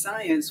neurology to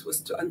science was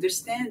to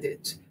understand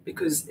it,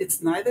 because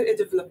it's neither a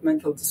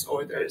developmental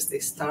disorder, they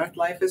start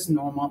life as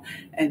normal,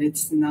 and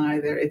it's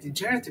neither a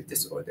degenerative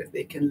disorder.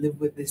 They can live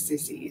with this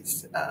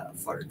disease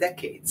for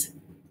decades.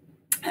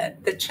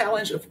 The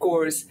challenge, of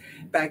course,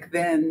 back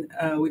then,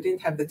 we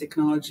didn't have the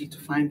technology to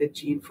find a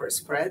gene for a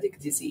sporadic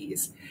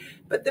disease.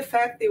 But the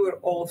fact they were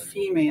all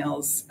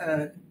females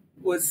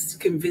was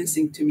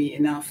convincing to me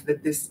enough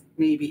that this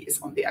maybe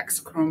is on the X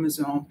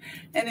chromosome.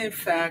 And in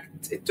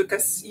fact, it took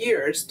us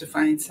years to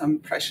find some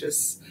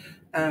precious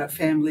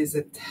families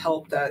that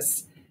helped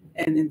us.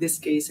 And in this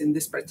case, in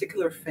this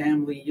particular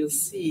family, you'll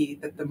see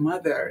that the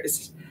mother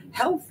is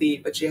healthy,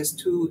 but she has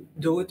 2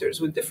 daughters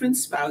with different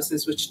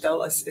spouses, which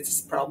tell us it's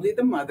probably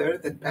the mother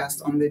that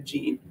passed on the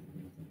gene,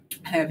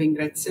 having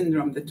Rett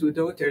syndrome, the 2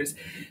 daughters.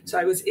 So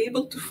I was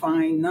able to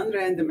find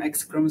non-random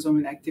X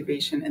chromosome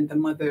inactivation in the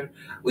mother,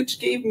 which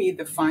gave me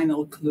the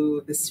final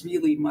clue, this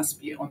really must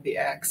be on the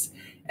X,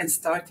 and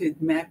started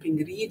mapping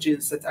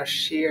regions that are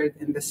shared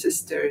in the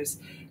sisters.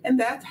 And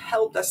that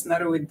helped us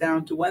narrow it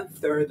down to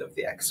 1/3 of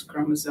the X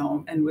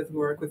chromosome. And with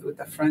work with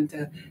Huda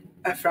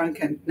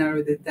Franken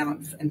narrowed it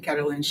down, and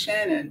Carolyn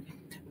Shannon,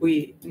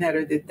 we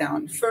narrowed it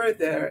down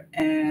further,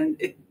 and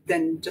it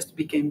then just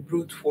became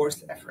brute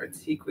force effort,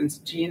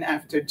 sequenced gene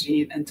after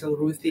gene, until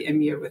Ruthie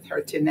Amir, with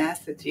her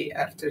tenacity,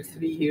 after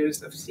 3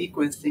 years of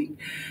sequencing,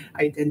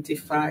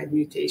 identified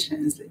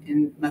mutations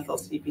in methyl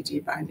CpG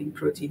binding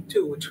protein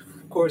 2, which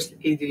of course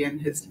Adrian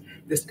has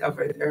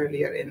discovered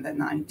earlier in the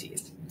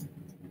 90s.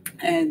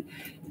 And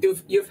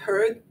you've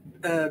heard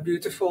a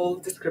beautiful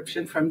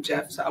description from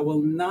Jeff, so I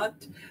will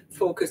not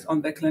focus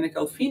on the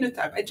clinical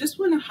phenotype. I just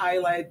want to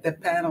highlight the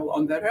panel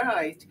on the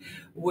right,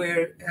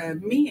 where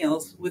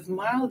males with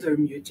milder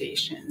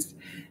mutations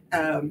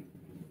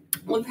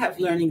will have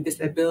learning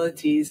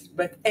disabilities,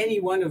 but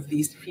any one of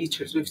these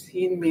features. We've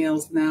seen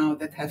males now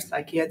that have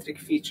psychiatric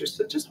features.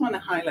 So just want to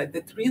highlight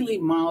that really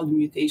mild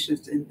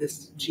mutations in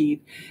this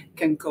gene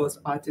can cause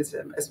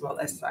autism as well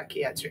as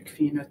psychiatric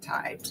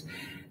phenotypes.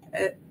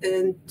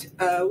 And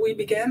we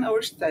began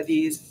our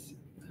studies,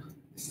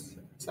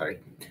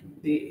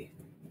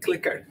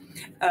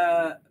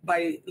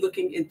 by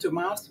looking into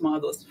mouse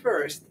models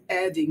first,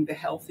 adding the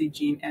healthy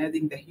gene,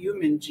 adding the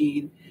human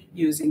gene,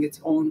 using its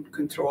own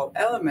control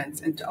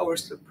elements. And to our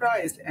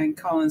surprise, Ann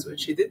Collins, when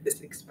she did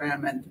this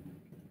experiment,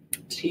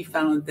 she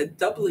found that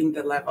doubling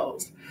the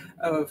levels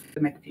of the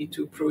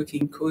MECP2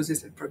 protein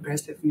causes a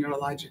progressive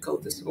neurological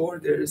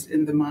disorders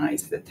in the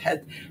mice that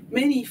had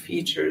many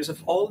features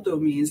of all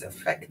domains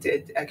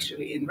affected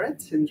actually in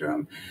Rett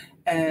syndrome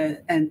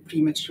and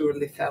premature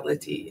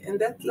lethality. And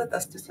that led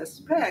us to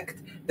suspect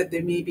that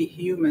there may be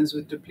humans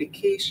with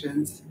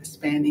duplications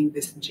spanning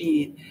this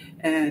gene.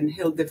 And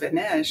Huda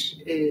Vanesh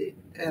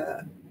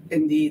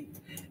indeed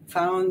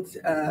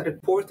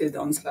reported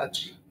on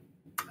such.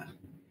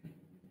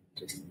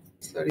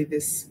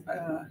 This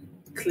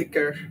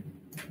clicker.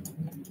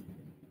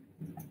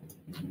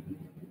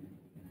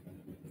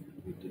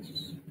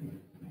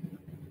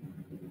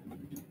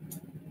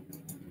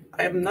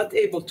 I am not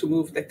able to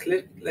move the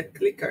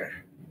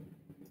clicker.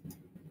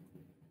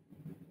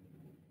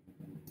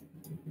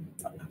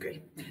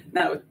 Okay,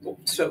 now,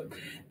 so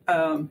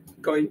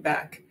going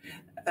back.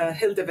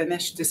 Huda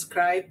Vanesh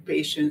described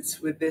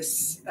patients with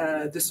this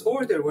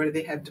disorder where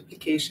they have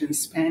duplications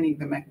spanning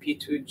the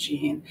MECP2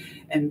 gene,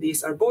 and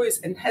these are boys,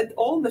 and had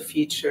all the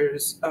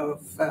features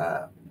of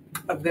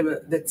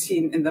that's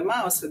seen in the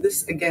mouse. So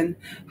this again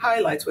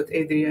highlights what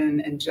Adrian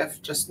and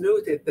Jeff just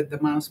noted, that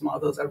the mouse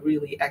models are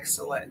really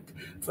excellent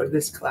for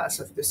this class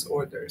of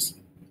disorders.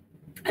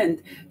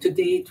 And to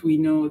date, we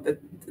know that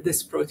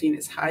this protein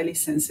is highly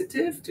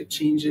sensitive to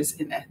changes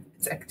in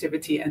its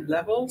activity and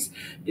levels.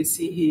 You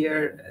see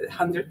here,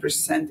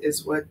 100%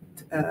 is what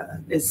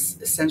is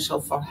essential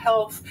for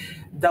health.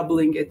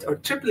 Doubling it or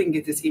tripling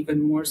it is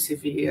even more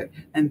severe,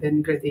 and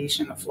then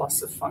gradation of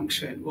loss of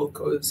function will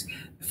cause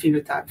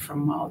phenotype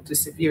from mild to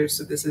severe.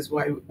 So this is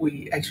why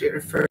we actually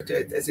refer to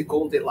it as a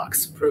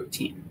Goldilocks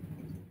protein.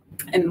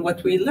 And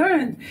what we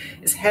learned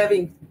is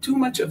having too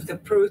much of the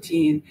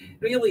protein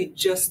really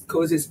just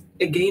causes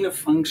a gain of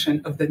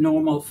function of the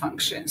normal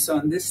function. So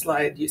on this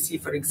slide, you see,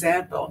 for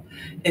example,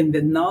 in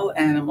the null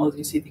animals,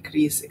 you see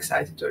decreased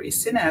excitatory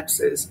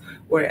synapses,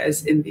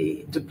 whereas in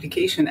the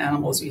duplication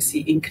animals, you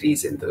see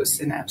increase in those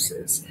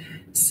synapses.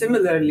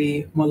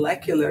 Similarly,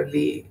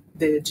 molecularly,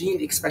 the gene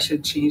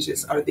expression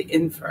changes are the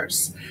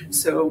inverse.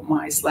 So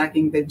mice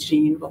lacking the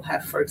gene will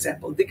have, for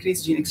example,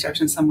 decreased gene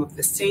expression. Some of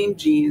the same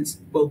genes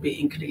will be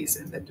increased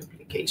in the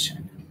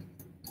duplication.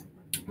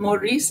 More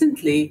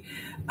recently,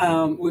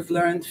 we've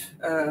learned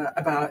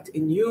about a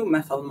new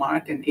methyl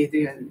mark, and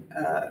Adrian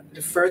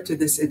referred to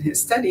this in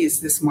his studies.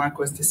 This mark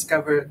was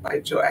discovered by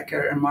Joe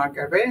Ecker and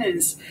Marga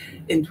Renz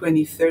in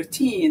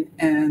 2013,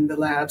 and the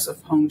labs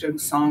of Hongjung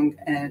Song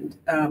and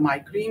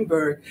Mike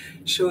Greenberg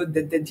showed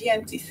that the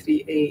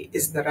DMT3A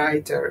is the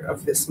writer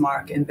of this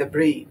mark in the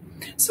brain.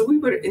 So we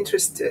were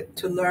interested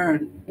to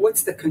learn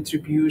what's the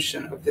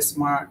contribution of this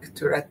mark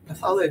to Rett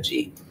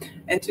pathology.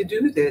 And to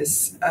do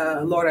this,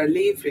 Laura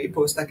Lavery,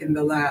 postdoc in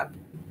the lab,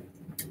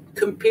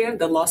 compared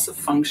the loss of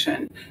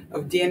function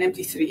of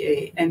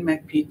DNMT3A and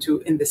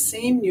MACP2 in the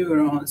same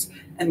neurons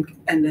and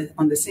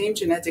on the same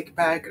genetic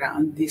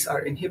background. These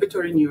are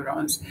inhibitory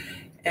neurons,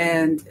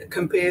 and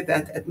compare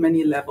that at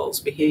many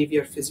levels: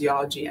 behavior,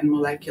 physiology, and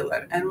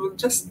molecular. And we'll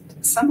just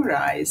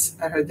summarize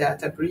her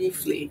data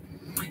briefly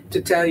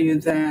to tell you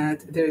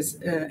that there's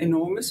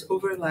enormous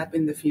overlap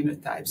in the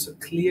phenotype. So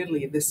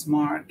clearly this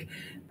mark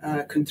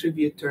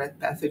contribute to Rett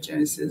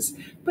pathogenesis,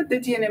 but the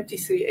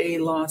DNMT3A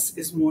loss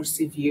is more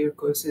severe,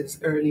 causes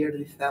earlier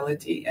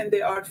lethality, and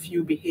there are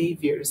few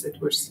behaviors that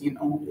were seen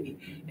only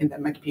in the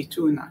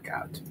MACP2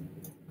 knockout.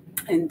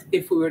 And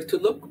if we were to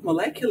look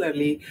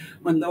molecularly,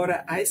 when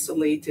Laura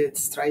isolated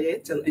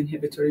striatal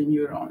inhibitory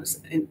neurons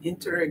and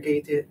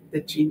interrogated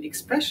the gene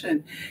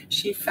expression,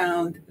 she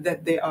found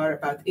that there are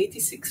about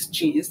 86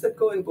 genes that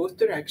go in both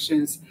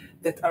directions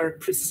that are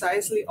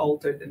precisely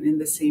altered and in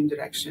the same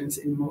directions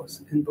in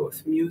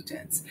both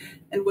mutants.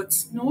 And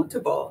what's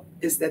notable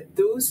is that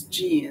those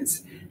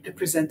genes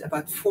represent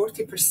about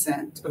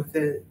 40% of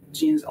the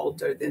genes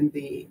altered in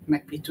the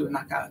MACP2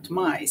 knockout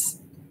mice,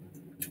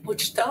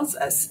 which tells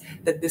us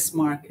that this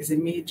mark is a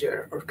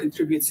major or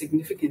contributes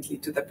significantly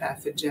to the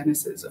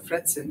pathogenesis of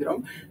Rett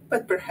syndrome,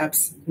 but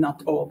perhaps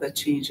not all the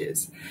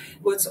changes.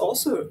 What's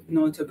also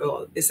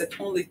notable is that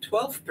only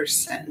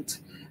 12%,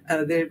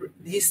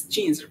 these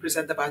genes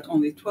represent about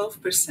only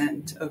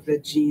 12% of the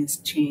genes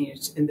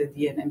changed in the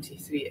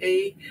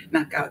DNMT3A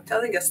knockout,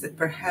 telling us that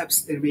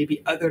perhaps there may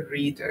be other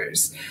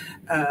readers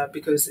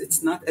because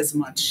it's not as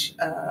much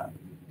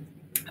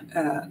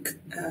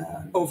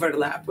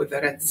overlap with the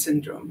Rett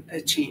syndrome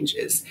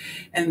changes.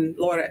 And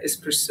Laura is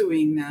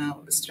pursuing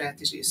now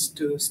strategies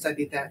to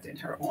study that in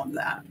her own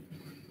lab.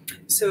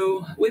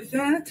 So with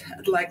that,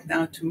 I'd like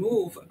now to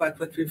move about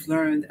what we've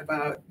learned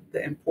about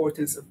the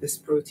importance of this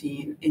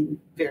protein in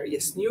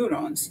various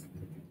neurons.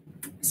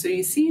 So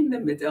you see in the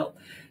middle,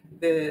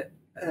 the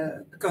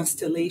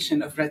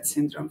constellation of Rett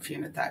syndrome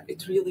phenotype.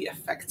 It really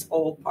affects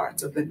all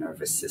parts of the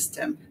nervous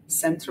system: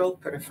 central,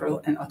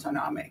 peripheral, and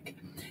autonomic.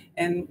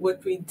 And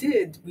what we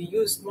did, we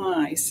used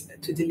mice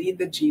to delete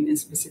the gene in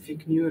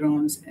specific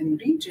neurons and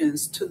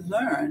regions to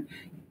learn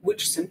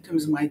which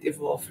symptoms might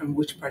evolve from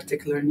which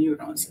particular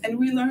neurons. And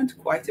we learned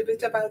quite a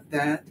bit about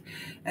that.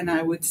 And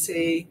I would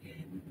say,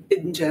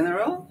 in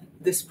general,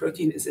 this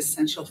protein is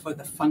essential for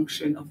the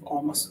function of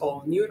almost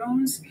all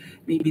neurons.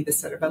 Maybe the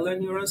cerebellar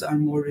neurons are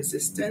more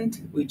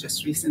resistant. We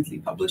just recently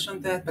published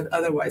on that, but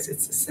otherwise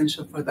it's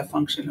essential for the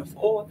function of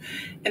all.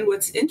 And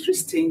what's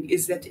interesting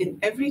is that in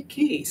every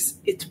case,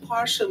 it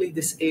partially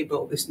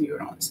disables these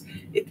neurons.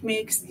 It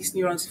makes these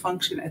neurons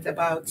function at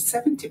about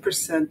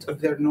 70%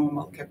 of their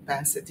normal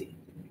capacity.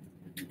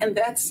 And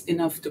that's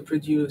enough to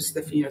produce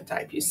the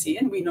phenotype you see.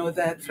 And we know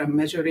that from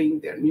measuring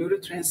their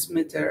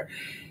neurotransmitters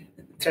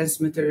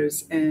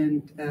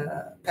and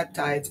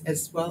peptides,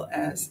 as well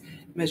as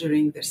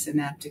measuring their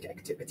synaptic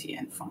activity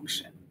and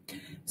function.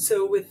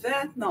 So with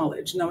that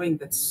knowledge, knowing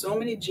that so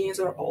many genes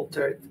are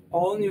altered,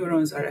 all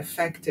neurons are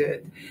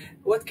affected,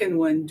 what can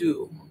one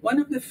do? One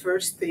of the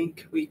first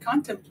things we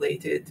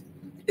contemplated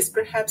is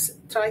perhaps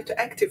try to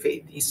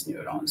activate these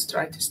neurons,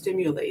 try to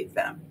stimulate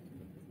them.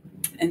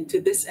 And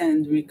to this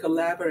end, we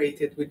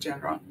collaborated with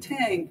Jianrong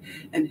Tang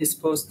and his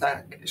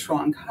postdoc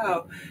Shuang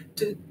Hao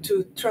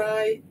to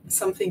try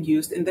something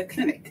used in the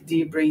clinic,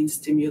 deep brain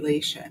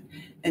stimulation.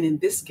 And in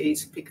this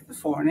case, pick the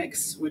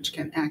fornix, which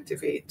can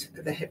activate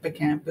the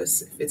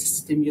hippocampus if it's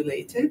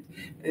stimulated,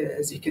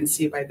 as you can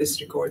see by this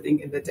recording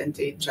in the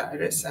dentate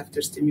gyrus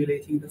after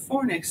stimulating the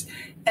fornix,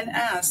 and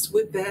asked,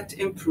 would that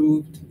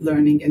improved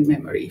learning and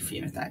memory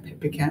phenotype,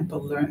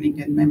 hippocampal learning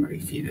and memory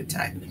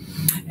phenotype?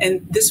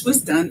 And this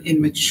was done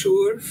in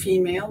mature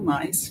female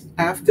mice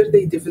after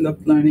they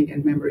developed learning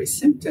and memory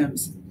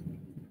symptoms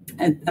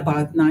at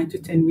about 9 to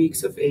 10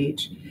 weeks of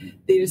age.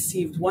 They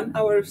received 1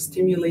 hour of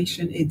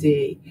stimulation a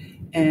day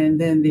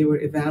And then they were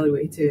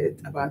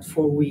evaluated about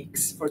 4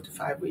 to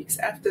 5 weeks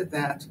after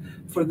that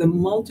for the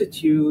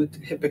multitude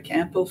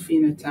hippocampal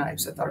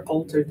phenotypes that are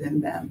altered in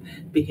them,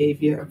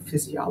 behavior,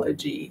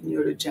 physiology,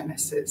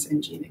 neurogenesis,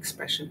 and gene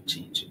expression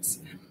changes.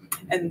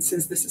 And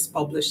since this is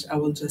published, I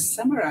will just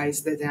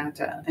summarize the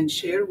data and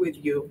share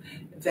with you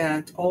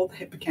that all the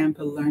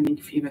hippocampal learning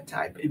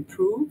phenotype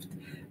improved,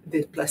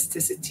 the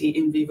plasticity,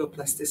 in vivo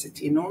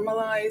plasticity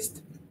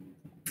normalized,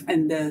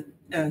 and the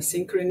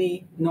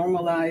synchrony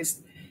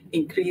normalized,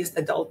 increased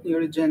adult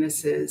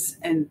neurogenesis,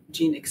 and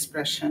gene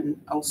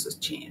expression also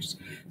changed.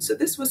 So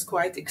this was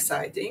quite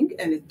exciting,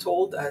 and it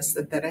told us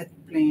that the red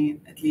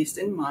brain, at least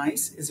in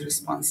mice, is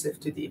responsive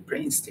to deep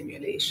brain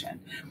stimulation.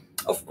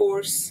 Of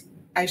course,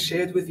 I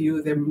shared with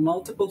you there are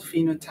multiple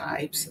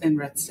phenotypes in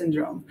Rett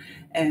syndrome,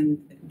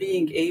 and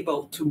being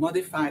able to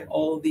modify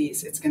all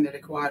these, it's going to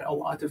require a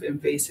lot of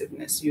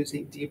invasiveness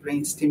using deep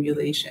brain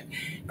stimulation.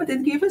 But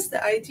it gave us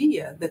the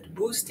idea that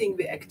boosting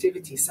the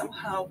activity,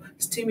 somehow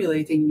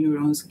stimulating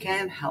neurons,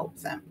 can help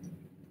them.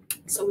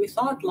 So we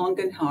thought long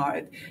and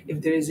hard,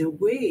 if there is a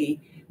way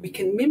we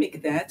can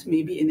mimic that,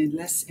 maybe in a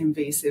less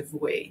invasive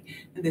way.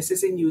 And this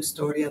is a new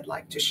story I'd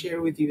like to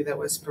share with you that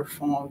was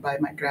performed by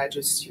my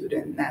graduate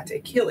student, Nat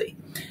Achille.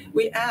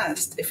 We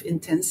asked if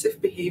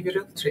intensive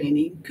behavioral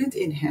training could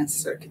enhance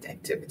circuit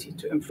activity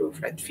to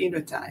improve Rett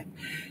phenotype.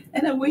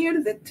 And aware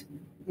that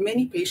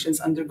many patients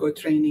undergo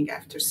training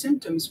after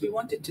symptoms, we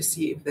wanted to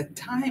see if the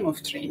time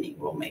of training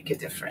will make a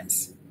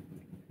difference.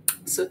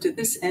 So to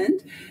this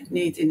end,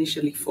 Nate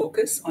initially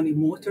focused on a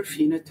motor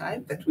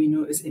phenotype that we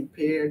know is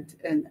impaired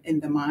in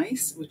the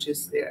mice, which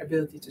is their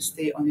ability to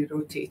stay on a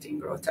rotating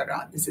rotor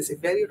rod. This is a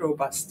very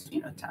robust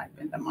phenotype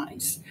in the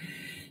mice.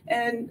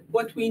 And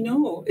what we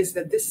know is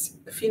that this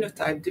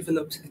phenotype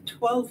develops at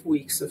 12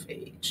 weeks of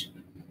age.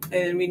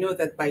 And we know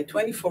that by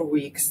 24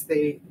 weeks,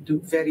 they do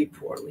very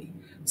poorly.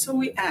 So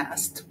we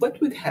asked,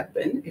 what would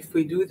happen if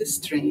we do this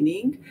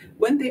training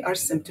when they are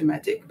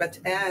symptomatic, but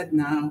add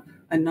now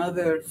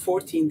another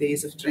 14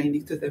 days of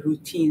training to the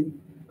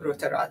routine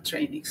rotor rod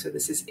training. So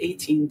this is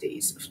 18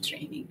 days of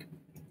training.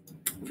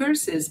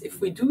 Versus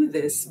if we do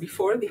this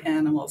before the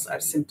animals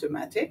are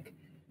symptomatic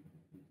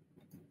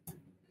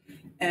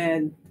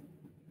and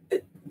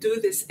do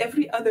this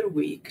every other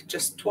week,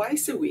 just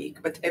twice a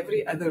week, but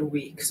every other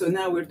week. So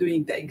now we're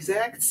doing the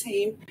exact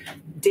same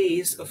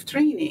days of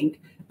training,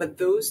 but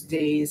those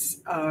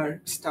days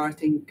are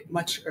starting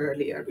much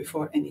earlier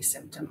before any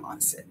symptom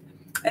onset.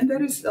 And the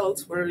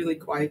results were really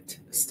quite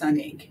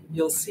stunning.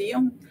 You'll see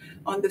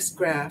on this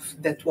graph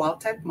that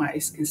wild-type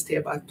mice can stay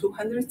about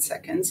 200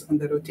 seconds on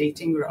the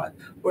rotating rod,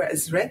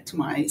 whereas Rett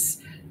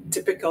mice,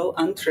 typical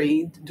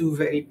untrained, do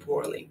very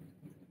poorly.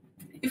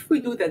 If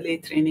we do the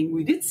late training,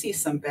 we did see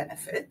some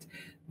benefit,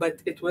 but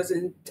it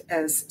wasn't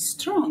as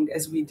strong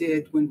as we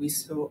did when we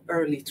saw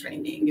early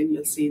training. And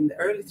you'll see in the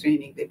early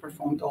training, they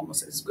performed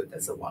almost as good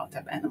as a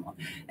wild-type animal.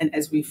 And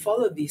as we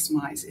followed these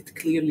mice, it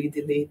clearly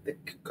delayed the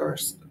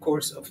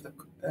course of the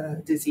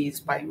disease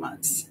by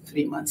months,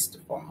 3 months to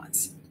 4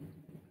 months.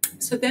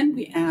 So then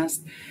we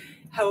asked,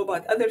 how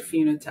about other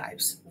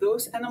phenotypes?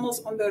 Those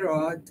animals on the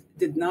rod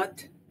did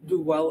not do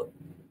well,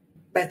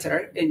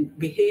 better in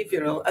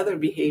other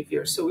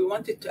behaviors. So we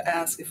wanted to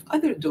ask if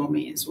other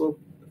domains will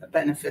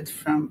benefit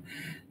from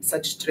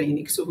such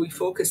training. So we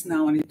focus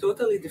now on a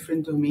totally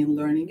different domain,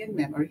 learning and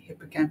memory,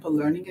 hippocampal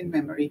learning and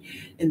memory,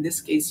 in this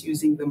case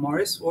using the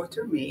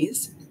Morris-Water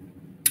maze,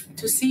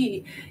 to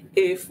see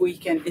if we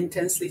can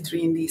intensely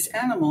train these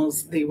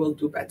animals, they will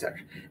do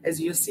better. As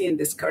you see in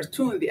this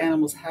cartoon, the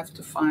animals have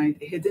to find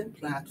a hidden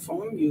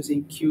platform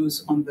using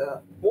cues on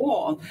the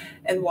wall,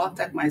 and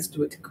wild-type mice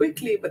do it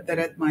quickly, but the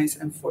Rett mice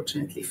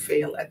unfortunately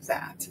fail at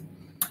that.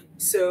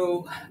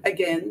 So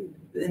again,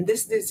 in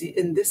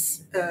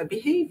this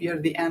behavior,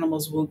 the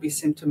animals will be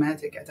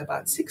symptomatic at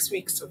about 6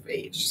 weeks of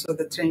age, so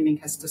the training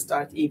has to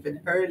start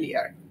even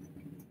earlier.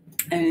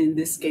 And in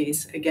this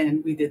case,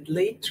 again, we did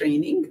late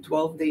training,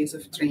 12 days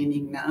of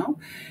training now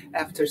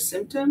after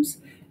symptoms,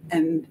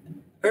 and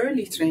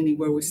early training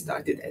where we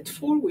started at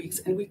 4 weeks,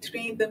 and we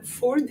trained them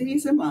 4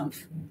 days a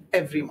month,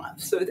 every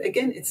month. So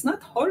again, it's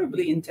not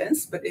horribly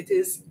intense, but it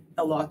is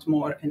a lot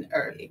more in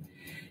early.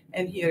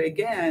 And here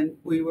again,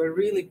 we were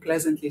really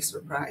pleasantly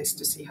surprised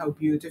to see how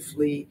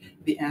beautifully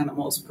the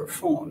animals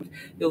performed.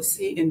 You'll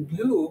see in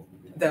blue,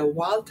 the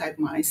wild-type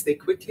mice, they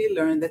quickly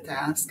learn the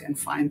task and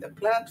find the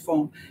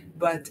platform,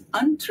 but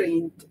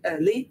untrained,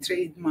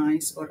 late-trained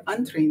mice or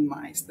untrained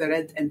mice, the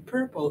red and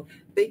purple,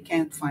 they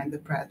can't find the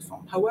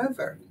platform.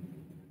 However,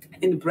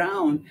 in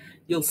brown,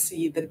 you'll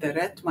see that the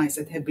Rett mice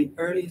that have been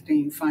early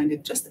trained find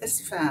it just as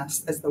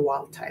fast as the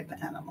wild-type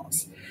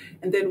animals.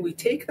 And then we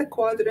take the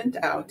quadrant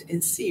out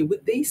and see,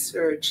 would they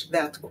search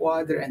that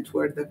quadrant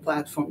where the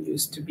platform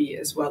used to be,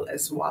 as well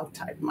as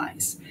wild-type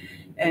mice?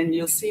 And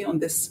you'll see on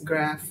this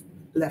graph,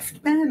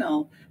 left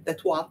panel,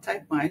 that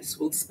wild-type mice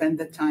will spend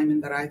the time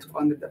in the right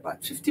quadrant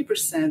about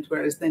 50%,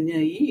 whereas the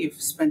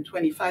naive spend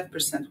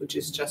 25%, which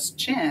is just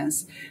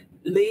chance.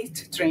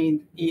 Late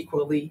trained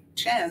equally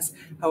chance.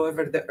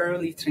 However, the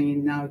early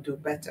trained now do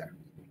better.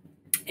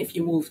 If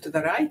you move to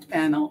the right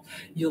panel,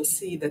 you'll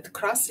see that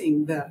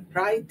crossing the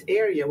right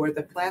area where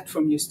the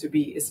platform used to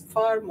be is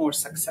far more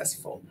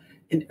successful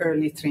in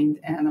early trained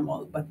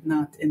animal, but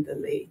not in the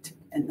late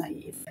and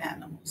naive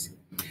animals.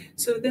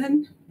 So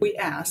then we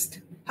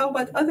asked, how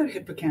about other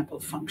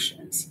hippocampal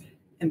functions?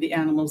 And the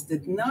animals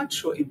did not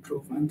show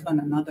improvement on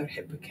another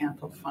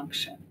hippocampal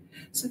function.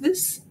 So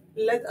this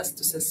led us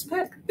to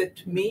suspect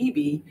that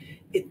maybe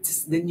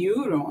it's the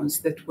neurons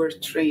that were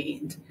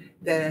trained,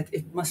 that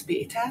it must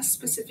be a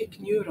task-specific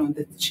neuron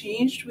that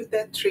changed with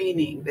that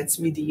training that's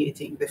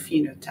mediating the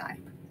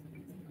phenotype.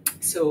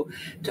 So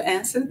to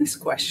answer this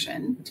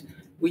question,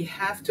 we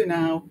have to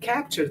now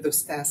capture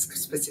those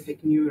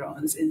task-specific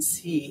neurons and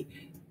see,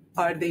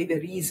 are they the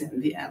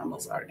reason the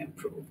animals are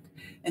improved?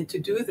 And to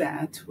do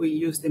that, we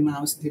used a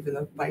mouse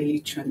developed by Li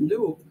Chun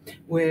Lu,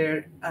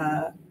 where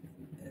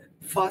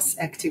FOS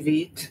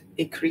activate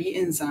a Cre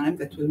enzyme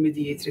that will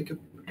mediate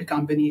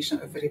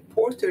recombination of a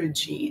reporter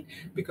gene,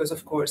 because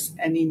of course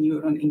any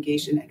neuron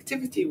engaged in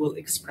activity will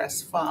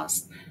express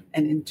FOS,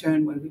 and in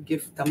turn when we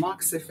give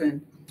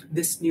tamoxifen,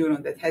 this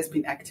neuron that has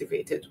been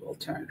activated will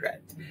turn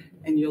red.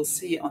 And you'll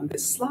see on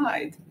this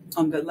slide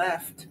on the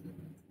left,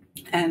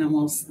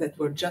 animals that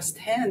were just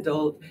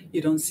handled,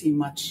 you don't see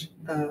much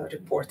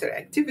reporter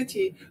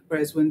activity,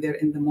 whereas when they're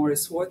in the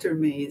Morris-Water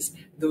maze,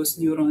 those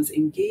neurons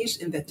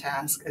engaged in the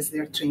task as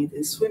they're trained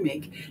in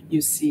swimming,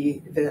 you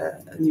see the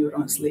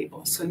neurons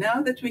labeled. So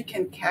now that we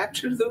can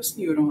capture those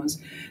neurons,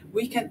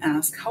 we can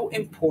ask how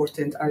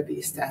important are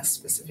these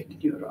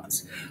task-specific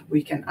neurons.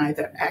 We can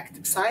either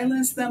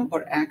silence them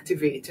or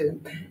activate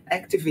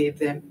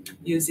them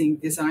using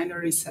designer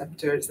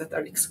receptors that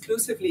are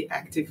exclusively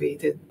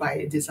activated by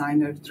a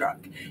designer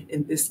drug,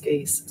 in this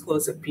case,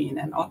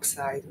 clozapine and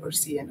oxide, or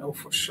CNO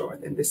for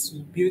short. And this is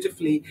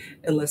beautifully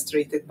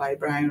illustrated by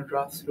Brian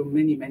Roth through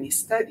many, many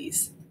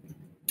studies.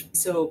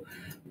 So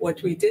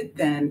what we did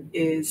then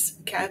is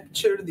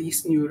capture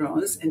these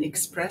neurons and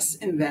express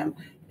in them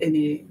in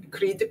a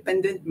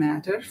Cre-dependent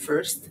manner,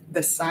 first,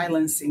 the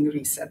silencing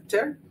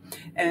receptor.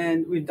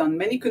 And we've done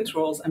many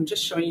controls. I'm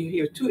just showing you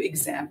here two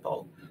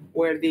examples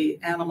where the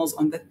animals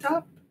on the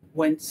top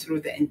went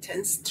through the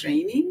intense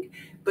training,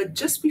 but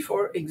just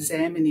before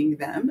examining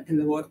them in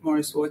the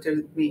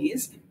Morris-Water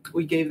maze,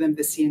 we gave them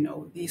the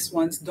CNO. These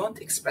ones don't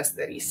express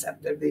the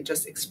receptor, they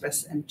just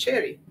express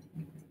mCherry.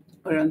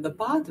 Or on the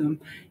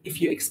bottom,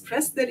 if you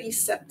express the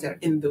receptor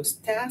in those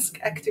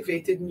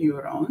task-activated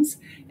neurons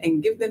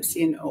and give them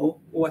CNO,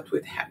 what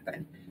would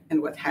happen?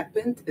 And what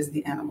happened is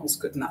the animals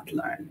could not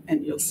learn.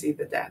 And you'll see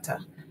the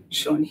data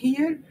shown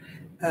here.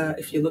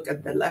 If you look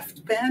at the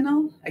left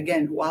panel,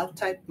 again,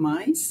 wild-type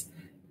mice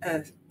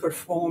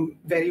perform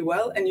very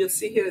well. And you'll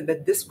see here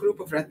that this group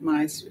of rat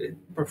mice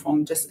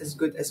perform just as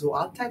good as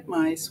wild-type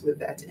mice with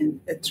that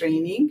in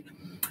training,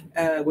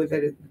 with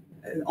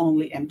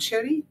only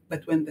mCherry.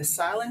 But when the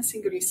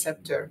silencing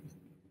receptor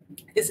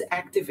is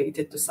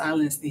activated to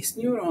silence these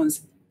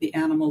neurons, the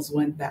animals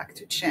went back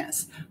to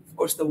chance. Of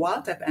course, the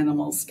wild-type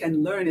animals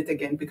can learn it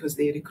again because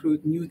they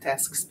recruit new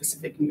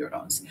task-specific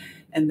neurons.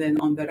 And then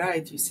on the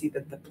right, you see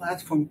that the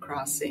platform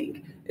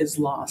crossing is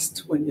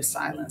lost when you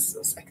silence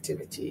those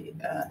active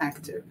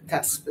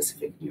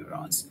task-specific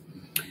neurons.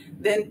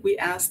 Then we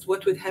asked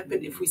what would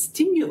happen if we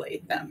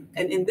stimulate them.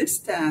 And in this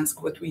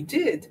task, what we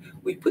did,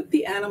 we put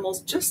the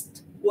animals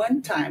just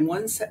one time,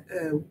 one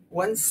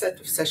set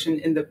of session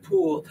in the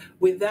pool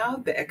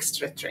without the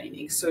extra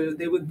training. So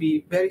they would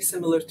be very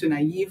similar to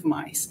naive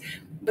mice.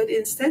 But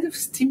instead of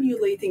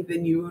stimulating the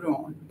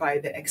neuron by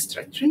the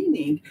extra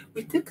training,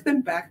 we took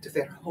them back to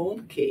their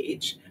home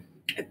cage.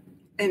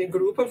 In a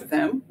group of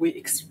them, we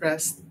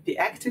expressed the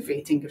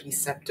activating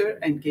receptor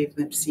and gave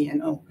them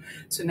CNO.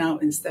 So now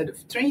instead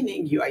of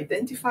training, you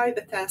identify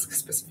the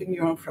task-specific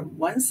neuron from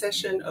one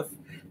session of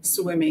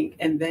swimming,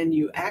 and then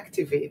you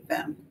activate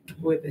them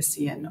with the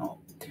CNO.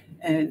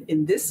 And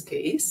in this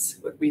case,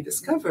 what we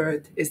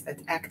discovered is that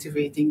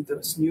activating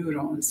those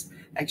neurons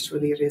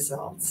actually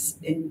results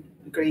in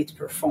great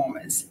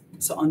performance.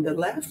 So on the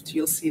left,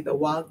 you'll see the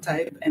wild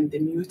type and the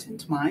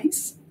mutant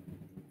mice.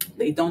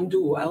 They don't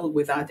do well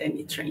without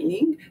any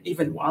training.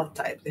 Even wild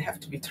type, they have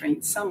to be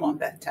trained some on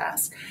that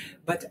task.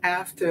 But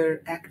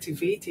after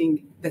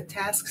activating the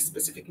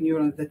task-specific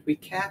neuron that we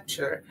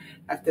capture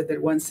after their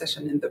one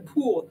session in the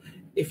pool,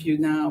 if you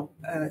now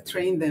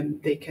train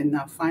them, they can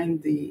now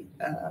find the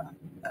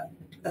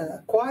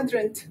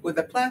quadrant with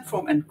the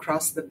platform and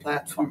cross the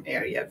platform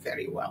area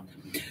very well.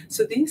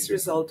 So these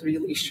results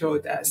really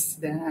showed us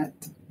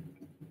that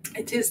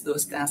it is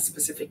those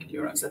task-specific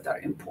neurons that are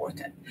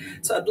important.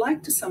 So I'd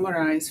like to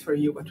summarize for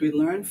you what we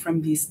learned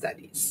from these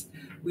studies.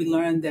 We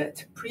learned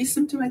that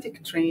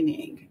pre-symptomatic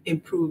training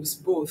improves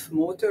both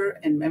motor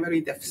and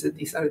memory deficit.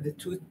 These are the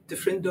two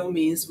different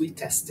domains we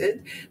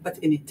tested, but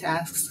in a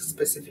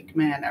task-specific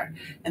manner.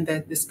 And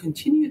that this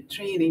continued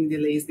training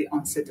delays the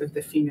onset of the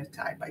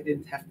phenotype. I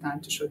didn't have time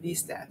to show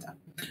these data.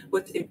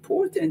 What's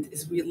important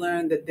is we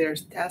learn that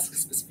there's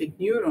task-specific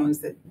neurons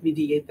that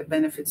mediate the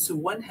benefits, so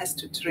one has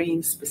to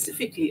train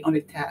specifically on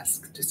a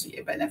task to see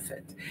a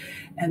benefit.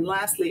 And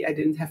lastly, I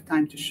didn't have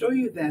time to show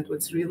you that.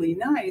 What's really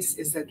nice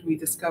is that we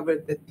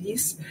discovered that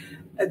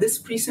this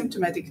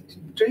pre-symptomatic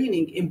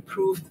training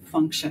improved the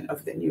function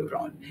of the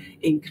neuron,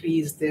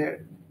 increased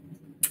their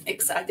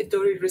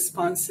excitatory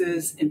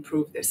responses,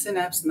 improve their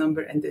synapse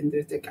number, and then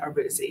their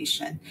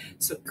decarbonization.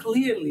 So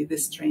clearly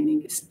this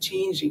training is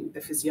changing the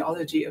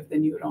physiology of the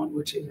neuron,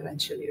 which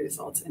eventually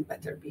results in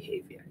better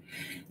behavior.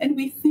 And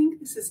we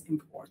think this is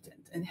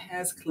important and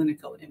has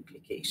clinical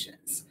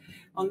implications.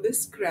 On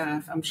this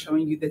graph, I'm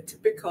showing you the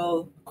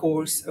typical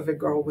course of a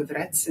girl with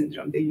Rett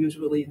syndrome. They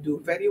usually do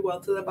very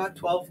well till about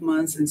 12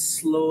 months, and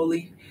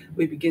slowly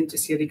we begin to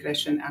see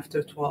regression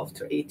after 12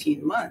 to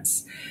 18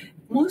 months.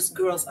 Most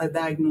girls are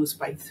diagnosed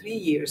by 3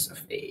 years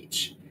of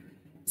age.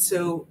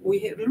 So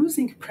we are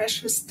losing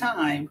precious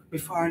time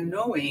before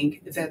knowing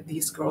that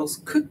these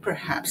girls could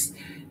perhaps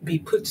be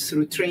put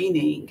through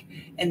training.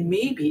 And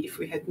maybe if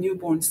we had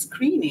newborn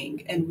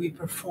screening and we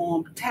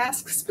perform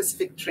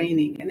task-specific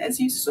training, and as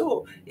you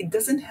saw, it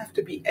doesn't have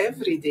to be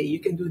every day. You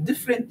can do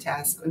different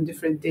tasks on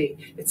different day.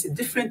 It's a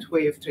different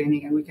way of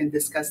training, and we can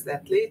discuss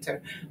that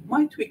later.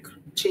 Might we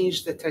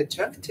change the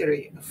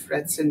trajectory of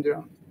Rett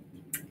syndrome?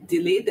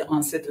 Delay the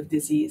onset of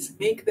disease,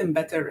 make them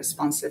better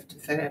responsive to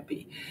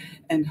therapy,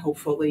 and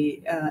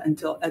hopefully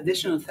until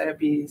additional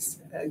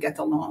therapies get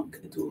along,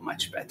 do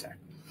much better.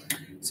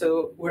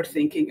 So we're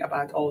thinking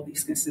about all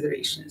these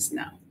considerations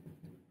now.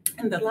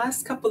 In the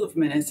last couple of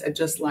minutes, I'd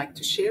just like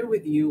to share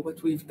with you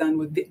what we've done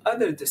with the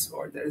other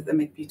disorder, the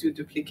MECP2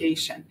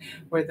 duplication,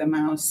 where the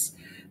mouse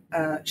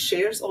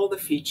shares all the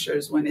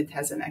features when it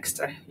has an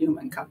extra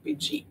human copy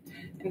gene.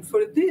 And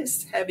for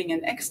this, having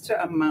an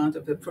extra amount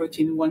of the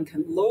protein, one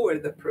can lower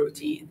the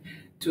protein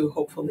to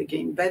hopefully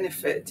gain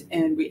benefit.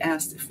 And we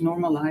asked if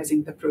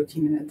normalizing the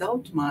protein in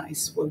adult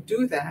mice will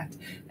do that.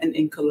 And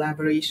in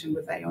collaboration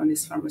with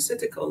Ionis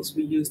Pharmaceuticals,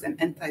 we used an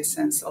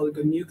antisense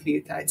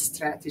oligonucleotide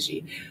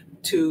strategy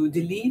to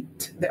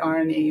delete the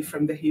RNA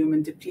from the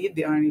human, deplete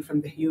the RNA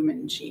from the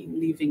human gene,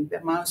 leaving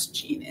the mouse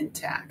gene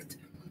intact.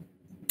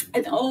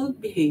 And all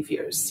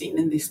behaviors seen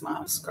in this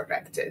mouse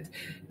corrected.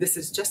 This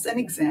is just an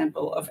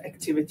example of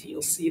activity.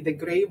 You'll see the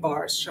gray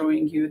bars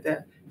showing you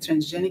the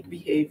transgenic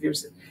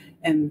behaviors,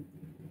 and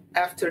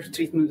after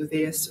treatment with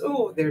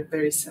ASO, they're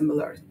very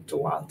similar to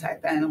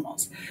wild-type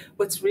animals.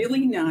 What's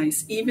really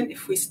nice, even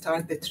if we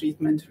start the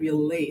treatment real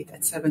late,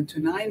 at 7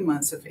 to 9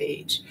 months of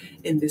age,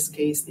 in this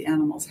case, the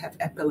animals have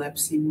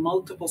epilepsy,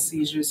 multiple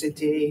seizures a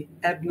day,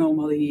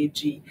 abnormal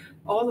EEG,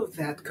 all of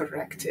that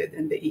corrected,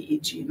 and the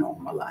EEG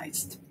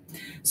normalized.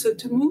 So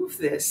to move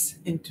this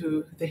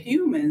into the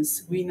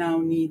humans, we now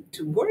need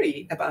to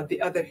worry about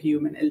the other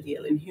human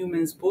allele. In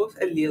humans, both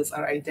alleles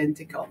are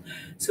identical.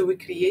 So we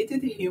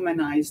created a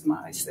humanized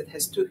mouse that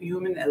has 2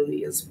 human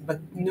alleles,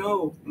 but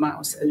no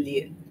mouse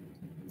allele,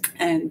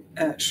 and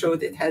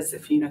showed it has the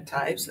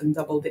phenotypes and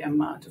double the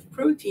amount of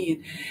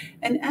protein,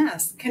 and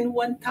asked, can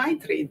one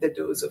titrate the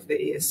dose of the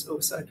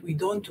ASO so that we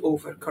don't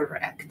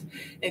overcorrect?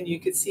 And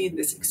you could see in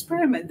this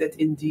experiment that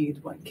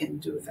indeed one can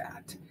do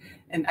that.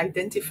 And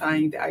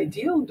identifying the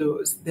ideal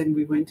dose, then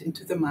we went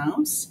into the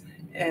mouse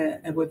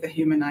with the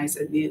humanized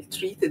allele,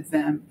 treated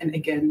them, and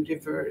again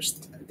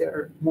reversed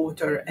their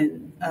motor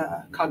and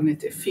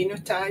cognitive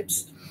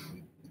phenotypes.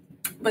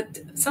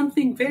 But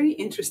something very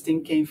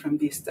interesting came from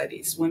these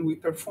studies. When we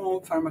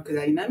performed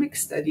pharmacodynamic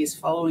studies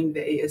following the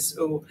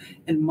ASO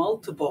in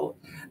multiple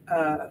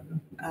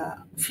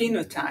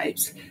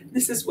phenotypes,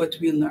 this is what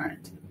we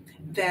learned,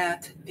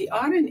 that the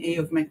RNA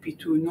of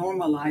MECP2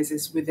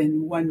 normalizes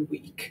within 1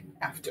 week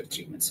after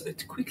treatment. So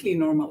it quickly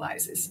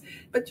normalizes.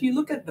 But you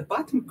look at the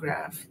bottom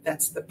graph,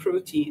 that's the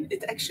protein,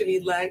 it actually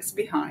lags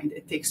behind.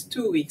 It takes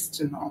 2 weeks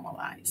to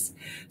normalize.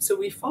 So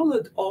we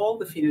followed all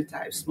the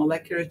phenotypes,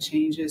 molecular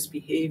changes,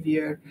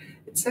 behavior,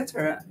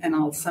 etc. And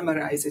I'll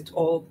summarize it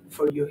all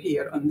for you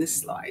here on this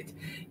slide.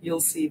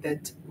 You'll see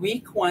that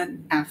week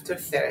 1 after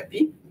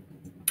therapy,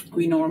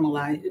 we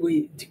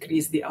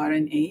decrease the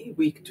RNA.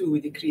 Week 2,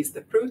 we decrease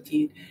the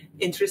protein.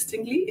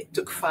 Interestingly, it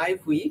took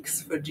 5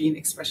 weeks for gene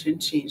expression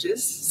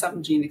changes,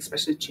 some gene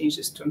expression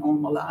changes to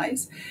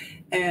normalize,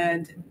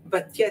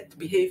 but yet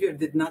behavior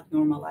did not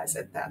normalize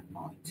at that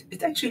point.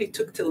 It actually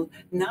took till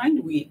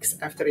 9 weeks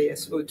after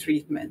ASO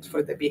treatment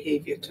for the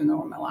behavior to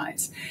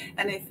normalize.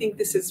 And I think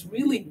this is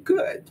really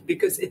good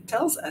because it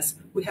tells us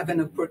we have an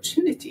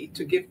opportunity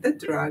to give the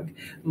drug,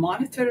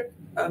 monitor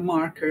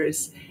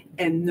markers,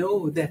 and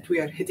know that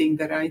we are hitting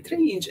the right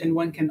range, and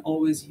one can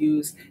always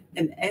use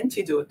an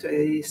antidote to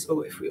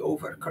ASO if we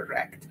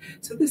overcorrect.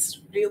 So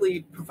this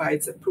really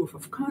provides a proof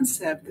of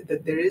concept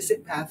that there is a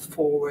path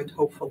forward,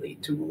 hopefully,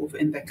 to move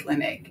in the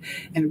clinic.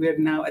 And we're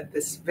now at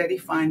this very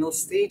final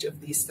stage of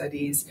these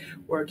studies,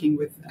 working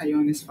with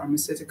Ionis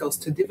Pharmaceuticals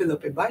to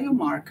develop a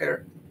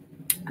biomarker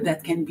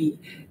that can be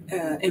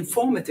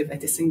informative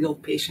at a single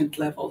patient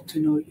level to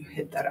know you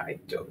hit the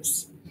right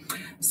dose.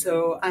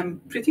 So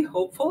I'm pretty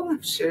hopeful.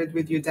 I've shared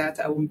with you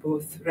data on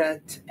both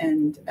Rett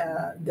and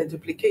the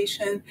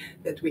duplication,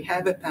 that we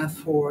have a path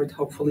forward,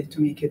 hopefully,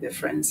 to make a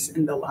difference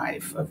in the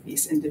life of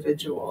these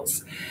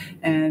individuals.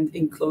 And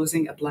in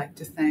closing, I'd like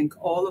to thank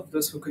all of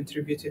those who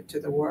contributed to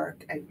the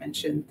work. I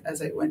mentioned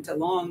as I went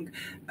along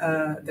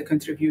the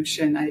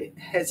contribution.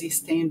 Hezi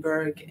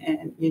Steinberg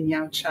and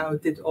Yin-Yao Chow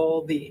did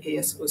all the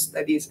ASO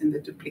studies in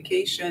the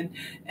duplication,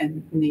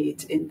 and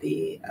Nate in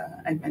the,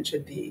 I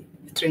mentioned the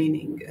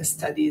training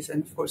studies,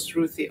 and of course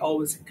Ruthie,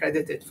 always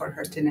credited for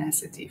her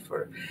tenacity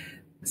for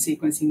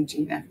sequencing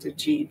gene after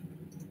gene.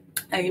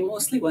 I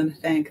mostly want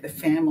to thank the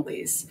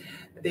families.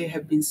 They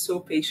have been so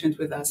patient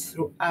with us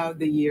throughout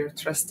the year,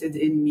 trusted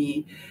in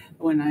me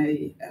when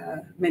I,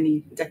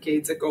 many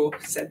decades ago,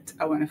 said,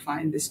 I want to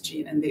find this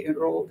gene, and they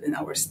enrolled in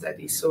our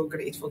study. So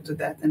grateful to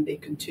that, and they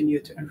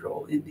continue to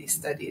enroll in these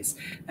studies.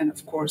 And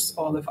of course,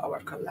 all of our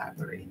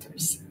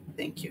collaborators.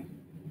 Thank you.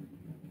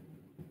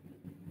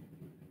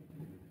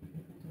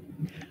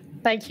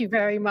 Thank you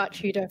very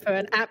much, Huda, for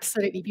an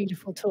absolutely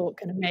beautiful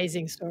talk, an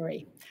amazing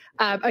story.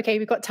 Okay,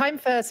 we've got time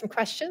for some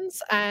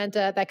questions, and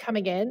they're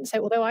coming in.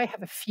 So although I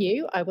have a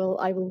few, I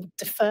will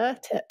defer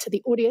to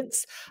the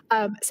audience.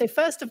 So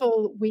first of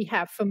all, we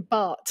have from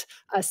Bart,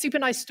 a super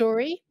nice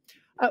story.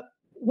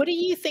 What do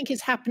you think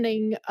is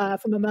happening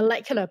from a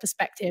molecular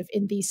perspective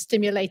in these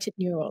stimulated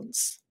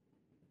neurons?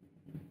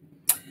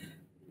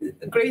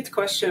 Great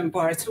question,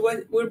 Bart.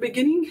 So we're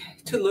beginning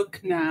to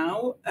look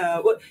now.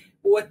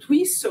 What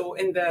we saw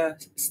in the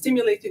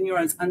stimulated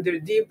neurons under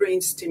deep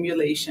brain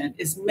stimulation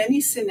is many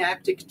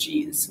synaptic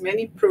genes,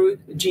 many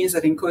genes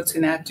that encode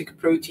synaptic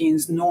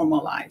proteins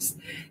normalized.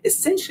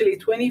 Essentially,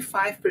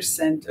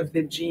 25% of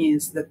the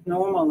genes that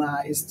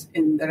normalized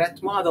in the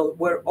Rett model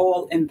were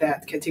all in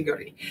that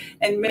category.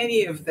 And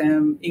many of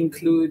them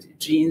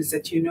include genes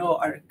that you know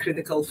are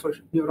critical for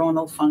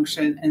neuronal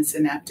function and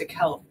synaptic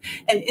health.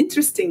 And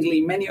interestingly,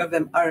 many of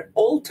them are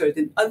altered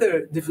in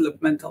other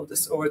developmental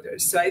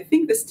disorders. So I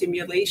think the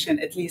stimulation,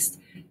 at least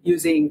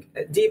using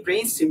deep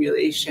brain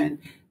stimulation,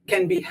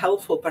 can be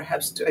helpful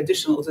perhaps to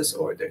additional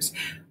disorders.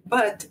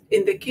 But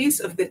in the case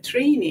of the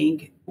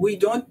training, we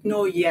don't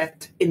know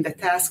yet in the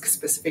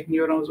task-specific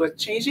neurons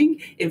what's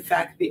changing. In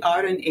fact, the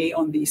RNA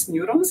on these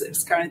neurons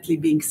is currently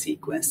being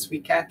sequenced. We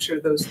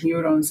capture those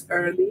neurons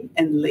early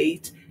and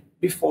late,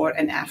 before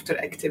and after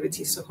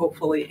activity. So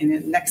hopefully in the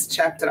next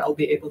chapter, I'll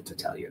be able to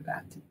tell you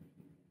that.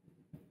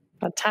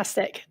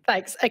 Fantastic.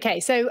 Thanks.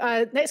 Okay, so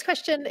next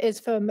question is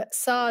from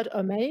Saad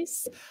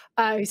Omays,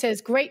 who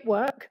says, great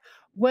work.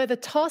 Were the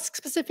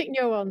task-specific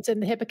neurons in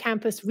the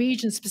hippocampus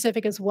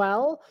region-specific as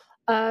well?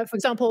 For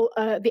example,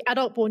 the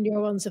adult-born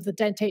neurons of the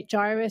dentate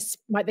gyrus,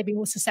 might they be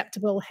more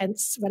susceptible,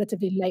 hence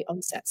relatively late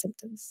onset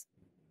symptoms?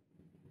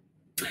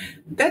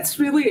 That's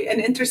really an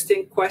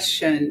interesting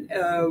question,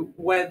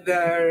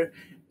 whether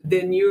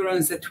the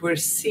neurons that we're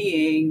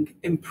seeing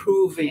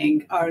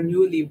improving are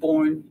newly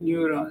born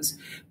neurons.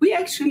 We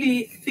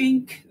actually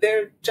think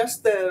they're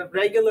just the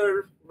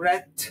regular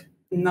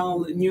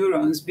retinal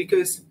neurons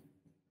because,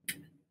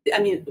 I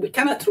mean, we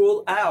cannot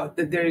rule out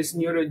that there is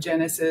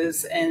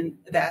neurogenesis and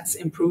that's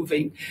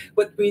improving.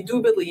 What we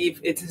do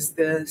believe it is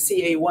the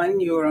CA1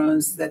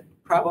 neurons that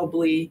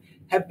probably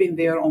have been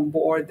there on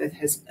board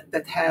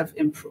that have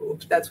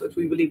improved. That's what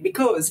we believe.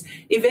 Because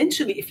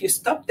eventually, if you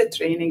stop the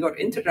training or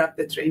interrupt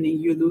the training,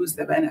 you lose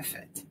the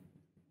benefit.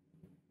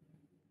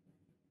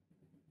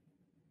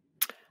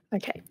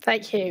 Okay,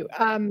 thank you.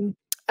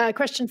 A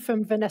question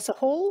from Vanessa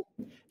Hall.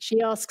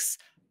 She asks,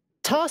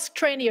 task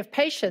training of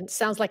patients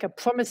sounds like a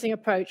promising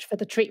approach for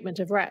the treatment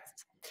of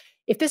Rett.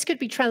 If this could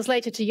be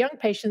translated to young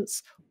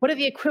patients, what are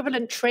the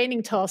equivalent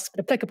training tasks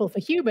applicable for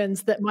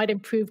humans that might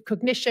improve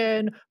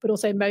cognition, but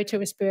also motor,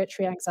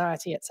 respiratory,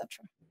 anxiety,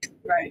 etc.?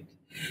 Right.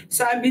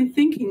 So I've been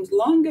thinking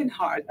long and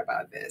hard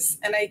about this.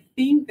 And I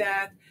think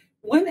that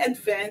one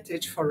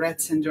advantage for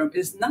Rett syndrome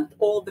is not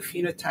all the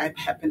phenotype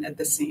happen at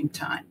the same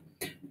time.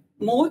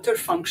 Motor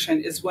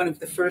function is one of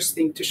the first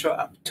things to show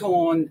up,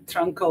 tone,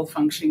 truncal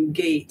function,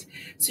 gait.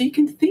 So you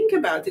can think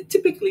about it.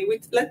 Typically, we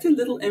let a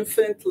little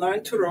infant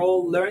learn to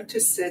roll, learn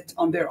to sit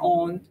on their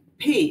own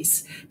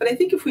pace. But I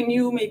think if we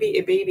knew maybe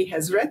a baby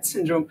has Rett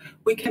syndrome,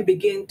 we can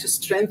begin to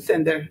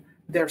strengthen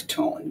their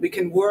tone. We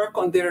can work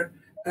on their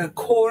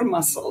core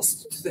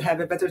muscles to have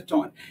a better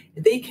tone.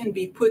 They can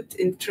be put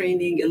in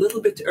training a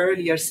little bit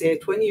earlier, say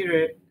at 1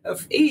 year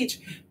of age,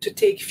 to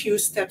take few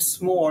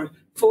steps more,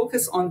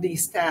 focus on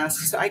these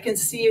tasks. So I can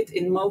see it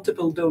in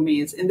multiple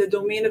domains. In the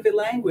domain of a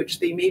language,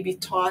 they may be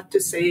taught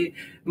to say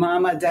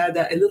mama,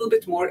 dada a little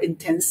bit more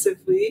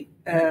intensely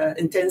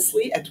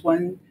at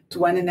 1 to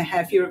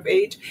 1.5 years of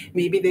age.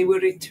 Maybe they will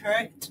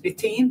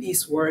retain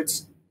these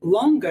words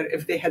longer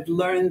if they had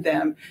learned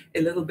them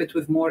a little bit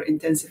with more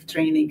intensive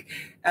training.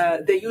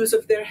 The use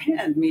of their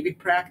hand, maybe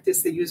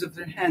practice the use of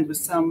their hand with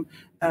some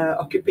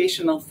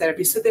occupational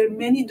therapy. So there are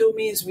many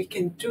domains we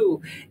can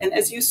do. And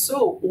as you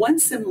saw,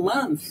 once a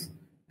month,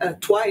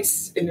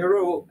 twice in a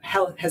row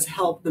has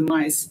helped the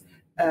mice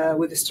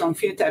with a strong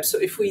phenotype. So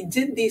if we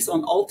did these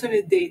on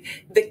alternate day,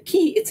 the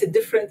key, it's a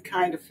different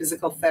kind of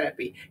physical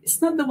therapy.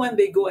 It's not the one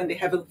they go and they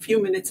have a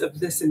few minutes of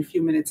this and a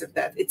few minutes of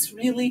that. It's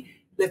really,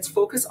 let's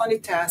focus on a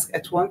task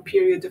at one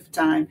period of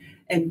time,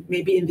 and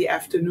maybe in the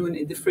afternoon,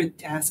 a different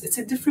task. It's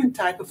a different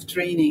type of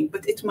training,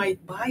 but it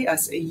might buy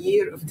us a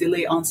year of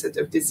delay onset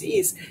of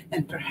disease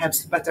and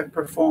perhaps better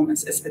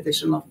performance as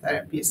additional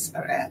therapies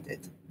are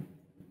added.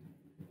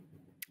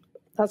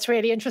 That's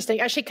really interesting.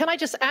 Actually, can I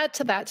just add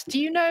to that? Do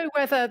you know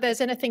whether there's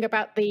anything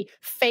about the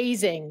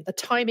phasing, the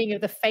timing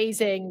of the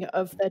phasing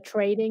of the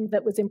training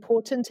that was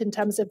important in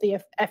terms of the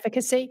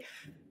efficacy?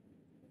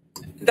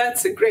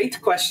 That's a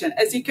great question.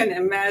 As you can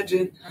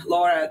imagine,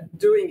 Laura,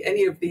 doing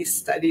any of these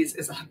studies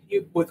is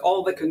with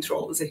all the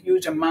controls, a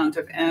huge amount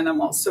of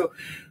animals. So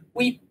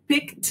we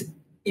picked,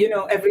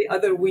 every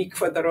other week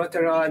for the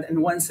rotarod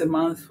and once a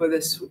month for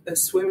the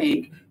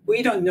swimming.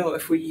 We don't know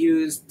if we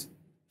used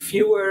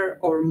fewer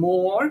or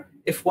more,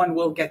 if one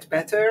will get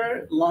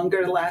better,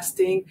 longer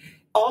lasting.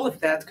 All of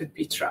that could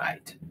be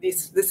tried.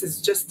 This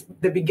is just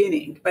the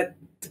beginning, but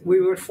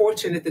we were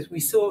fortunate that we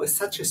saw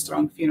such a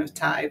strong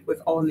phenotype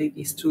with only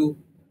these two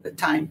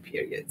time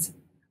periods.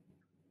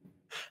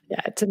 Yeah,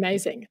 it's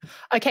amazing.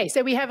 Okay,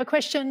 so we have a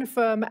question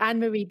from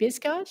Anne-Marie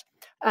Bisgard.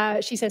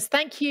 She says,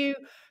 thank you.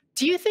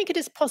 Do you think it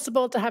is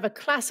possible to have a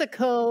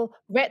classical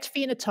Rett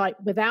phenotype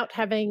without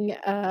having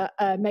a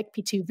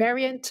MECP2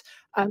 variant?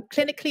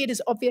 Clinically, it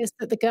is obvious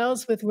that the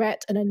girls with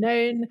Rett and a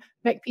known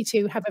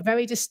MECP2 have a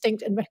very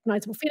distinct and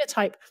recognizable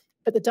phenotype,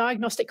 but the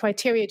diagnostic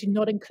criteria do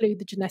not include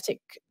the genetic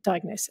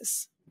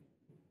diagnosis.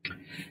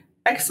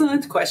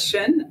 Excellent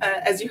question.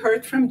 As you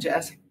heard from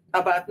Jess,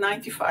 about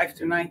 95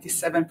 to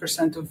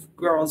 97% of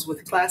girls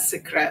with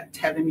classic Rett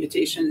have a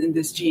mutation in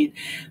this gene.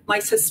 My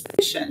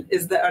suspicion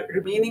is that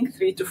remaining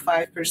 3 to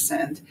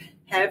 5%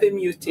 have a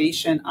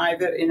mutation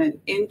either in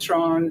an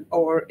intron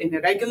or in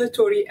a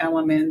regulatory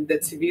element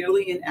that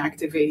severely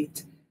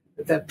inactivate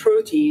the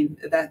protein,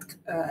 that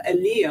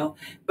allele,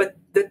 but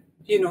that,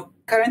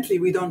 currently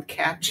we don't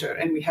capture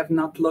and we have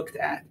not looked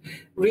at.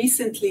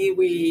 Recently,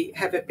 we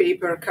have a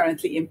paper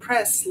currently in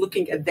press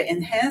looking at the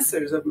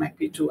enhancers of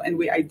MECP2, and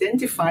we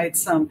identified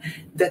some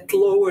that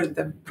lowered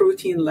the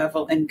protein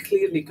level and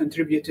clearly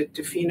contributed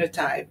to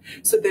phenotype.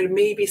 So there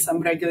may be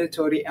some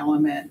regulatory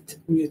element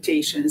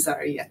mutations that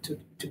are yet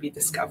to be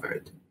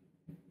discovered.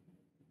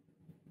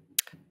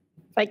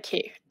 Thank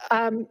you.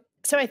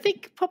 So I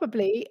think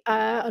probably,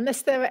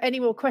 unless there are any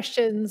more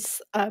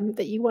questions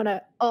that you want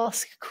to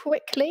ask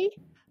quickly,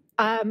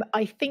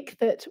 I think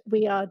that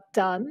we are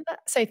done.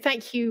 So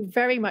thank you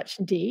very much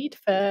indeed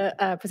for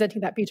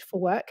presenting that beautiful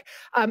work.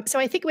 So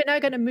I think we're now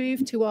going to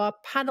move to our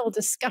panel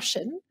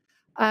discussion.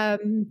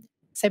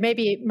 So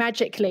maybe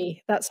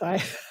magically, that's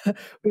why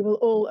we will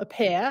all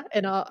appear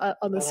in our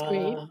on the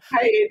screen.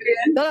 Hi,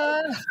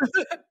 Adrian.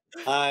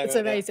 Hi, it's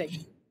amazing.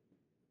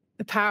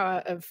 The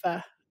power of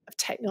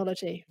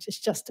technology, which is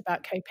just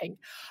about coping.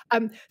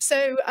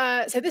 So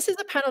this is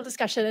a panel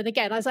discussion, and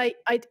again, as I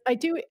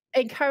do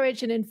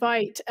encourage and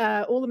invite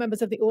all the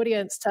members of the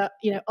audience to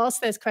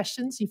ask those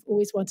questions you've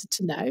always wanted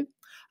to know,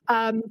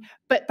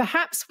 but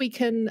perhaps we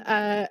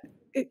can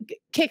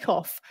kick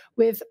off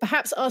with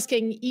perhaps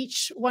asking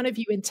each one of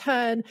you in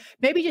turn,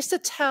 maybe just to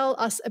tell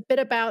us a bit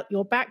about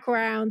your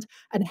background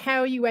and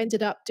how you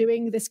ended up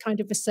doing this kind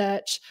of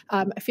research.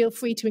 Feel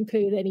free to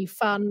include any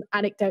fun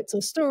anecdotes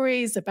or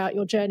stories about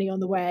your journey on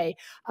the way.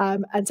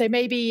 And so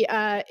maybe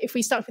if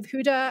we start with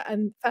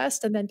Huda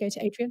first and then go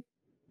to Adrian.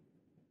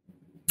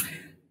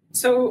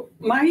 So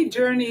my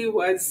journey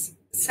was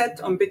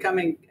set on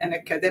becoming an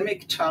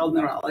academic child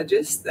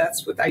neurologist.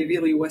 That's what I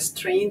really was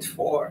trained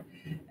for.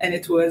 And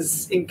it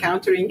was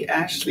encountering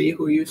Ashley,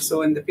 who you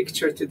saw in the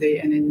picture today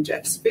and in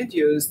Jeff's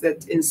videos,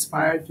 that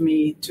inspired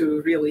me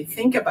to really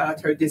think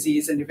about her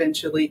disease, and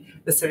eventually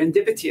the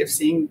serendipity of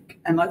seeing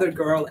another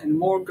girl and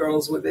more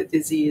girls with a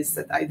disease,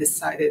 that I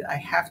decided I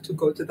have to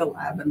go to the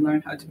lab and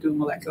learn how to do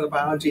molecular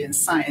biology and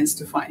science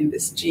to find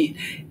this gene.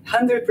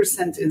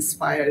 100%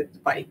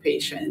 inspired by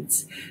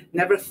patients.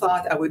 Never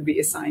thought I would be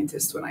a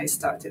scientist when I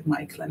started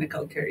my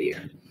clinical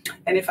career.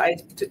 And if I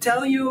to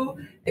tell you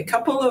a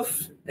couple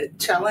of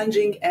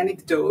challenging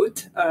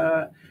anecdote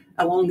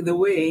along the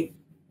way,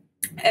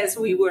 as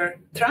we were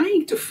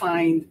trying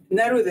to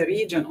narrow the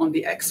region on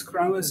the X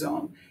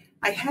chromosome,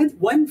 I had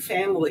one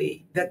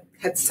family that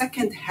had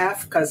second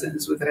half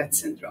cousins with Rett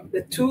syndrome.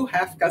 The two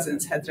half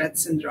cousins had Rett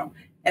syndrome,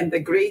 and the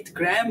great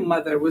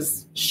grandmother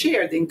was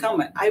shared in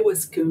common. I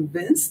was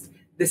convinced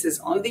this is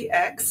on the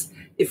X.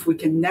 If we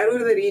can narrow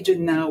the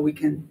region now, we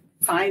can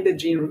find the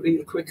gene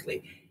real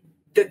quickly.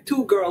 The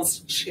two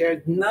girls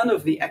shared none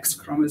of the X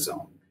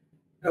chromosome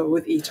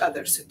with each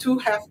other. So two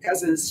half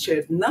cousins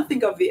shared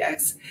nothing of the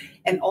X.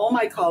 And all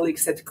my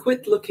colleagues said,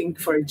 quit looking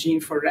for a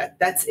gene for Rett.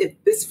 That's it.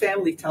 This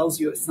family tells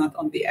you it's not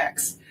on the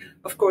X.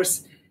 Of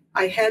course,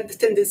 I had the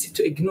tendency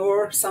to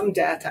ignore some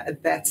data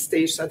at that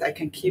stage so that I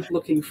can keep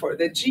looking for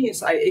the gene.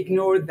 So I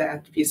ignored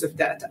that piece of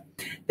data.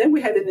 Then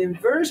we had an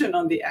inversion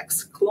on the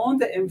X, cloned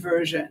the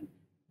inversion,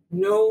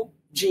 no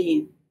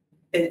gene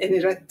in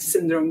a Rett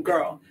syndrome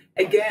girl.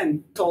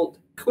 Again, told,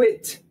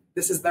 quit.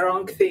 This is the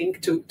wrong thing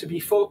to be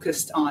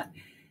focused on.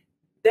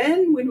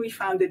 Then when we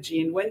found the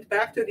gene, went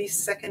back to these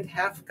second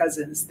half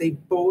cousins, they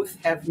both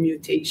have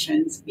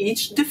mutations,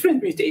 each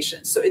different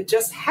mutations. So it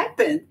just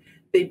happened.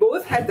 They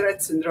both had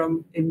Rett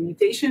syndrome, a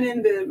mutation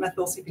in the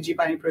methyl CpG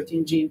binding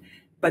protein gene,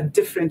 but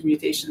different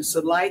mutations.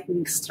 So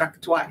lightning struck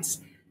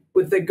twice.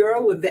 With the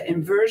girl with the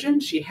inversion,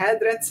 she had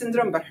Rett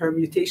syndrome, but her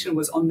mutation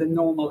was on the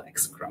normal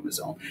X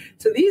chromosome.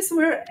 So these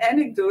were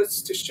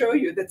anecdotes to show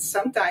you that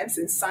sometimes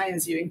in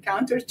science you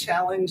encounter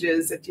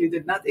challenges that you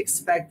did not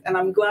expect. And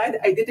I'm glad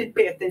I didn't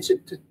pay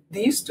attention to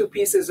these two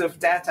pieces of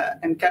data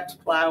and kept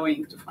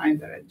plowing to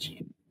find the Rett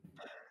gene.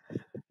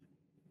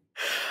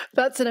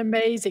 That's an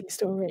amazing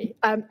story.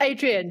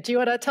 Adrian, do you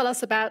want to tell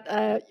us about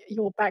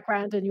your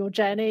background and your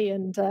journey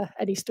and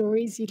any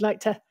stories you'd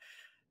like to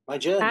My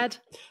journey. add?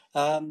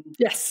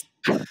 Yes.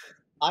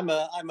 I'm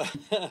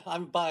a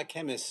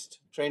biochemist,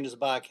 trained as a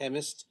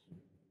biochemist,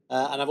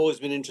 and I've always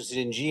been interested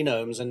in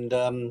genomes, and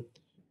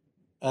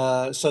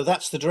so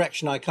that's the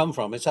direction I come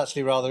from. It's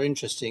actually rather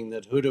interesting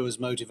that Huda was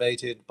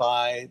motivated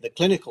by the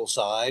clinical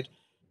side,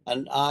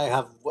 and I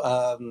have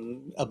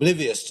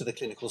oblivious to the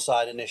clinical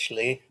side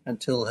initially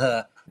until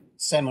her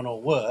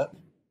seminal work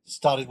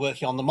started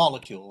working on the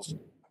molecules,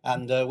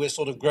 and we're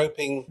sort of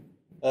groping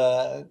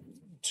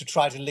to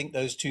try to link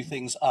those two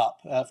things up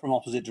from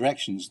opposite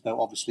directions, though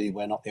obviously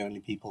we're not the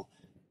only people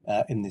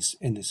in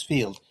this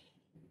field.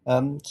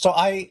 So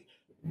I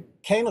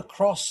came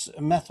across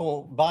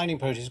methyl binding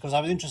proteins because I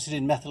was interested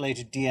in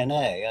methylated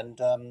DNA and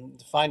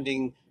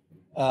finding,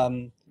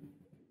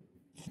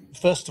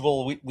 first of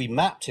all, we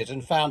mapped it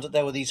and found that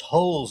there were these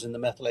holes in the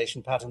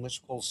methylation pattern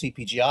which are called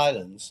CpG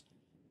islands.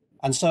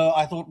 And so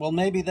I thought, well,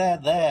 maybe they're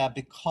there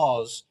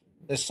because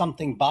there's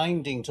something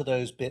binding to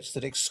those bits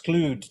that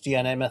exclude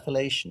DNA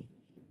methylation.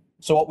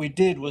 So what we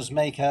did was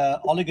make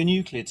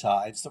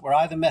oligonucleotides that were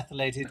either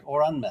methylated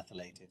or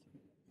unmethylated.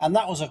 And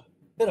that was a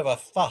bit of a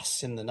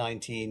fuss in the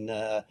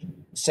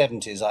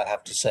 1970s, I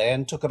have to say,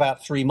 and took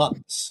about 3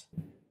 months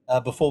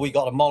before we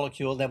got a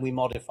molecule, then we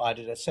modified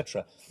it,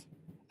 etc.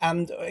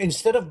 And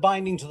instead of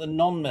binding to the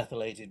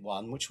non-methylated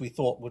one, which we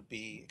thought would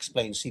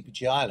explain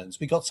CpG islands,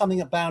 we got something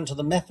that bound to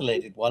the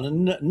methylated one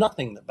and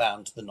nothing that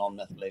bound to the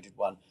non-methylated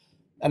one.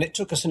 And it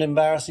took us an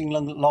embarrassing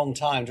long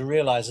time to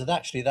realize that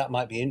actually that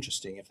might be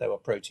interesting if there were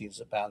proteins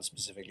that bound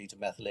specifically to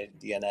methylated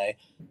DNA.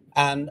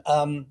 And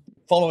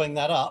following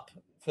that up,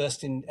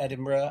 first in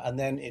Edinburgh and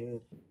then in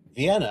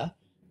Vienna,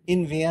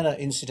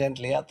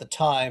 incidentally, at the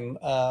time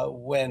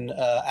when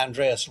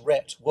Andreas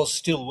Rett was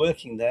still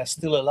working there,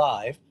 still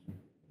alive,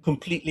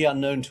 completely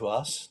unknown to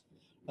us,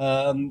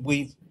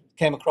 we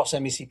came across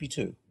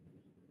MECP2.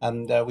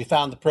 And we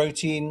found the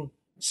protein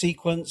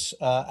sequence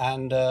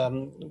and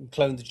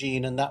cloned the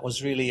gene, and that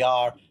was really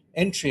our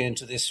entry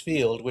into this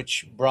field,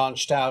 which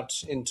branched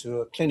out into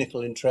a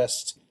clinical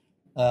interest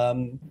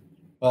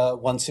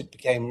once it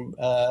became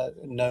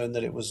known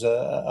that it was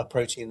a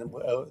protein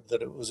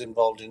that it was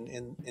involved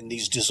in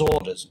these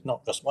disorders,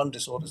 not just one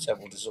disorder,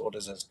 several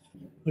disorders, as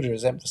Huda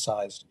has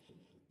emphasized.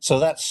 So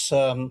that's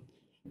a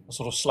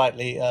sort of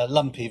slightly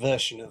lumpy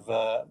version of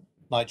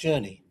my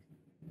journey.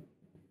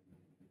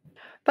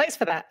 Thanks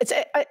for that.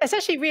 It's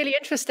actually really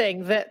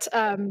interesting that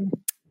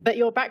that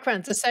your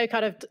backgrounds are so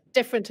kind of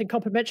different and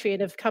complementary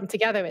and have come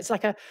together. It's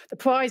like the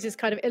prize is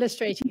kind of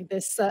illustrating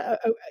this,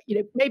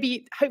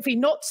 maybe hopefully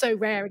not so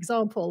rare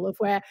example of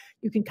where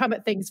you can come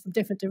at things from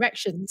different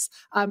directions,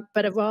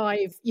 but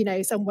arrive,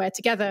 somewhere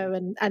together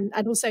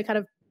and also kind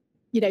of,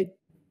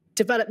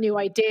 develop new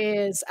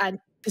ideas and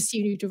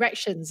pursue new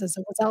directions as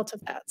a result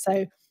of that. So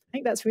I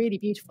think that's really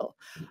beautiful.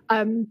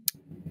 Look,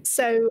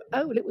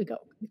 we've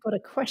got a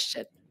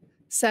question.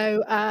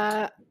 So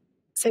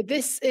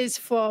this is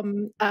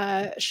from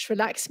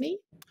Srilaxmi.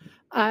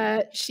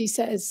 She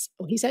says,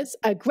 or he says,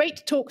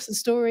 great talks and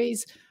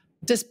stories.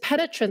 Does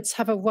penetrance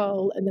have a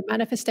role in the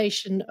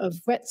manifestation of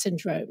Rett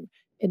syndrome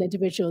in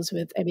individuals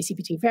with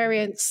MECP2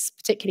 variants,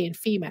 particularly in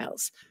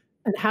females?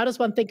 And how does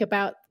one think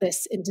about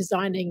this in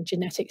designing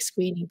genetic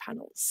screening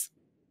panels?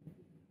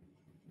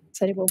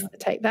 Does anyone want to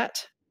take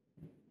that?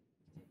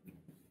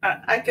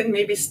 I can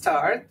maybe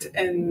start,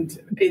 and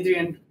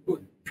Adrian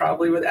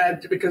probably would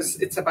add, because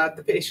it's about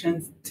the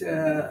patient,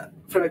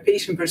 from a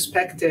patient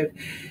perspective.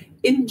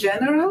 In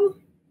general,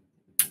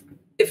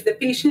 if the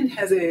patient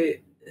has a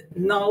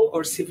null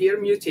or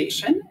severe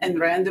mutation and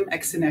random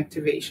X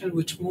inactivation,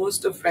 which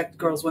most of Rett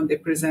girls, when they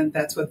present,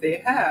 that's what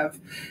they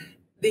have,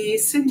 the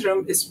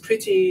syndrome is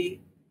pretty,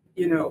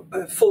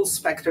 a full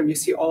spectrum. You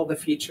see all the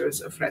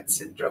features of Rett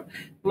syndrome.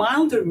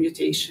 Milder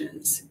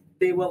mutations,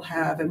 they will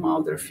have a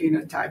milder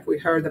phenotype. We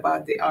heard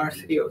about the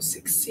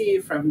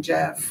R306C from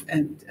Jeff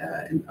and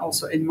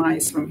also in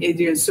mice from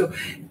Adrian. So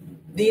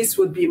these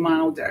would be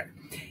milder.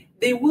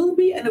 There will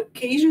be an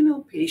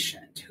occasional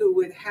patient who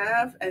would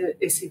have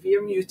a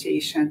severe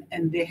mutation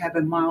and they have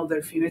a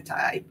milder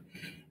phenotype.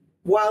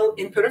 While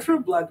in peripheral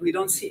blood, we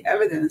don't see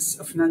evidence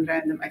of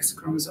non-random X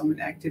chromosome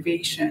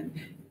inactivation,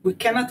 we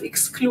cannot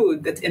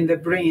exclude that in the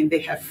brain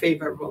they have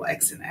favorable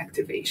X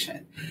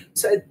inactivation.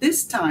 So at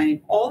this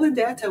time, all the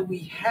data we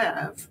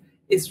have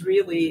is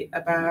really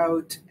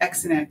about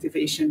exon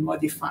activation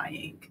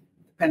modifying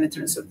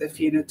penetrance of the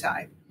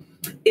phenotype.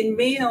 In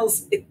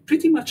males, it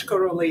pretty much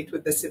correlates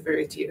with the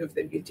severity of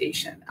the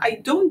mutation. I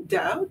don't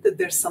doubt that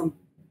there's some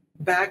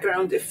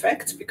background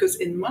effect, because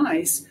in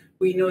mice,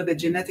 we know the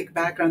genetic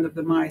background of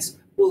the mice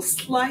will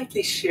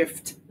slightly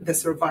shift the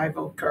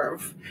survival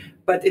curve,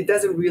 but it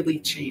doesn't really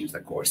change the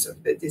course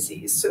of the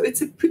disease. So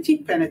it's a pretty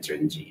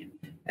penetrant gene.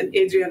 And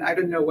Adrian, I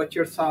don't know what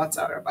your thoughts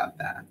are about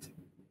that.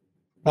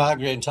 I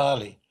agree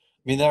entirely.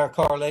 I mean, there are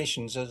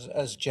correlations,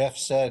 as Jeff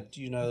said,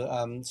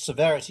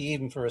 severity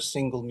even for a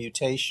single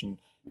mutation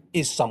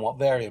is somewhat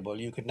variable.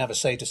 You could never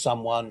say to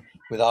someone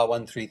with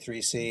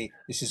R133C,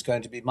 this is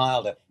going to be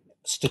milder.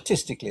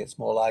 Statistically, it's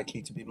more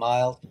likely to be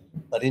mild,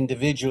 but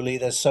individually,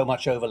 there's so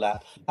much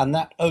overlap. And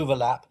that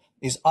overlap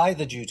is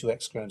either due to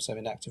X chromosome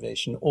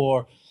inactivation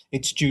or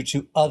it's due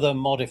to other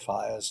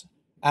modifiers.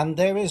 And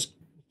there is a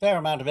fair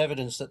amount of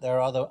evidence that there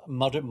are other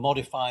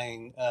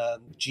modifying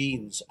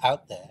genes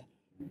out there.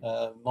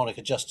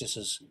 Monica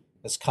Justice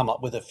has come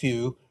up with a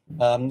few.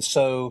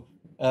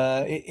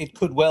 It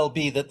could well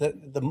be that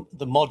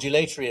the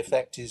modulatory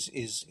effect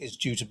is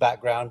due to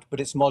background, but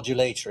it's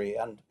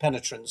modulatory, and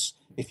penetrance,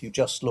 if you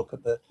just look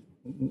at the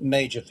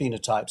major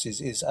phenotypes,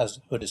 is as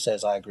Huda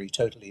says, I agree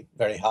totally,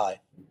 very high.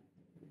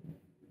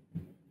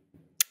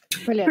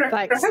 Brilliant,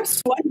 thanks.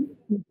 Perhaps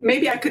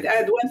maybe I could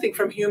add one thing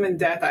from human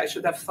data. I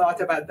should have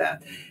thought about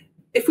that.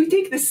 If we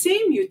take the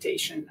same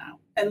mutation now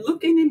and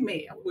look in a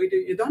male, where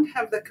you don't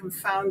have the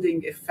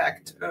confounding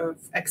effect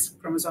of X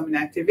chromosome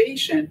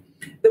inactivation,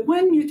 the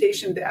one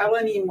mutation, the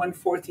alanine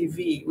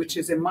 140V, which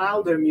is a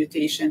milder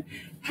mutation,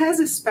 has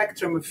a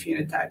spectrum of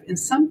phenotype. In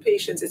some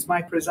patients, it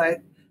might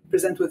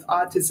present with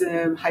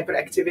autism,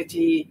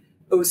 hyperactivity,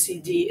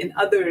 OCD. In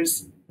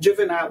others,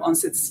 juvenile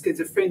onset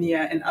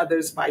schizophrenia, and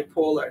others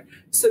bipolar.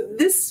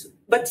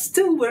 But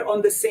still we're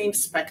on the same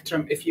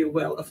spectrum, if you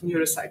will, of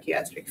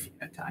neuropsychiatric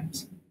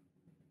phenotypes.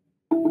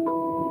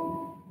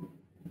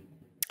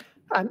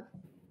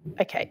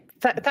 Okay,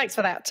 thanks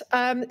for that.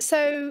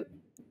 So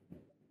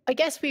I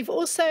guess we've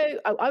also,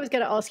 I was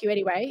going to ask you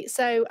anyway.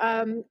 So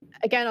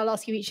again, I'll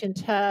ask you each in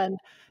turn,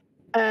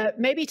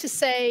 maybe to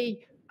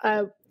say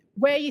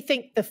where you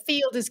think the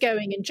field is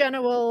going in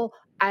general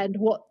and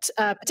what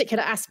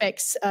particular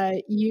aspects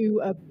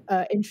you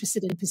are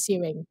interested in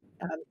pursuing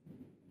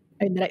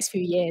in the next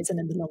few years and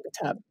in the longer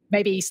term.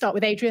 Maybe start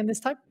with Adrian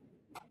this time.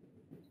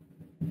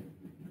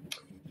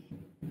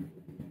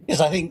 Yes,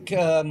 I think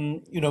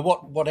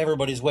what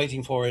everybody's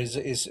waiting for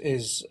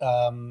is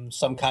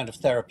some kind of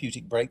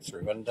therapeutic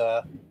breakthrough, and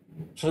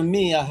for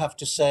me, I have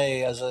to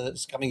say, as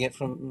it's coming in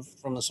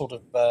from the sort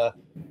of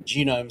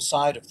genome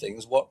side of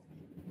things, what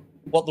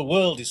the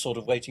world is sort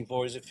of waiting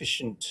for is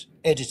efficient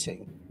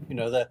editing.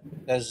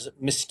 There's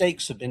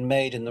mistakes have been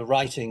made in the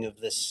writing of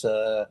this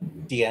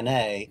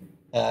DNA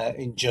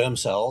in germ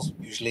cells,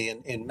 usually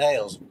in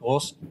males, of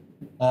course,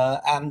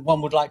 and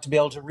one would like to be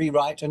able to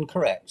rewrite and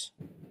correct.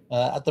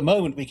 At the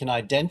moment, we can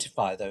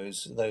identify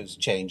those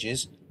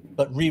changes,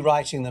 but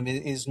rewriting them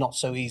is not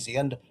so easy.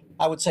 And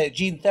I would say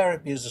gene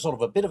therapy is a sort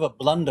of a bit of a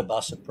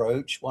blunderbuss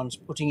approach. One's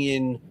putting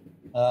in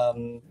a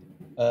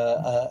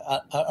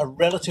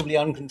relatively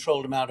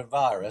uncontrolled amount of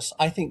virus.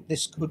 I think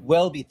this could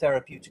well be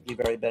therapeutically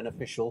very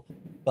beneficial,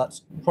 but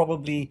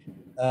probably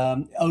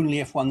only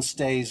if one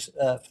stays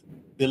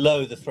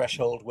below the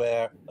threshold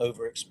where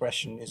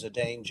overexpression is a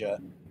danger.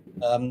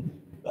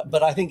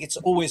 But I think it's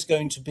always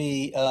going to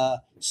be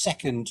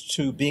second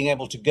to being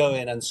able to go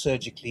in and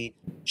surgically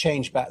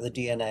change back the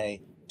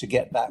DNA to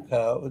get back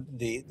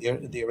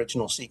the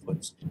original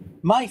sequence.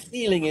 My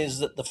feeling is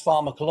that the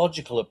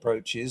pharmacological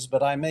approaches,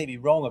 but I may be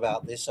wrong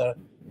about this, are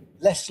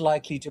less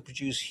likely to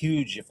produce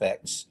huge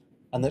effects,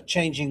 and that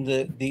changing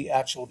the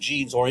actual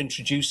genes or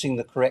introducing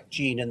the correct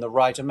gene in the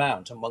right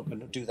amount, and one can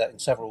do that in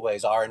several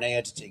ways, RNA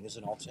editing is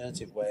an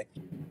alternative way,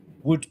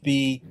 would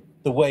be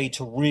the way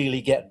to really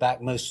get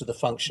back most of the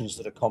functions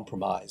that are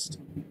compromised.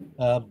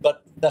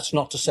 But that's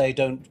not to say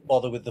don't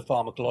bother with the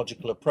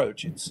pharmacological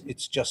approach.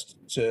 It's just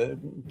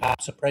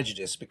perhaps a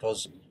prejudice,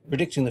 because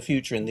predicting the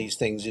future in these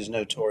things is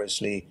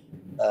notoriously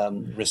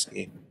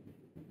risky.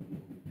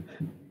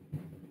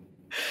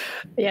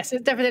 Yes,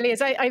 it definitely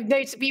is. I've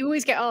noticed we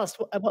always get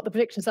asked what the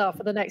predictions are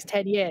for the next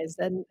 10 years,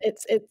 and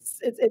it's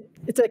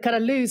a kind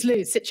of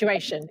lose-lose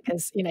situation,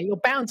 because you're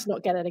bound to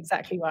not get it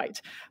exactly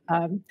right.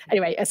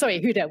 Anyway, sorry,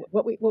 Huda,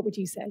 what would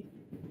you say?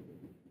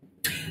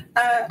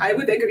 I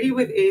would agree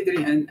with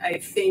Adrian. I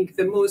think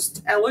the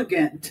most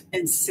elegant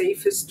and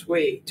safest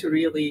way to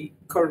really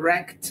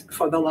correct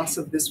for the loss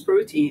of this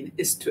protein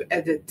is to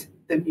edit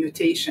the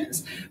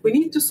mutations. We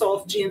need to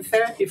solve gene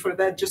therapy for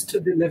that, just to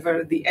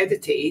deliver the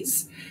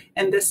editase.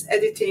 And this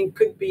editing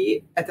could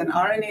be at an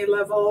RNA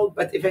level,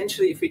 but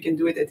eventually if we can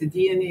do it at a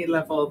DNA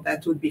level,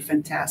 that would be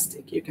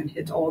fantastic. You can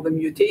hit all the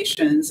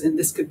mutations, and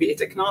this could be a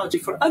technology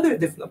for other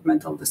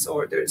developmental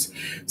disorders.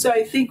 So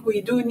I think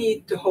we do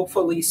need to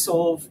hopefully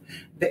solve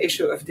the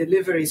issue of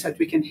delivery so that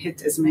we can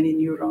hit as many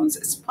neurons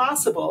as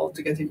possible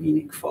to get a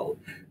meaningful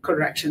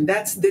correction.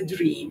 That's the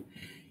dream.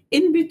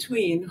 In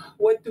between,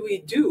 what do we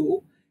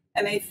do?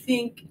 And I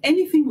think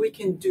anything we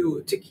can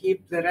do to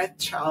keep the Rett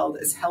child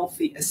as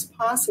healthy as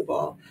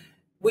possible,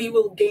 we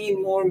will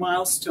gain more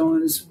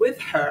milestones with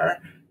her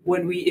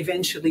when we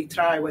eventually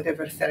try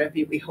whatever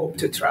therapy we hope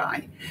to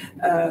try.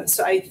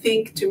 So I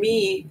think, to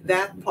me,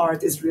 that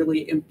part is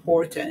really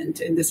important.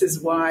 And this is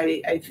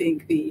why I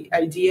think the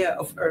idea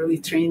of early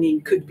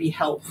training could be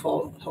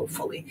helpful,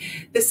 hopefully.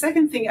 The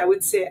second thing I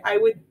would say, I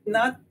would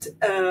not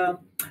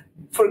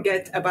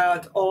forget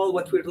about all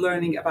what we're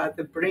learning about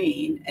the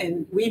brain.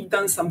 And we've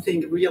done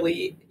something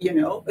really,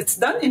 it's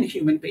done in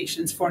human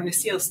patients.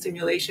 Fornicel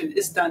stimulation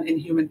is done in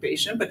human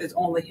patients, but it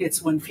only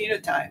hits one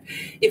phenotype.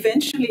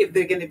 Eventually, if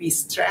there are going to be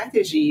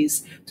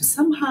strategies to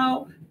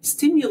somehow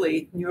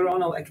stimulate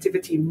neuronal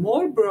activity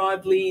more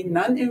broadly,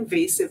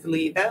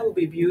 non-invasively, that will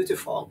be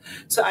beautiful.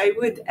 So I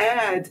would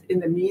add, in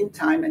the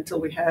meantime, until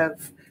we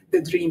have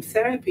the dream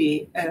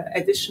therapy,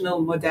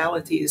 additional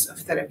modalities of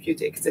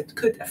therapeutics that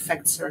could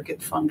affect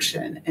circuit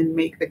function and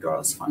make the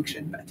girls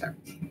function better.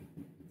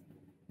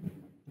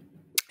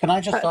 Can I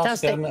just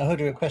ask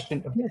Huda a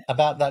question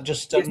about that?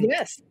 Just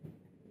yes.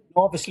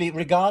 Obviously,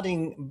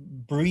 regarding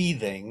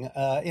breathing,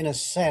 in a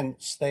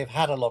sense, they've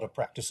had a lot of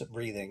practice at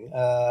breathing.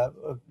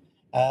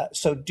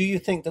 So do you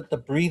think that the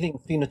breathing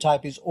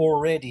phenotype is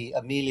already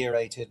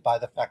ameliorated by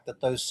the fact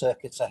that those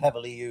circuits are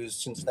heavily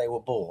used since they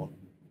were born?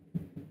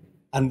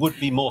 And would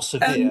be more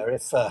severe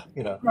if,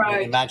 in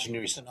an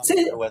imaginary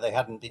scenario where they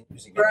hadn't been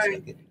using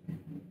it.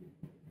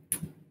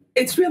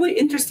 It's really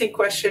interesting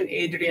question,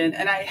 Adrian.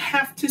 And I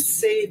have to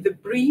say the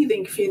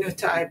breathing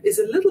phenotype is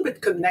a little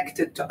bit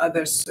connected to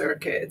other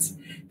circuits.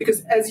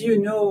 Because as you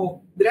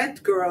know,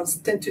 Rett girls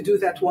tend to do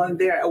that when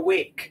they're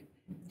awake.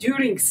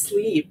 During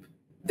sleep,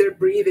 their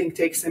breathing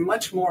takes a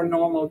much more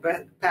normal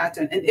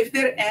pattern. And if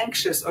they're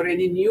anxious or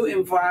in a new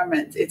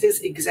environment, it is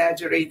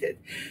exaggerated.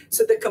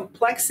 So the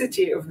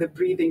complexity of the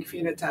breathing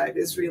phenotype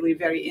is really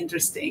very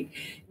interesting.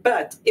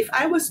 But if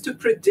I was to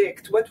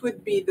predict what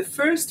would be the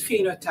first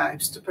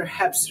phenotypes to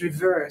perhaps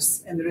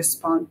reverse and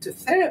respond to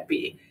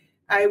therapy,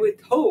 I would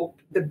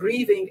hope the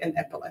breathing and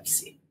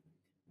epilepsy,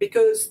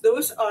 because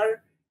those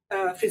are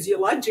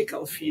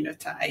physiological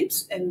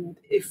phenotypes, and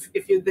if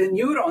the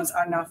neurons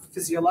are not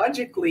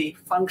physiologically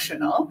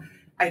functional,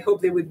 I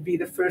hope they would be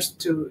the first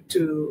to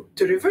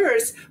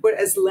reverse.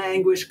 Whereas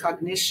language,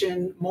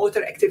 cognition,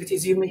 motor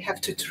activities, you may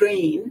have to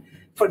train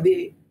for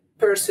the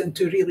person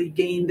to really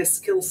gain the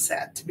skill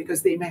set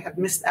because they may have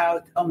missed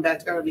out on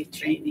that early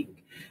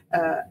training,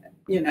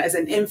 as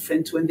an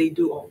infant when they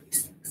do all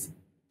these things.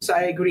 So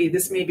I agree,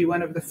 this may be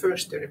one of the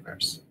first to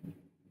reverse.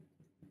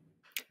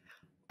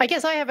 I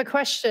guess I have a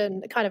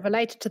question kind of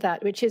related to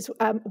that, which is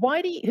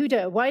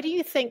Huda, why do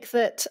you think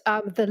that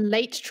the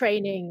late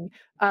training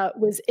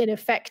was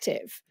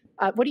ineffective?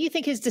 What do you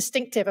think is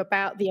distinctive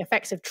about the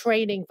effects of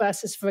training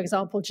versus, for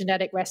example,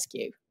 genetic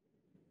rescue?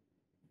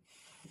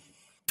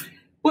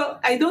 Well,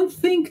 I don't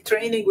think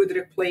training would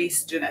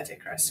replace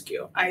genetic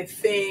rescue. I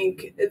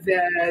think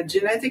the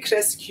genetic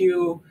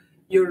rescue,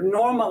 you're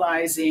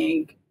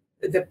normalizing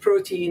the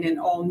protein in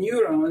all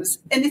neurons,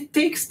 and it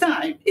takes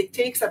time. It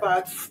takes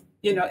about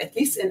at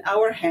least in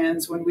our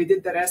hands, when we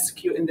did the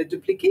rescue in the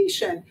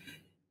duplication,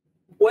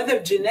 whether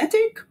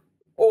genetic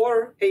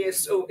or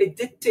ASO, it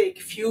did take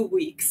a few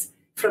weeks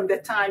from the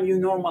time you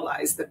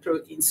normalize the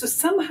protein. So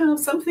somehow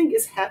something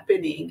is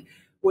happening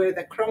where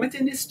the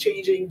chromatin is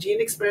changing,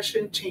 gene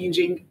expression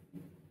changing,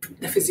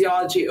 the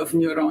physiology of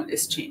neuron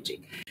is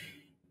changing.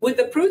 With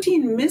the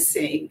protein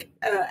missing,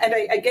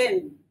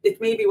 again,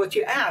 it may be what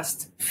you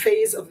asked,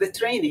 phase of the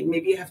training.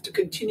 Maybe you have to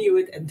continue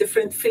it at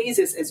different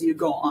phases as you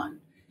go on.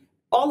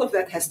 All of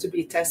that has to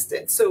be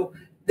tested. So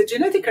the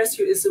genetic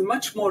rescue is a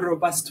much more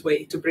robust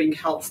way to bring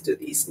health to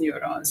these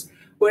neurons.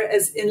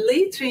 Whereas in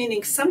late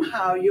training,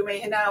 somehow you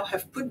may now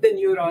have put the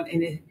neuron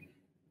in an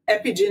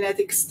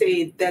epigenetic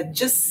state that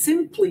just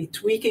simply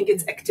tweaking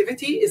its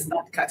activity is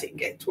not cutting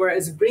it,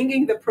 whereas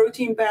bringing the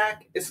protein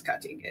back is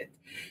cutting it.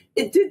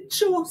 It did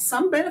show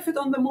some benefit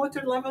on the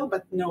motor level,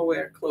 but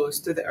nowhere close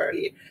to the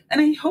early.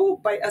 And I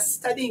hope by us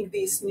studying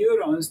these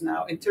neurons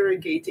now,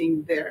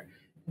 interrogating their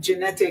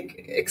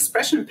genetic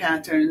expression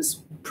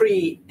patterns,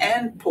 pre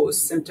and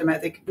post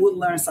symptomatic, we'll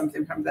learn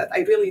something from that.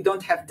 I really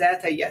don't have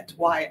data yet.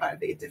 Why are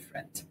they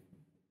different?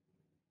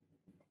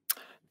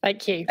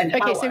 Thank you. And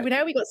okay, so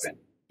now we got so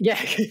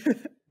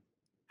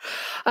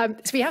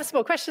we have some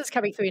more questions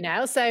coming through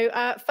now. So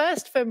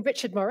first from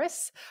Richard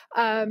Morris,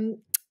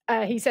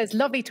 he says,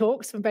 lovely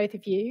talks from both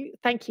of you.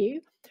 Thank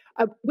you.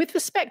 With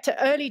respect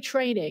to early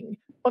training,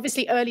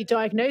 obviously early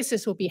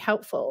diagnosis will be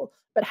helpful,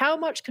 but how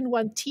much can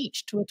one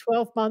teach to a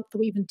 12-month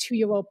or even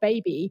 2-year-old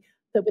baby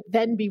that would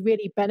then be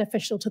really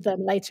beneficial to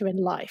them later in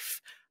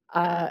life?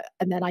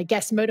 And then I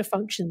guess motor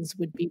functions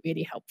would be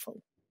really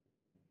helpful.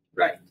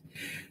 Right.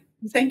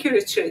 Thank you,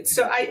 Richard.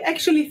 So I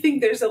actually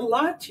think there's a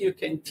lot you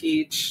can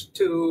teach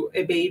to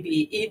a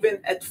baby,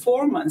 even at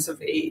 4 months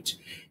of age.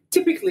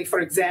 Typically, for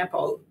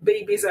example,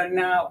 babies are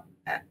now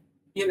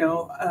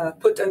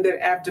put on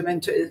their abdomen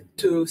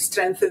to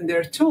strengthen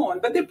their tone,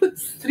 but they put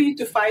 3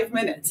 to 5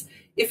 minutes.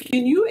 If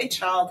you knew a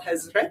child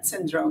has Rett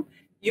syndrome,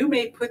 you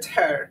may put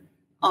her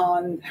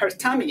on her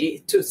tummy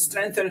to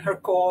strengthen her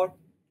core,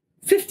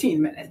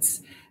 15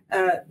 minutes.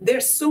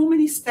 There's so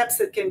many steps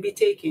that can be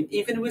taken,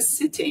 even with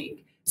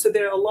sitting. So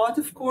there are a lot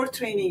of core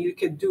training you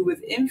could do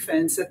with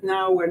infants that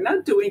now we're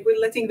not doing. We're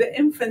letting the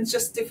infants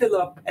just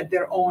develop at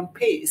their own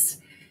pace.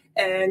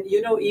 And,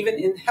 even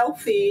in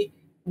healthy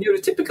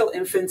neurotypical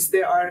infants,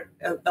 there are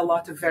a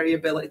lot of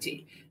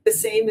variability. The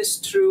same is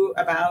true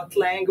about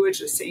language.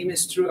 The same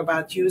is true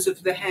about use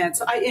of the hands.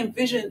 So I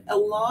envision a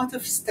lot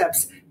of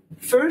steps.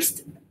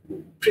 First,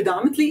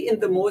 predominantly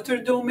in the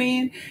motor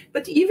domain,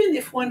 but even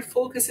if one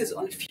focuses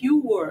on a few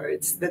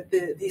words that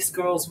these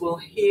girls will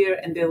hear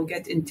and they'll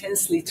get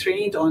intensely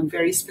trained on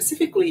very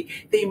specifically,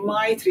 they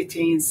might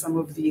retain some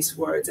of these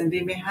words and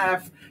they may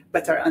have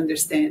better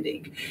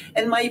understanding.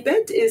 And my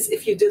bet is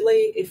if you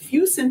delay a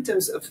few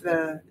symptoms of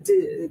the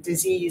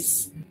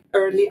disease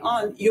early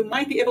on, you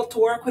might be able to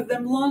work with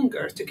them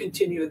longer to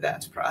continue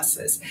that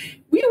process.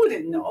 We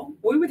wouldn't know.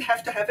 We would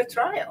have to have a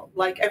trial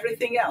like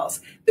everything else.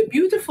 The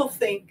beautiful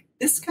thing,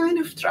 this kind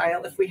of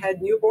trial, if we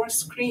had newborn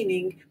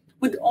screening,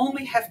 would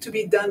only have to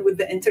be done with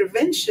the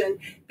intervention,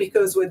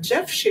 because what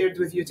Jeff shared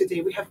with you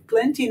today, we have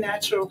plenty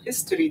natural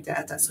history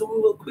data, so we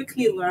will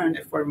quickly learn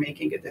if we're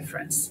making a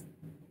difference.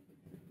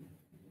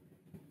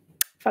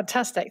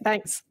 Fantastic,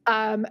 thanks.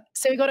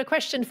 So we got a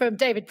question from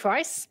David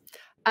Price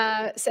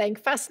saying,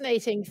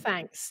 fascinating,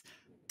 thanks.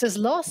 Does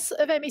loss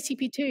of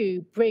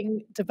MECP2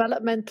 bring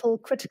developmental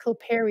critical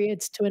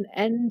periods to an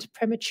end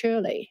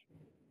prematurely?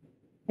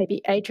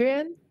 Maybe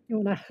Adrian? You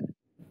want to?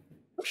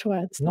 Not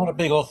sure. Not a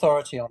big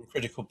authority on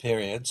critical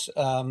periods.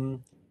 I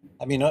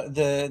mean,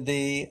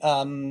 the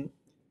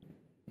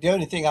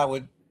only thing I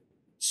would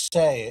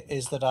say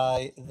is that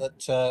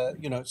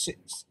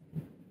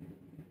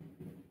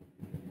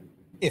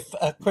if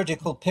a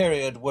critical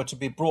period were to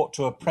be brought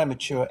to a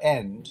premature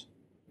end,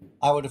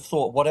 I would have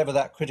thought whatever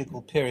that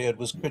critical period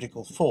was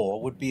critical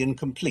for would be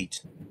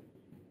incomplete,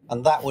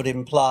 and that would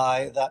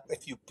imply that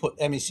if you put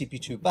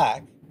MECP2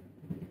 back,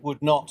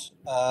 would not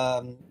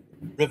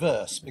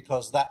reverse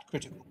because that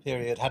critical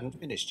period hadn't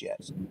finished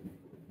yet.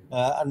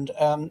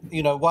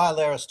 While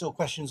there are still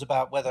questions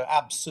about whether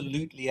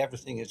absolutely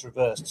everything is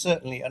reversed,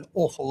 certainly an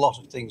awful lot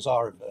of things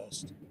are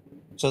reversed.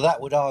 So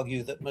that would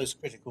argue that most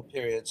critical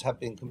periods have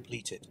been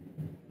completed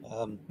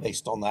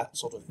based on that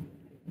sort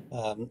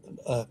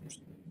of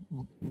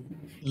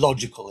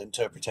logical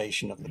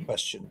interpretation of the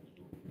question.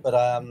 But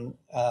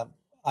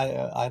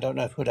I don't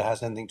know if Huda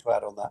has anything to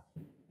add on that.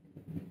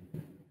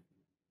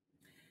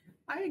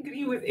 I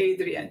agree with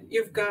Adrian.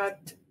 You've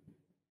got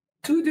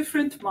two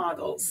different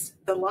models,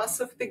 the loss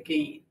of the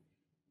gain.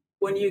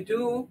 When you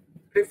do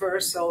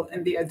reversal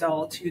in the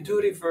adult, you do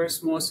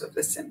reverse most of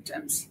the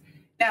symptoms.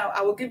 Now,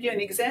 I will give you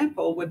an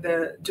example with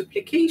the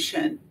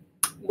duplication.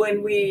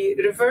 When we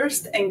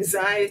reversed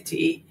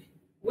anxiety,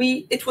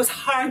 it was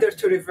harder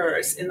to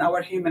reverse in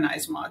our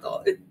humanized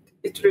model.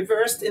 It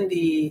reversed in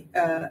the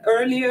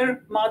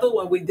earlier model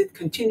when we did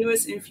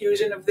continuous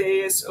infusion of the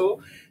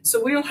ASO.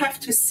 So we'll have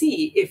to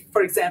see if,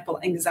 for example,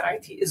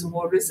 anxiety is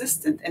more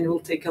resistant and it will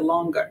take a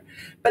longer.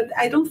 But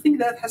I don't think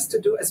that has to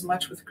do as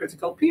much with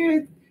critical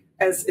period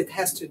as it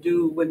has to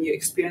do when you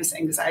experience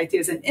anxiety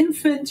as an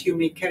infant. You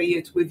may carry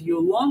it with you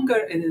longer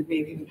and it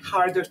may be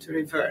harder to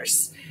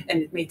reverse.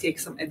 And it may take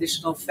some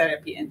additional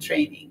therapy and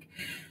training.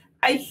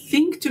 I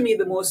think, to me,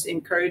 the most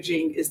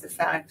encouraging is the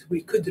fact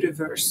we could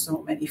reverse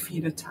so many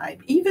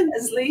phenotypes, even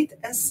as late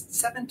as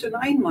 7 to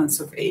 9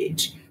 months of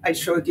age. I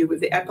showed you with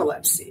the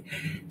epilepsy.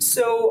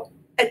 So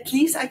at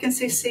least I can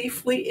say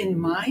safely in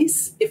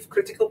mice, if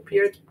critical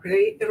period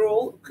play a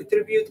role,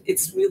 contribute,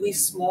 it's really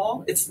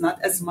small. It's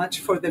not as much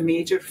for the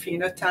major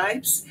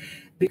phenotypes,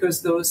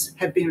 because those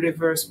have been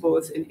reversed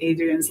both in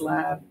Adrian's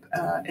lab,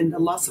 in the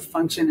loss of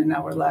function in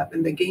our lab,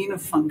 and the gain of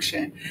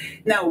function.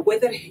 Now,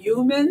 whether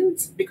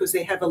humans, because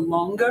they have a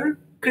longer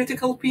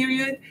critical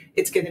period,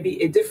 it's going to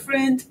be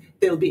different,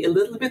 there'll be a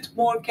little bit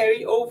more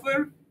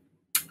carryover,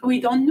 we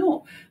don't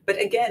know.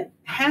 But again,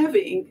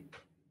 having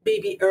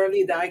baby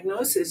early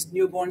diagnosis,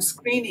 newborn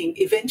screening,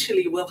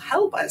 eventually will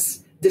help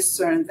us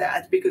discern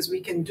that, because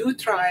we can do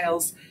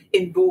trials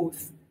in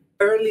both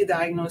early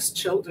diagnosed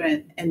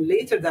children and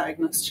later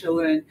diagnosed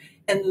children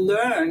and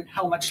learn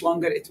how much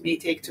longer it may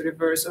take to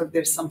reverse, or if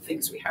there's some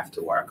things we have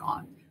to work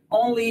on.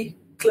 Only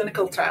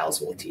clinical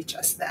trials will teach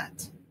us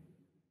that.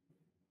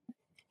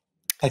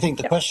 I think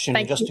the question,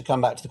 just to come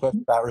back to the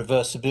question about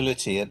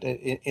reversibility,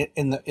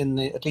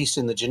 at least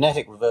in the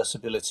genetic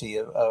reversibility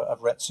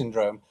of Rett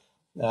syndrome,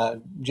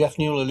 Jeff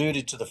Newell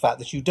alluded to the fact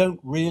that you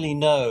don't really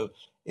know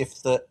if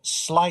the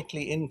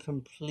slightly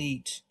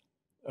incomplete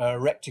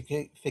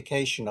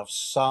rectification of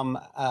some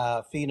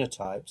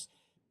phenotypes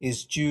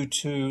is due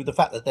to the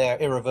fact that they're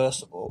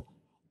irreversible,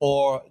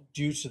 or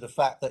due to the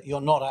fact that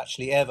you're not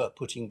actually ever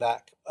putting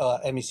back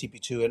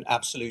MECP2 in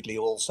absolutely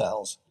all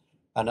cells.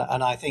 And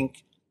I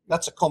think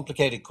that's a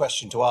complicated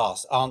question to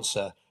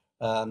answer.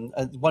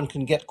 And one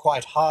can get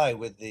quite high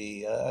with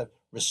the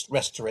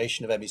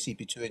restoration of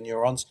MECP2 in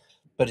neurons,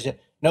 but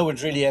no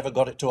one's really ever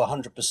got it to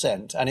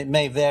 100%, and it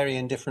may vary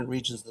in different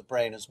regions of the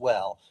brain as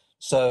well.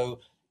 So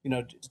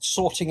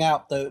sorting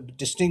out the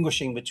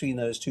distinguishing between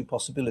those two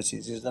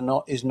possibilities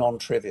is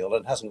non-trivial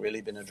and hasn't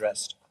really been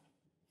addressed.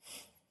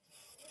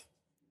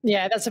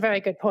 Yeah, that's a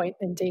very good point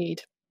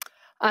indeed.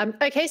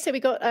 Okay, so we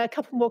got a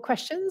couple more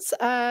questions.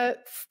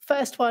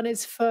 First one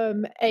is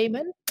from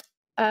Eamon,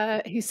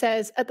 who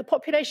says, at the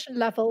population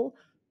level,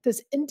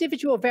 does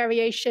individual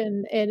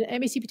variation in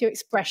MECP2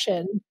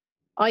 expression,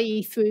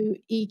 i.e. through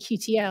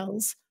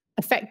eQTLs,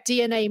 affect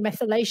DNA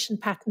methylation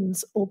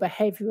patterns or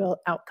behavioral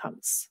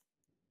outcomes?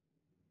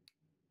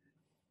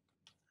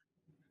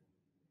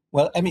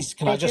 Well,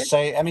 can I just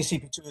say,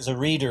 MECP2 is a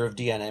reader of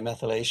DNA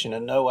methylation,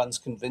 and no one's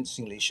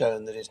convincingly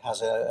shown that it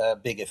has a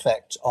big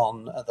effect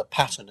on the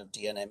pattern of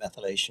DNA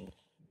methylation.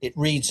 It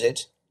reads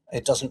it,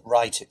 it doesn't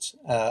write it.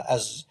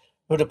 As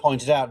Huda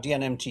pointed out,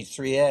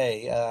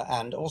 DNMT3A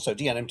and also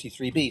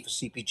DNMT3B for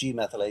CpG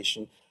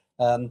methylation,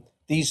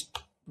 these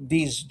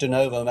de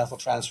novo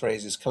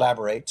methyltransferases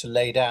collaborate to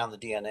lay down the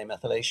DNA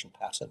methylation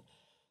pattern.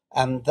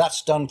 And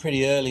that's done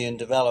pretty early in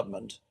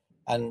development.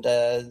 And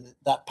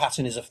that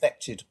pattern is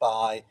affected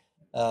by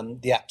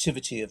the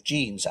activity of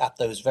genes at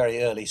those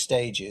very early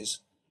stages.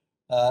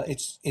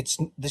 This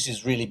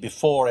is really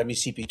before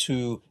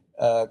MECP2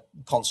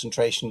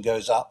 concentration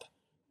goes up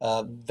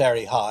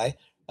very high,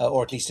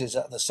 or at least is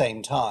at the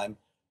same time.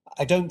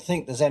 I don't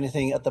think there's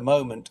anything at the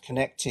moment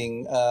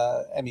connecting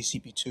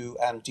MECP2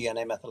 and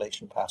DNA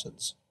methylation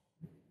patterns.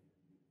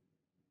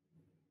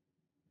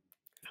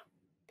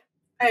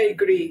 I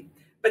agree.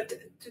 But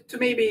to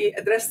maybe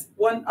address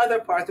one other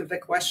part of the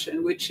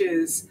question, which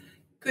is,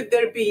 could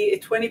there be a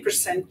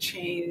 20%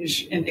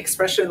 change in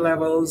expression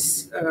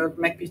levels of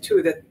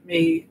MECP2 that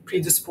may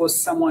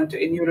predispose someone to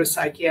a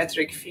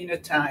neuropsychiatric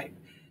phenotype?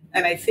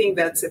 And I think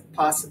that's a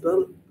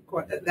possibility,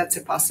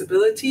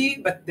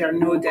 but there are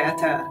no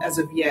data as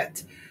of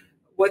yet.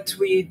 What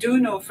we do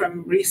know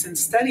from recent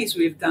studies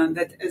we've done,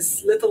 that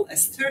as little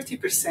as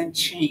 30%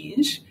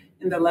 change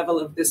in the level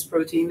of this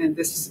protein, and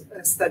this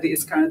study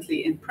is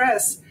currently in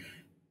press,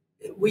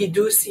 we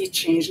do see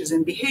changes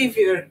in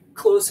behavior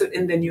closer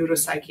in the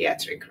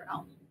neuropsychiatric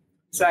realm.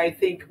 So I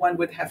think one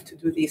would have to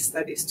do these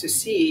studies to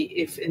see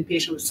if in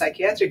patients with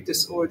psychiatric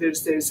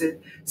disorders, there's a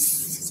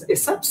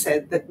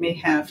subset that may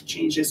have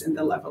changes in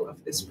the level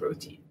of this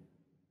protein.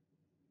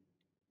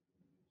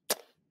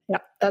 Yeah,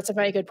 that's a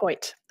very good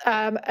point.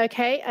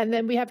 Okay, and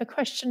then we have a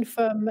question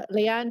from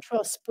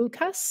Leandros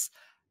Boukas,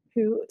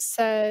 who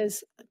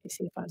says, let me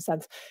see if I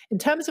understand. In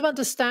terms of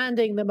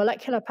understanding the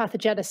molecular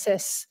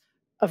pathogenesis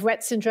of Rett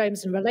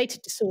syndromes and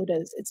related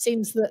disorders, it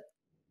seems that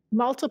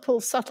multiple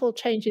subtle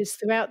changes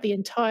throughout the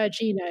entire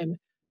genome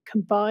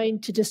combine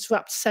to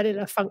disrupt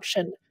cellular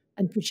function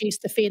and produce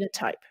the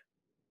phenotype.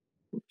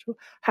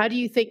 How do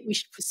you think we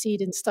should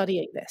proceed in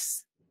studying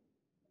this?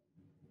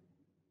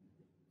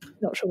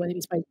 Not sure whether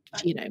it's my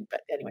genome,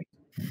 but anyway.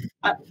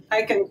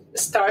 I can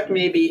start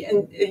maybe.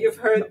 And you've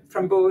heard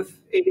from both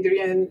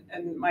Adrian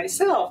and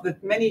myself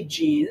that many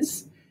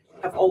genes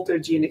have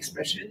altered gene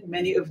expression.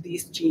 Many of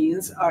these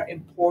genes are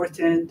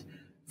important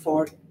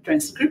for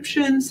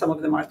transcription. Some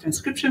of them are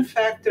transcription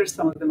factors,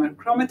 some of them are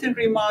chromatin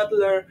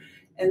remodeler,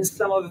 and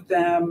some of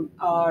them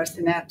are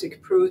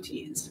synaptic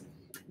proteins.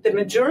 The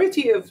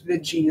majority of the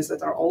genes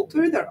that are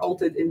altered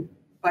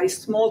by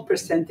small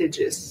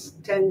percentages,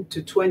 10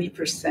 to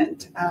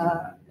 20%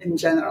 in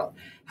general.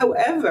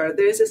 However,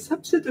 there is a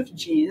subset of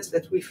genes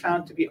that we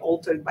found to be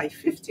altered by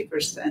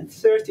 50%,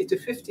 30 to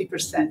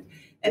 50%.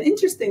 And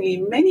interestingly,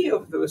 many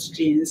of those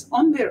genes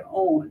on their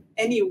own,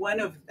 any one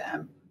of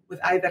them with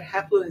either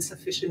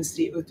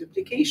haploinsufficiency or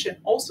duplication,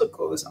 also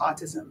cause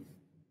autism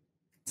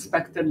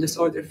spectrum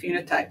disorder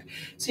phenotype.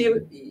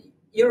 So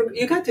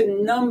you got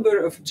a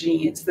number of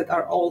genes that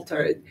are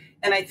altered,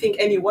 and I think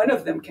any one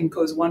of them can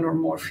cause one or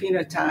more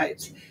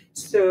phenotypes.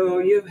 So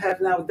you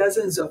have now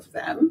dozens of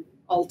them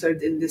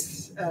altered in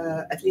this,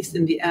 at least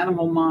in the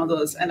animal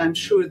models, and I'm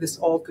sure this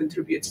all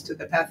contributes to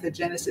the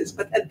pathogenesis.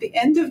 But at the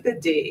end of the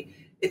day,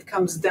 it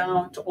comes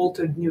down to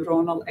altered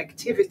neuronal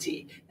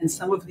activity, and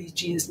some of these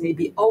genes may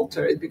be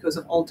altered because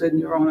of altered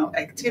neuronal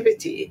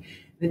activity.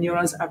 The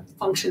neurons are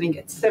functioning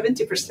at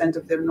 70%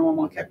 of their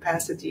normal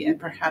capacity, and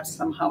perhaps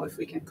somehow if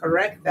we can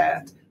correct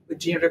that with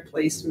gene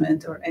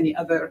replacement or any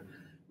other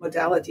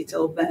modality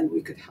till then,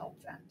 we could help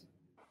that.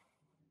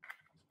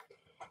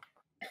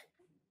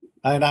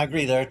 And I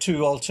agree, there are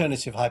two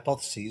alternative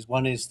hypotheses.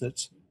 One is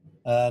that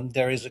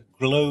there is a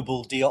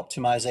global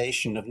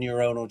de-optimization of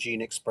neuronal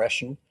gene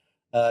expression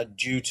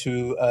due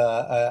to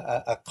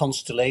a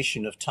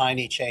constellation of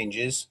tiny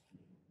changes,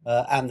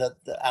 and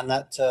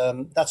that's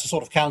a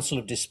sort of counsel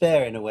of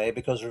despair in a way,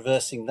 because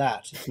reversing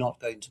that is not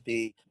going to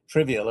be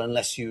trivial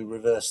unless you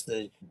reverse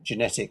the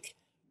genetic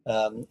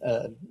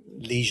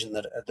lesion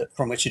that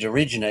from which it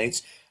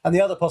originates. And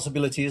the other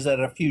possibility is that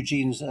there are a few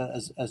genes,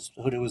 as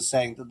Huda was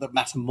saying, that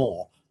matter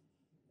more.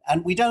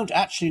 And we don't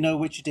actually know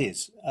which it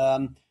is.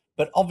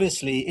 But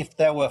obviously, if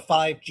there were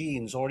 5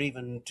 genes or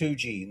even 2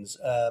 genes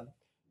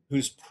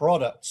whose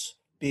products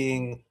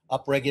being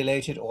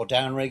upregulated or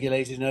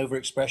downregulated in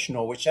overexpression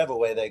or whichever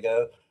way they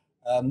go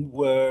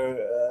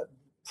were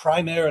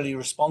primarily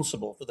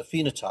responsible for the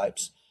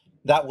phenotypes,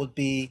 that would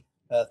be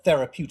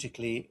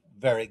therapeutically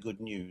very good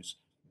news.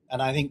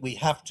 And I think we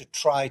have to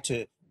try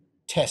to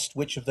test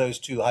which of those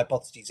two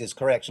hypotheses is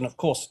correct. And of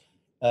course,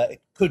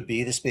 it could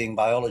be, this being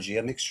biology,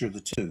 a mixture of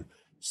the two.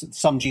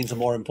 Some genes are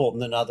more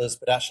important than others,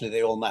 but actually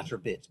they all matter a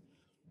bit.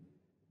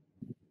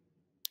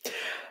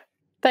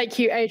 Thank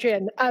you,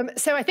 Adrian.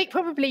 So I think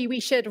probably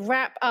we should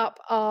wrap up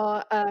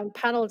our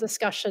panel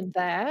discussion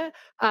there,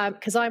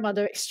 because I'm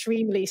under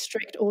extremely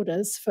strict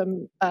orders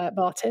from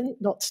Martin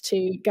not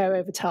to go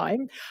over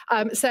time.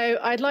 So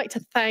I'd like to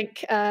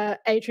thank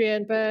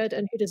Adrian Bird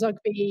and Huda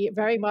Zoghbi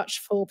very much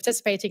for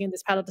participating in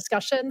this panel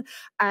discussion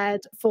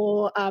and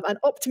for an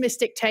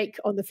optimistic take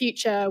on the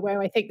future, where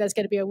I think there's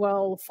going to be a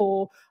role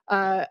for,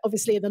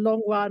 obviously in the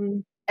long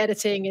run,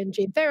 editing and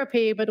gene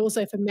therapy, but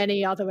also for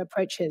many other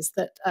approaches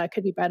that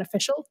could be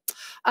beneficial.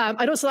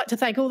 I'd also like to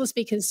thank all the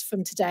speakers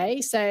from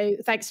today. So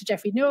thanks to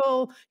Jeffrey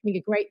Newell, giving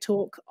a great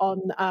talk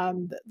on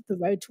the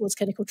road towards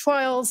clinical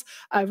trials,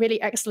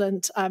 really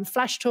excellent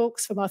flash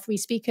talks from our three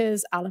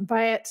speakers, Alan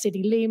Bayet,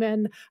 Sidney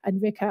Lehman,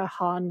 and Rika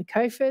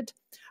Hahn-Kofod.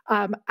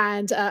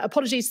 And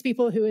apologies to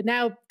people who are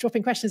now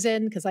dropping questions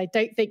in, because I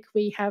don't think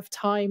we have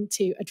time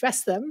to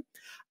address them.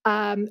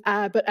 And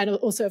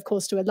also, of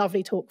course, to a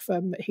lovely talk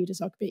from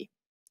Huda Zoghbi.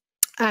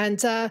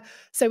 And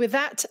so with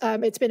that,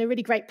 it's been a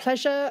really great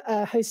pleasure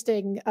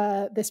hosting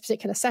this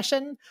particular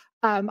session.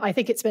 I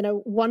think it's been a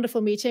wonderful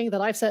meeting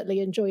that I've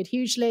certainly enjoyed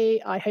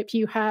hugely. I hope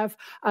you have.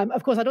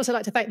 Of course, I'd also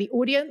like to thank the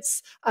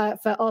audience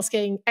for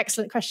asking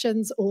excellent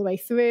questions all the way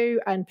through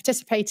and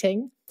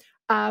participating.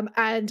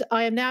 And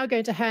I am now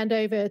going to hand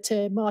over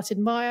to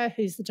Martin Meyer,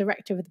 who's the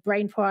director of the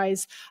Brain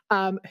Prize,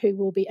 who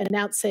will be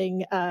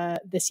announcing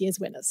this year's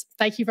winners.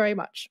 Thank you very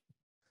much.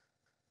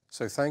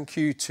 So thank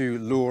you to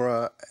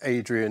Laura,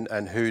 Adrian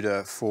and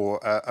Huda for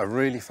a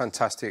really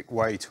fantastic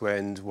way to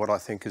end what I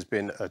think has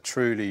been a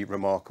truly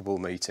remarkable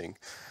meeting.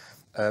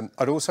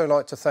 I'd also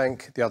like to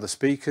thank the other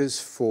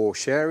speakers for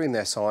sharing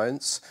their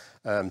science,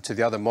 to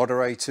the other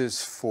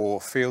moderators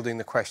for fielding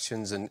the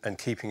questions and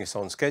keeping us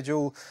on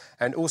schedule,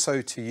 and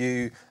also to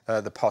you,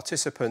 the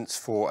participants,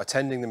 for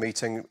attending the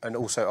meeting and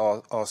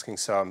also asking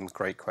some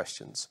great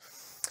questions.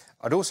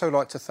 I'd also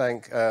like to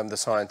thank the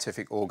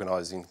Scientific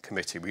Organising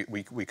Committee.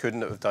 We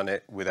couldn't have done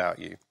it without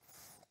you.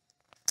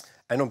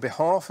 And on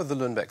behalf of the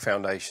Lundbeck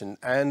Foundation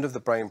and of the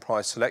Brain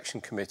Prize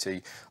Selection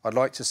Committee, I'd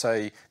like to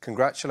say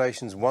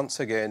congratulations once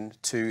again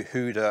to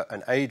Huda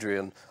and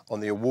Adrian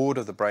on the award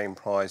of the Brain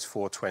Prize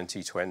for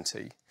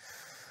 2020.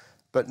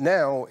 But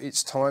now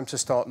it's time to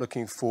start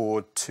looking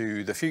forward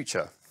to the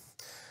future.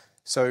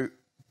 So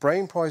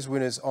Brain Prize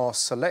winners are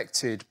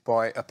selected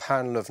by a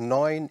panel of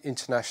 9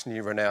 internationally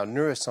renowned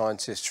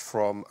neuroscientists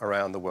from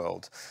around the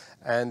world,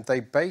 and they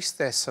base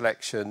their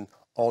selection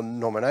on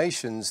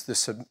nominations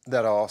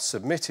that are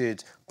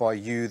submitted by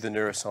you, the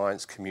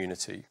neuroscience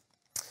community.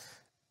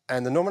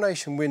 And the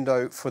nomination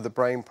window for the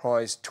Brain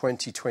Prize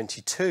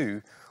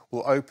 2022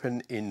 will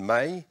open in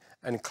May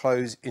and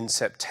close in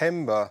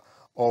September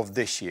of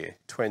this year,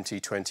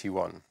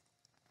 2021.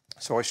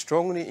 So I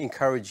strongly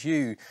encourage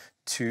you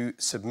to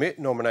submit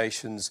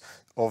nominations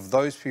of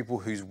those people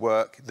whose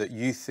work that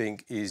you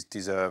think is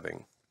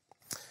deserving.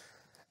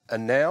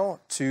 And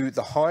now to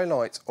the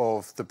highlight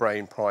of the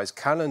Brain Prize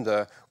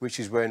calendar, which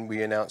is when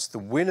we announce the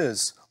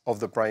winners of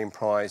the Brain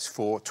Prize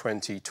for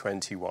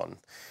 2021.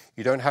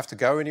 You don't have to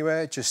go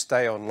anywhere, just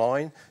stay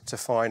online to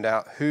find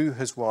out who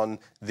has won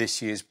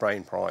this year's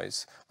Brain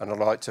Prize. And I'd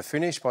like to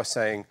finish by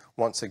saying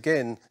once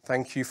again,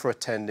 thank you for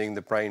attending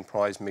the Brain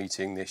Prize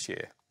meeting this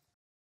year.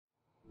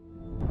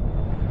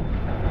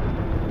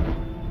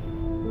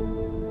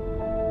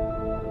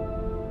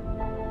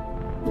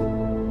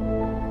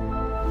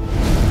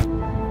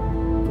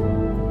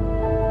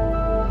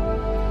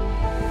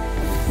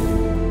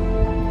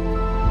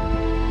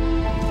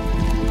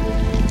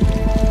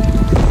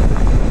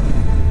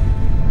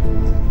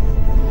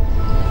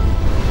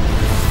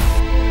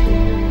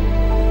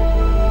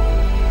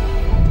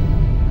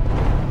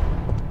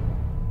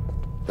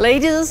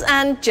 Ladies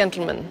and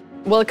gentlemen,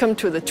 welcome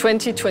to the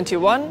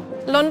 2021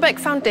 Lundbeck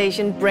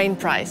Foundation Brain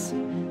Prize.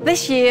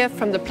 This year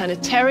from the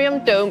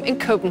Planetarium Dome in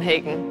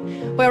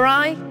Copenhagen, where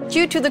I,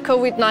 due to the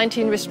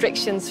COVID-19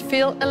 restrictions,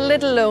 feel a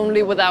little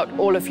lonely without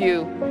all of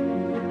you.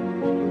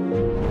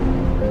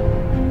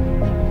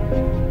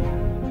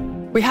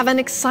 We have an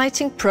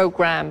exciting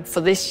program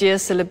for this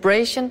year's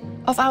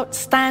celebration of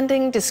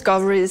outstanding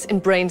discoveries in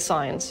brain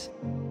science.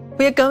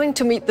 We are going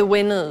to meet the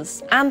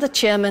winners and the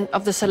chairman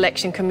of the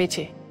selection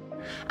committee.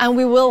 And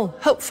we will,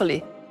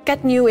 hopefully,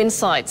 get new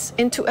insights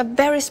into a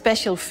very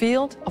special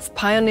field of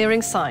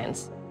pioneering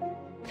science.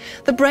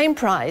 The Brain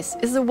Prize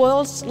is the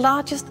world's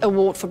largest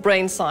award for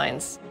brain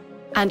science,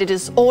 and it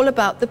is all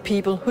about the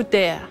people who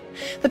dare.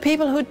 The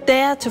people who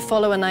dare to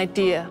follow an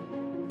idea,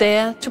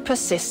 dare to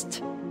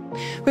persist.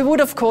 We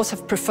would, of course,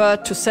 have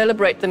preferred to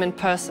celebrate them in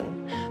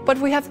person, but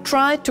we have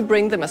tried to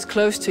bring them as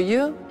close to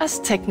you as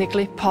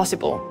technically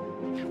possible.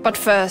 But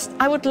first,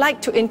 I would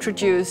like to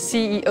introduce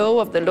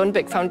CEO of the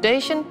Lundbeck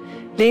Foundation,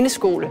 Lene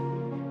Skole.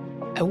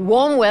 A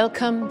warm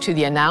welcome to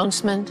the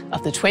announcement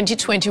of the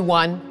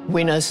 2021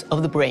 winners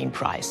of the Brain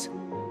Prize.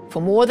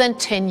 For more than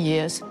 10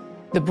 years,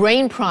 the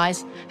Brain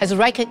Prize has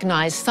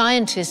recognized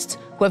scientists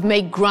who have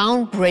made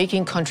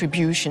groundbreaking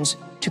contributions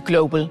to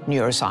global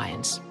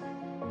neuroscience.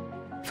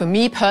 For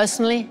me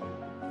personally,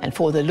 and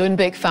for the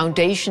Lundbeck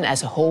Foundation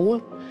as a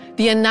whole,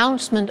 the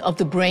announcement of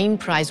the Brain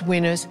Prize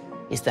winners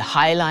is the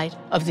highlight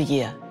of the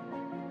year.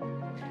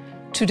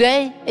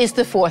 Today is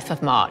the 4th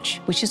of March,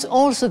 which is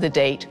also the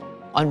date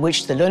on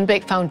which the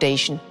Lundbeck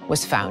Foundation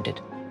was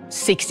founded.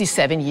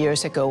 67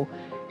 years ago,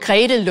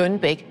 Grete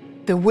Lundbeck,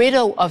 the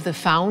widow of the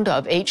founder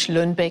of H.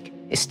 Lundbeck,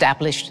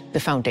 established the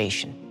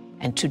foundation.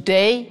 And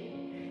today,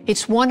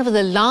 it's one of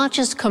the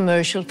largest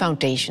commercial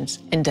foundations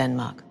in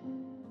Denmark.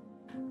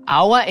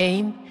 Our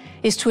aim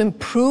is to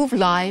improve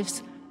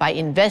lives by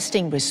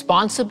investing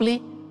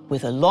responsibly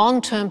with a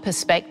long-term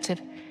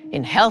perspective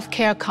in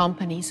healthcare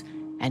companies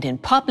and in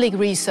public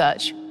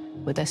research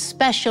with a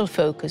special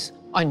focus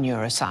on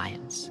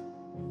neuroscience.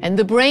 And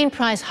the Brain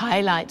Prize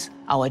highlights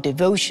our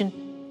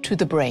devotion to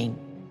the brain.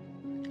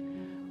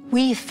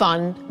 We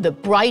fund the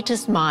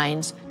brightest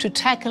minds to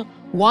tackle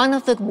one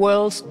of the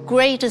world's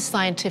greatest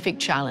scientific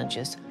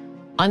challenges,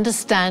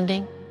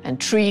 understanding and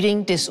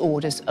treating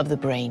disorders of the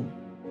brain.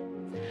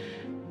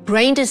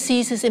 Brain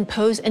diseases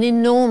impose an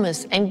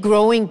enormous and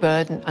growing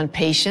burden on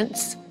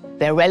patients,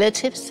 their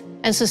relatives,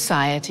 and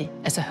society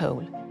as a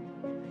whole.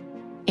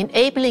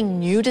 Enabling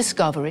new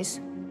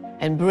discoveries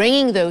and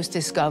bringing those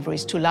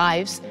discoveries to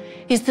lives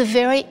is the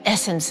very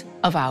essence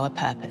of our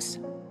purpose.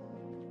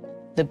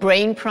 The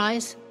Brain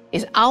Prize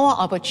is our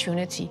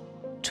opportunity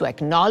to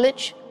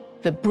acknowledge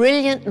the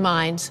brilliant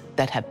minds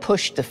that have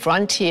pushed the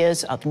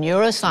frontiers of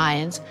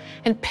neuroscience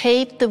and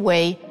paved the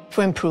way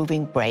for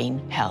improving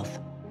brain health.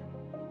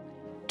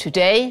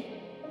 Today,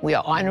 we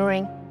are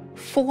honoring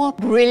 4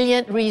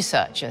 brilliant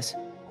researchers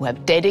who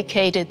have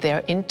dedicated their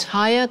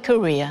entire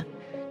career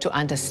to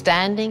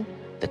understanding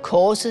the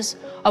causes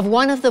of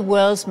one of the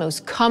world's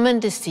most common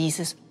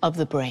diseases of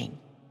the brain.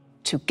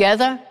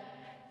 Together,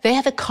 they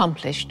have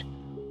accomplished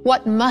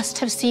what must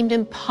have seemed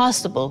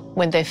impossible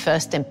when they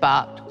first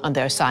embarked on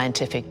their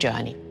scientific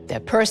journey. Their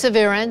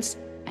perseverance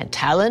and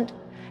talent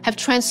have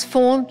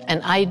transformed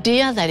an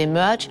idea that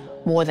emerged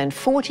more than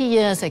 40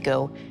 years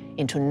ago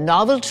into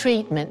novel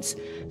treatments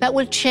that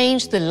will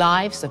change the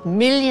lives of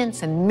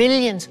millions and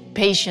millions of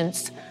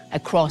patients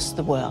across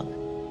the world.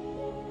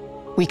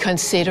 We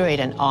consider it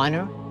an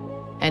honor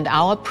and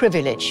our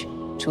privilege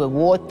to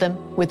award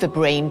them with the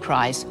Brain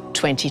Prize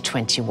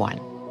 2021.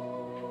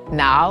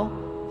 Now,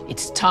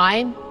 it's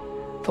time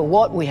for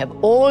what we have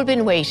all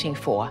been waiting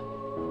for.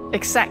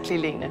 Exactly,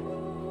 Lene.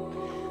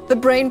 The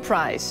Brain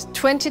Prize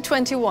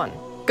 2021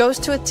 goes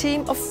to a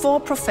team of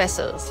 4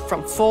 professors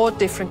from 4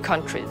 different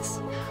countries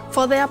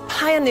for their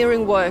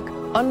pioneering work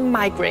on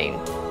migraine.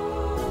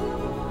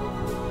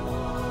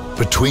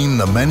 Between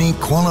the many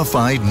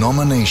qualified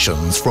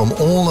nominations from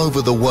all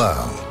over the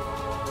world,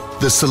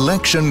 the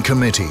selection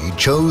committee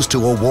chose to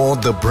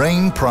award the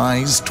Brain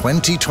Prize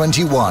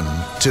 2021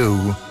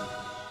 to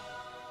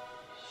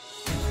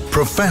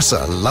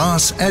Professor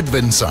Lars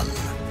Edvinsson,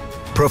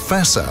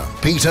 Professor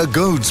Peter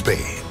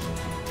Zoghbi,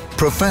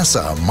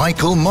 Professor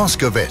Michael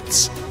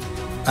Moskowitz,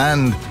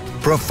 and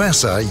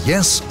Professor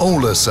Jes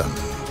Olesen.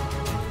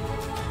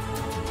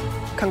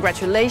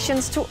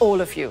 Congratulations to all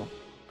of you.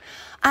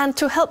 And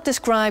to help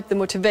describe the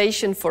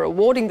motivation for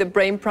awarding the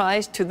Brain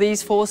Prize to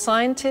these 4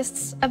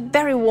 scientists, a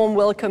very warm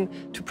welcome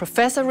to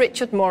Professor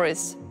Richard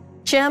Morris,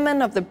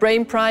 Chairman of the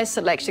Brain Prize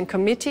Selection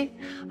Committee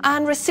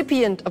and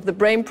recipient of the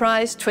Brain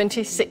Prize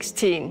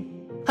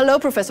 2016. Hello,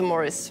 Professor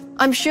Morris.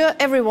 I'm sure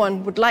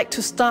everyone would like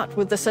to start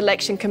with the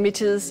Selection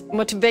Committee's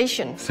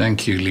motivation.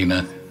 Thank you,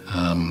 Lena.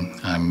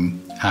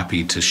 I'm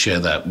happy to share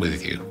that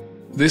with you.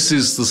 This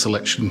is the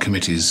Selection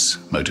Committee's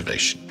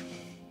motivation.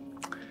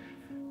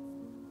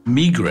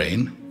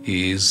 Migraine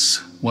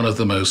is one of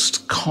the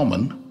most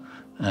common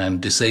and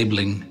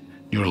disabling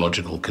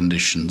neurological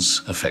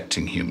conditions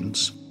affecting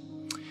humans.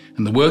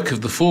 And the work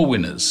of the 4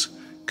 winners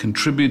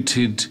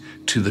contributed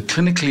to the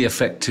clinically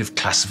effective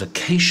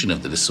classification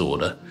of the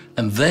disorder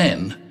and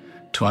then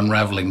to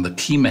unraveling the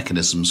key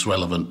mechanisms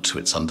relevant to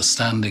its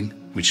understanding,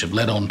 which have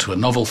led on to a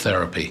novel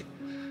therapy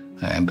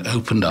and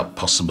opened up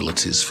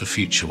possibilities for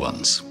future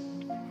ones.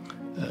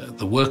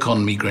 The work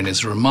on migraine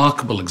is a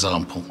remarkable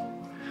example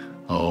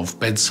of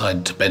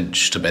bedside to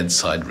bench to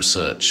bedside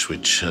research,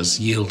 which has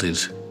yielded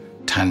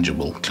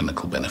tangible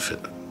clinical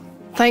benefit.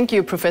 Thank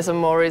you, Professor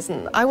Morris.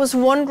 I was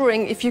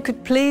wondering if you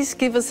could please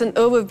give us an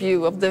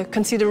overview of the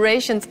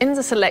considerations in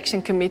the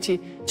selection committee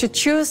to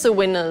choose the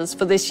winners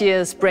for this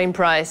year's Brain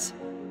Prize.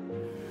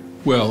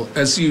 Well,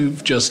 as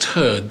you've just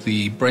heard,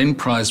 the Brain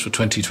Prize for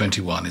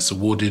 2021 is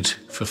awarded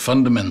for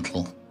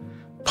fundamental,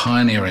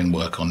 pioneering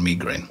work on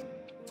migraine.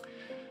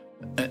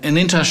 An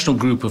international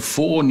group of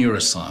 4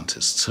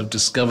 neuroscientists have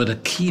discovered a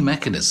key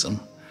mechanism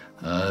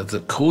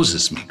that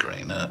causes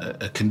migraine,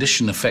 a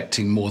condition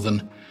affecting more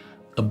than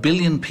 1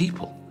 billion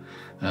people,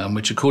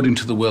 which according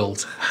to the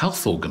World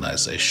Health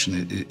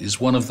Organization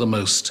is one of the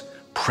most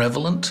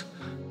prevalent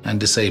and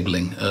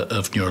disabling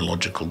of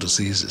neurological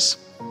diseases.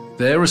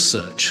 Their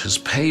research has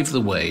paved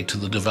the way to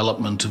the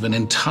development of an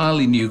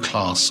entirely new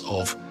class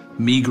of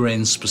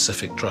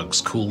migraine-specific drugs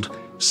called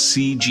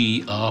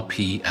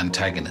CGRP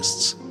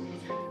antagonists,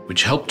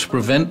 which help to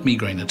prevent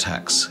migraine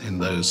attacks in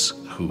those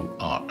who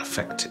are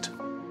affected.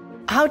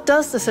 How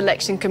does the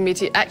selection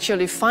committee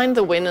actually find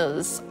the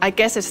winners? I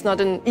guess it's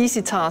not an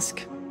easy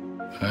task.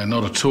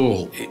 Not at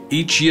all.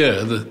 Each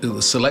year,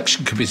 the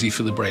selection committee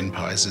for the Brain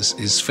Prizes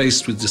is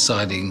faced with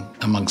deciding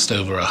amongst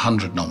over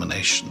 100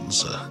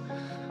 nominations,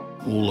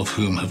 all of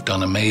whom have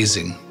done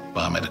amazing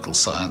biomedical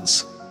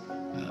science,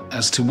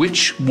 as to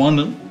which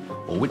one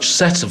or which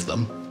set of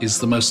them is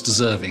the most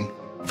deserving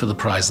for the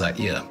prize that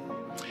year.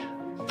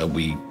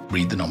 We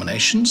read the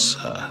nominations,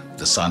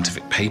 the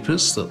scientific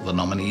papers that the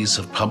nominees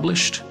have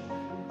published,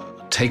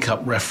 take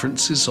up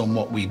references on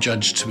what we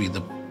judge to be the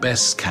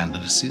best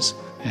candidacies,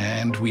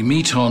 and we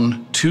meet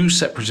on 2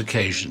 separate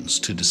occasions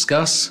to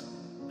discuss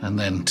and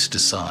then to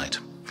decide.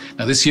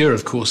 Now, this year,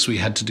 of course, we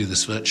had to do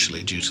this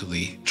virtually due to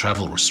the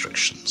travel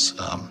restrictions,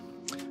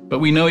 but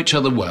we know each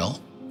other well,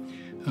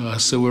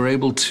 so we're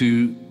able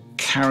to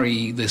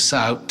carry this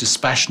out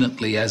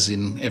dispassionately as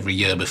in every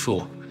year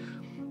before.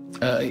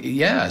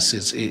 Yes,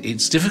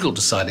 it's difficult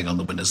deciding on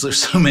the winners.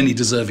 There's so many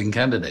deserving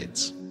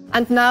candidates.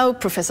 And now,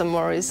 Professor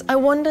Morris, I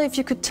wonder if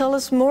you could tell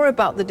us more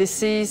about the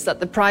disease that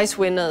the prize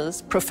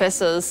winners,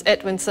 Professors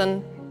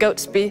Edwinson,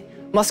 Zoghbi,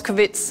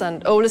 Moskowitz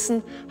and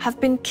Olesen,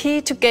 have been key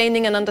to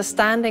gaining an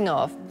understanding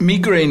of.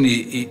 Migraine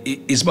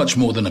is much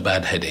more than a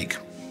bad headache.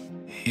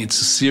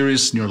 It's a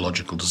serious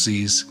neurological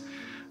disease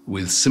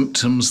with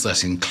symptoms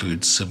that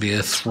include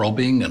severe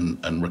throbbing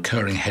and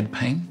recurring head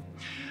pain,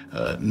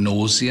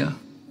 nausea,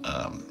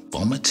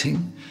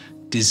 vomiting,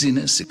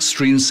 dizziness,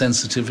 extreme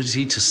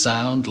sensitivity to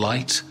sound,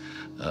 light,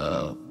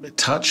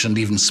 touch and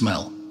even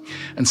smell.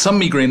 And some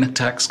migraine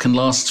attacks can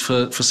last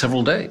for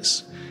several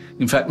days.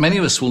 In fact, many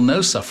of us will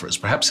know sufferers,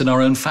 perhaps in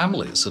our own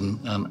families, and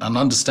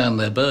understand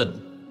their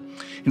burden.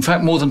 In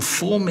fact, more than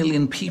 4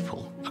 million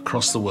people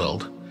across the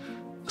world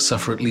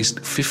suffer at least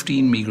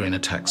 15 migraine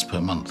attacks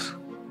per month.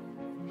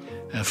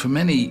 For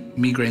many,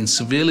 migraine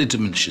severely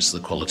diminishes the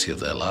quality of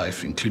their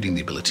life, including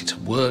the ability to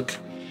work,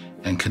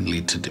 and can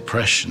lead to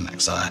depression,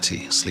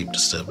 anxiety, sleep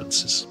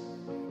disturbances.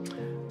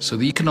 So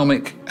the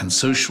economic and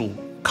social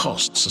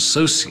costs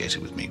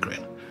associated with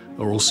migraine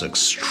are also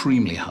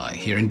extremely high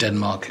here in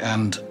Denmark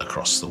and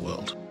across the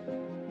world.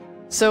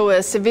 So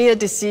a severe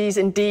disease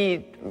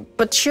indeed,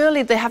 but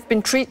surely there have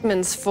been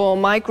treatments for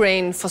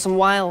migraine for some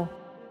while.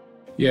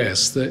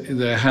 Yes,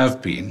 there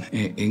have been,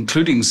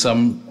 including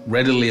some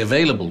readily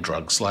available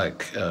drugs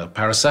like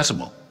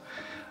paracetamol,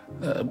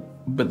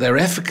 but their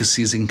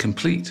efficacy is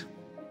incomplete.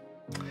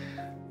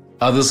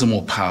 Others are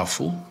more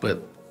powerful,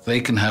 but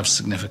they can have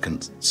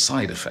significant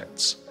side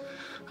effects.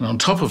 And on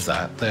top of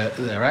that,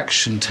 their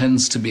action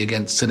tends to be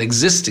against an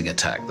existing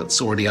attack that's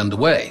already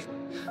underway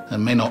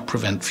and may not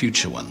prevent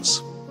future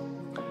ones.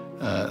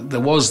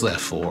 There was,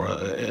 therefore,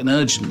 an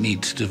urgent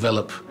need to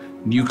develop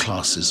new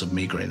classes of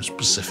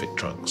migraine-specific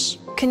drugs.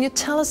 Can you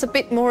tell us a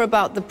bit more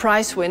about the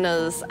prize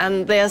winners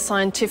and their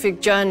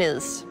scientific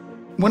journeys?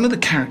 One of the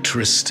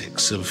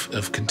characteristics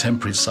of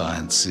contemporary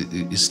science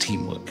is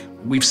teamwork.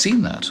 We've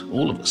seen that,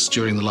 all of us,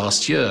 during the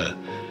last year,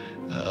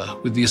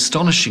 with the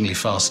astonishingly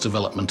fast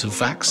development of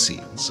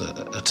vaccines,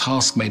 a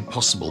task made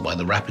possible by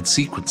the rapid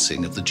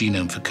sequencing of the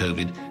genome for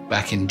COVID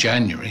back in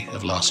January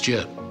of last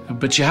year.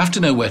 But you have to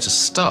know where to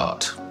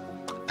start,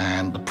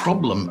 and the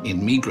problem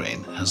in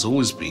migraine has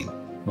always been,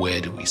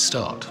 where do we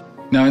start?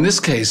 Now, in this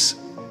case,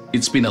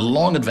 it's been a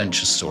long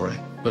adventure story,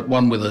 but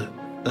one with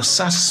a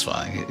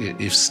satisfying,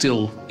 if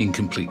still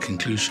incomplete,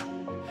 conclusion.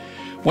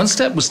 One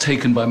step was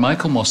taken by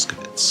Michael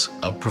Moskowitz,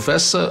 a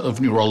professor of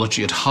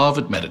neurology at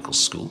Harvard Medical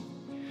School,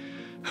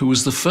 who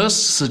was the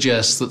first to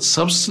suggest that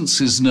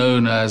substances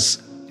known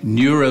as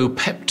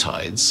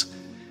neuropeptides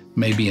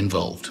may be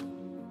involved.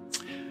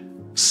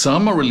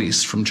 Some are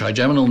released from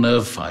trigeminal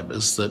nerve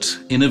fibers that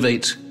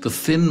innervate the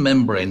thin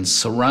membranes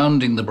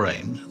surrounding the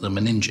brain, the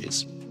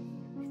meninges,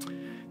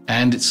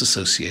 and its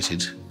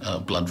associated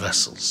blood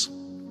vessels.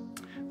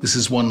 This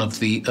is one of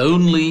the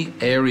only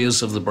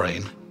areas of the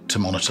brain to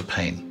monitor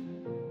pain.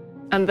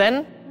 And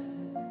then?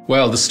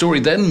 Well, the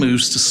story then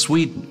moves to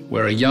Sweden,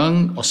 where a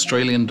young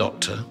Australian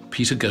doctor,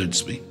 Peter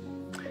Zoghbi,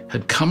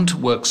 had come to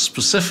work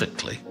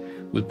specifically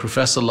with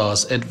Professor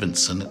Lars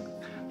Edvindsen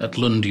at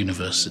Lund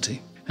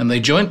University. And they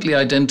jointly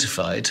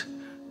identified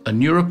a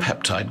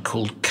neuropeptide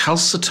called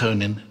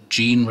calcitonin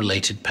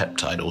gene-related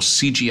peptide, or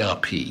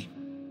CGRP.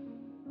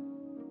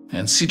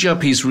 And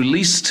CGRP is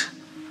released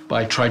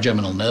by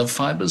trigeminal nerve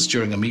fibers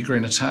during a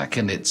migraine attack,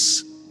 and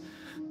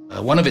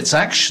one of its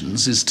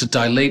actions is to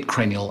dilate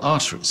cranial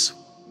arteries.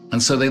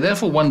 And so they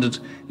therefore wondered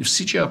if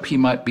CGRP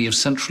might be of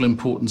central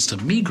importance to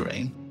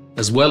migraine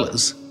as well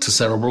as to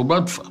cerebral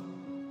blood flow.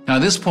 Now,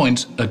 at this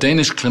point, a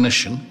Danish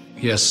clinician,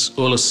 Jes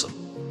Olesen,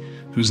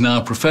 who's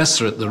now a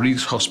professor at the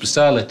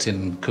Rigshospitalet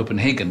in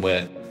Copenhagen,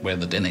 where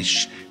the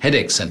Danish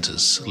headache center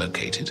is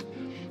located,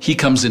 he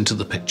comes into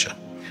the picture,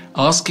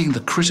 asking the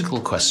critical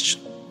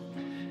question: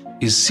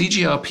 is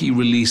CGRP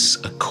release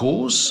a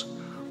cause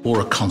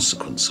or a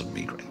consequence of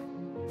migraine?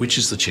 Which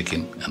is the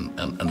chicken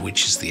and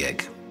which is the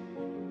egg?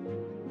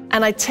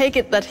 And I take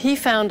it that he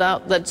found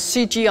out that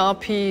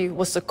CGRP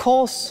was the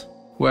cause?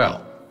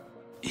 Well,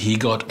 he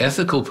got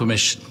ethical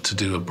permission to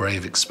do a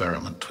brave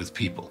experiment with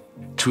people,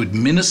 to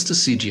administer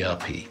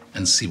CGRP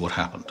and see what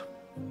happened.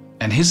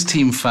 And his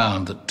team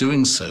found that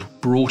doing so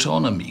brought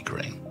on a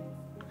migraine.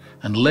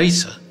 And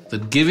later,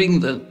 that giving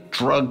the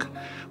drug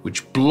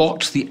which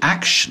blocked the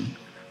action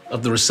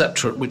of the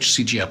receptor at which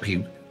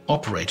CGRP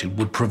operated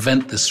would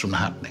prevent this from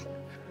happening.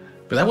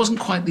 But that wasn't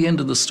quite the end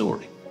of the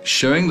story.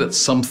 Showing that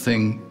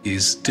something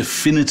is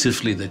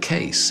definitively the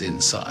case in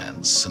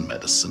science and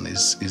medicine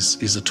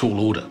is a tall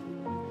order.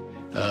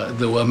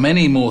 There were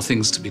many more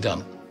things to be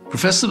done.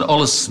 Professor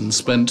Ollison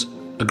spent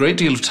a great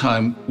deal of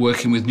time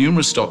working with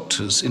numerous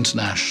doctors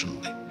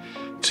internationally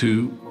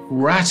to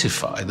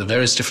ratify the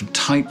various different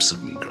types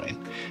of migraine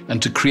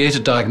and to create a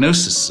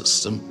diagnosis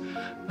system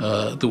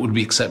that would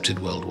be accepted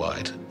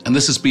worldwide. And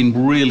this has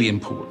been really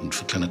important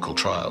for clinical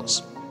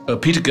trials.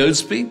 Peter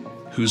Zoghbi,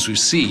 who, as we've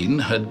seen,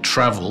 had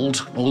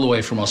traveled all the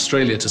way from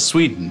Australia to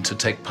Sweden to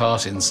take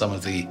part in some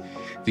of the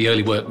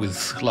early work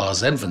with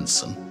Lars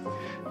Edvinsson,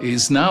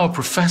 is now a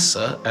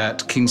professor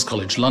at King's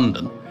College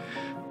London,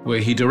 where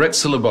he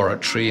directs a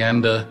laboratory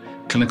and a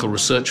clinical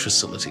research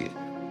facility.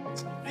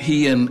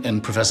 He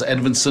and Professor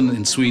Edvinsson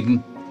in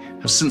Sweden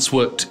have since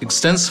worked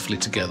extensively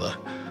together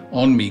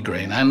on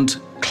migraine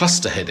and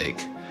cluster headache,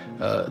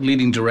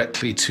 leading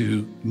directly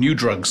to new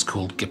drugs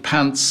called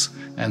Gepants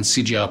and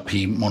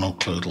CGRP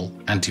monoclonal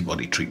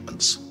antibody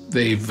treatments.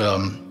 They've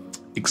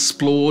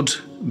explored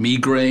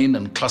migraine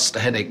and cluster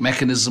headache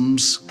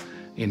mechanisms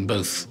in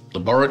both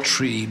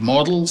laboratory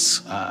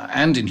models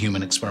and in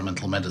human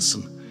experimental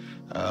medicine,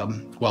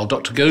 while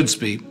Dr.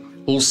 Zoghbi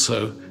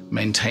also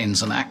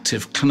maintains an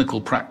active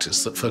clinical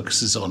practice that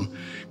focuses on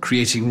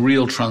creating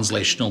real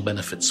translational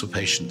benefits for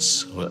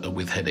patients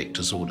with headache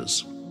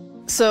disorders.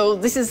 So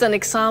this is an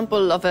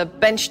example of a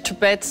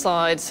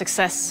bench-to-bedside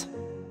success?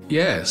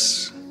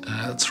 Yes,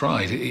 that's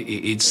right.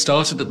 It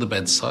started at the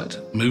bedside,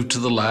 moved to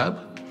the lab,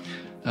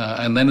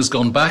 and then has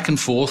gone back and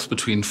forth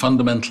between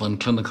fundamental and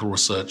clinical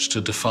research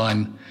to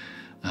define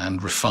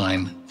and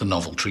refine the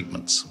novel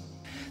treatments.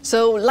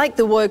 So, like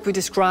the work we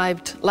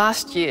described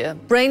last year,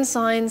 brain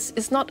science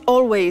is not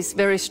always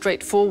very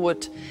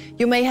straightforward.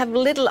 You may have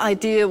little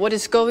idea what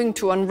is going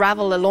to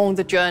unravel along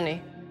the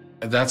journey.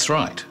 That's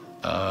right.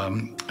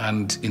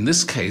 And in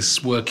this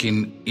case,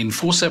 working in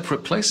 4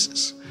 separate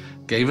places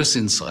gave us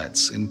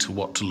insights into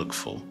what to look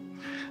for.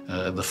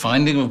 The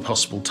finding of a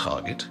possible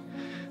target,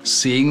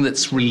 seeing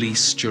that's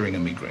released during a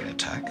migraine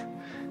attack,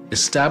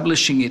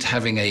 establishing it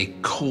having a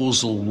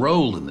causal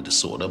role in the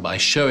disorder by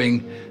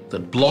showing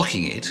that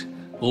blocking it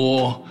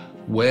or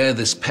where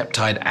this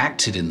peptide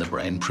acted in the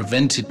brain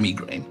prevented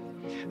migraine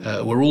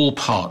were all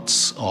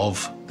parts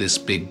of this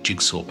big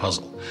jigsaw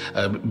puzzle.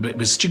 But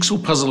this jigsaw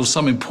puzzle of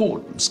some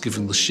importance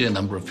given the sheer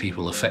number of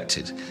people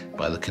affected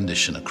by the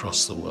condition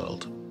across the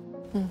world.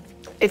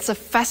 It's a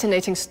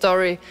fascinating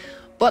story,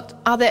 but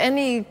are there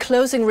any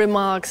closing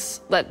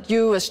remarks that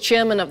you, as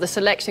chairman of the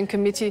selection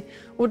committee,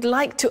 would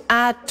like to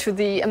add to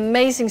the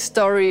amazing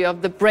story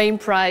of the Brain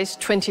Prize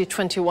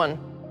 2021?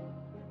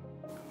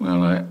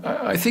 Well,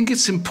 I think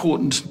it's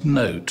important to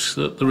note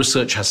that the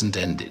research hasn't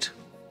ended.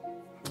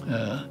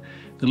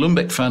 The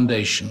Lundbeck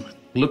Foundation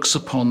looks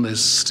upon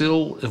this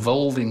still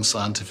evolving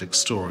scientific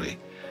story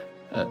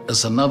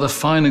as another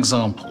fine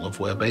example of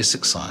where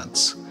basic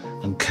science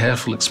and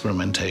careful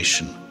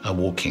experimentation are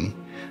walking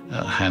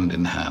hand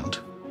in hand.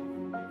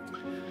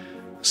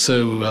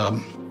 So,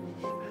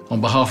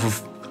 on behalf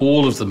of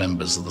all of the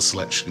members of the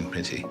selection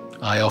committee,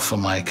 I offer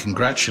my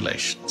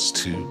congratulations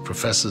to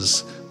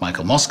Professors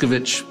Michael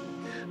Moskovich,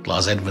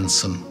 Lars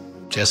Edvinsson,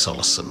 Jess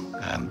Ollison,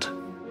 and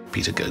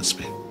Peter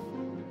Zoghbi.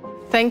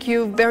 Thank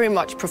you very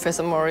much,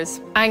 Professor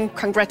Morris, and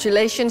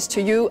congratulations to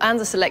you and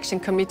the selection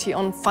committee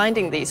on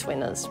finding these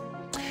winners.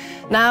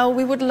 Now,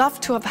 we would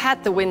love to have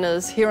had the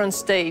winners here on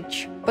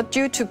stage, but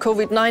due to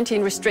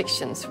COVID-19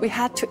 restrictions, we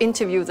had to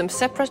interview them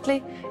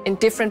separately in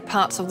different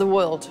parts of the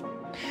world.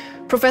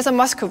 Professor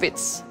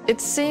Moskovich, it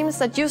seems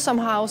that you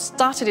somehow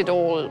started it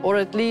all, or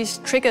at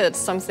least triggered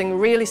something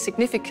really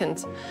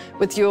significant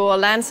with your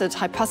Lancet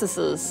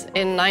hypothesis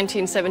in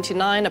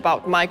 1979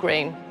 about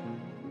migraine.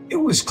 It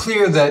was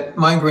clear that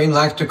migraine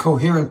lacked a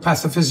coherent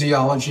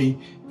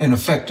pathophysiology and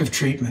effective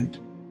treatment.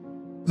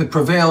 The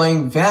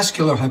prevailing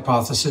vascular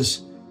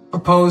hypothesis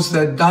proposed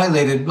that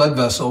dilated blood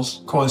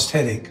vessels caused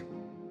headache.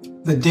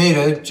 The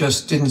data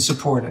just didn't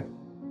support it.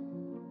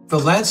 The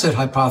Lancet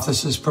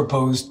hypothesis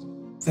proposed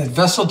that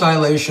vessel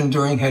dilation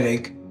during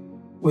headache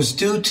was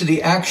due to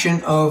the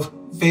action of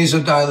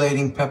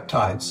vasodilating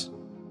peptides.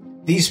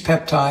 These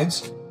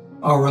peptides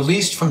are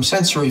released from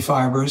sensory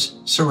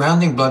fibers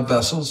surrounding blood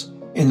vessels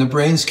in the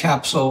brain's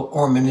capsule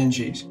or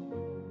meninges.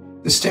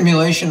 The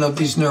stimulation of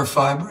these nerve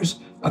fibers,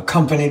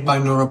 accompanied by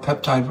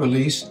neuropeptide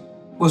release,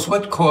 was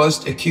what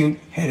caused acute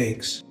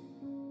headaches.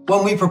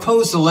 When we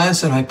proposed the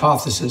Lancet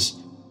hypothesis,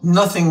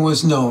 nothing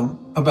was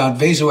known about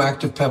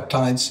vasoactive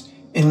peptides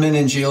in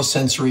meningeal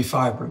sensory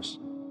fibers.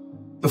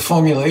 The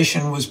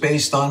formulation was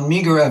based on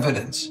meager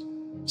evidence.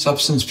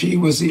 Substance P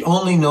was the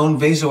only known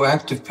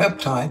vasoactive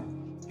peptide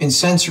in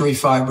sensory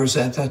fibers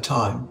at that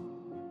time.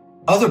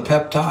 Other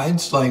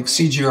peptides, like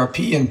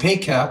CGRP and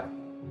PACAP,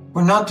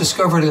 were not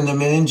discovered in the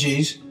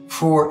meninges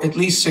for at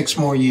least 6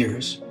 more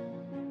years.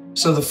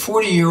 So the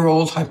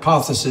 40-year-old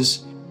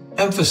hypothesis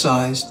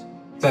emphasized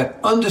that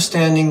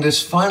understanding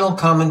this final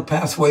common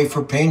pathway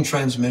for pain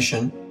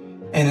transmission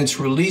and its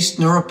released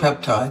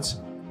neuropeptides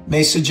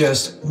may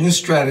suggest new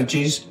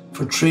strategies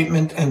for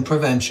treatment and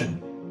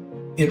prevention.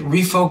 It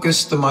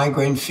refocused the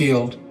migraine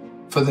field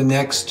for the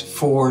next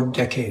 4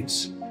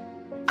 decades.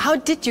 How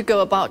did you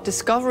go about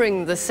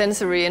discovering the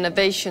sensory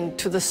innovation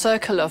to the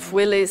circle of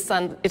Willis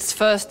and its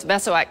first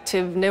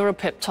vasoactive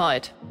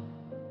neuropeptide?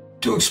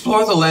 To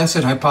explore the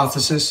Lancet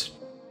hypothesis,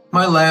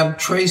 my lab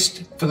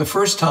traced for the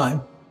first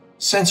time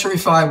sensory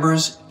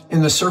fibers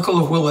in the circle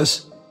of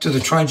Willis to the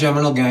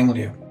trigeminal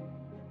ganglia.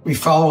 We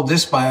followed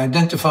this by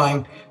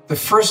identifying the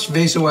first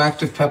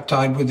vasoactive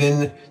peptide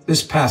within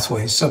this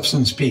pathway,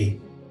 substance P.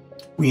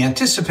 We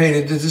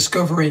anticipated the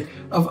discovery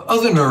of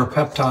other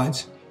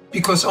neuropeptides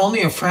because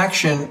only a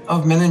fraction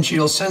of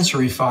meningeal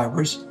sensory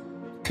fibers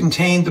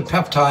contained the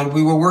peptide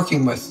we were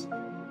working with.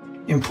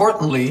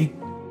 Importantly,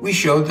 we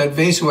showed that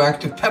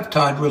vasoactive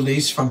peptide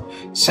release from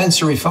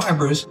sensory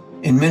fibers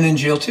in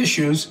meningeal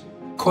tissues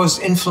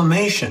caused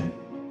inflammation.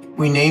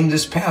 We named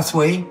this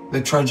pathway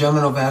the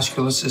trigeminal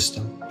vascular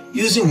system.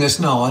 Using this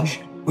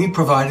knowledge, we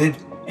provided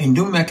a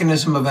new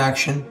mechanism of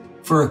action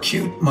for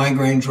acute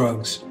migraine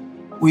drugs.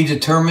 We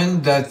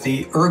determined that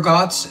the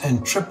ergots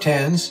and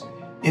triptans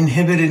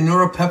inhibited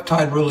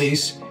neuropeptide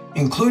release,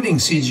 including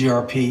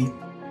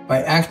CGRP,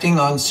 by acting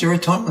on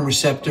serotonin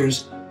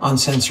receptors on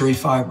sensory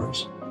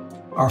fibers.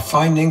 Our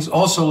findings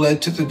also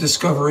led to the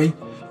discovery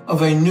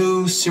of a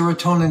new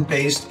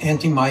serotonin-based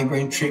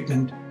anti-migraine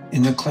treatment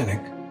in the clinic.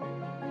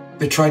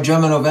 The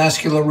trigeminal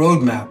vascular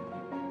roadmap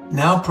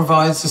now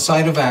provides the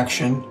site of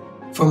action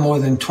for more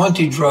than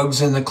 20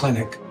 drugs in the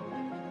clinic.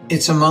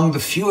 It's among the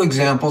few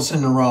examples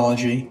in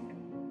neurology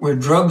where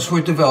drugs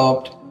were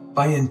developed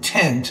by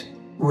intent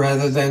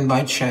rather than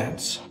by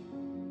chance.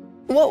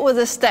 What were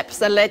the steps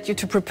that led you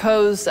to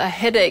propose a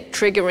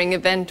headache-triggering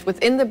event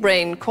within the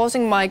brain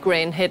causing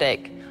migraine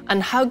headache,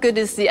 and how good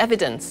is the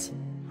evidence?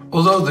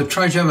 Although the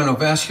trigeminal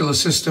vascular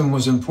system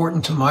was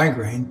important to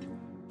migraine,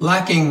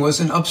 lacking was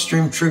an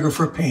upstream trigger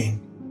for pain.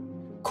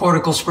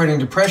 Cortical spreading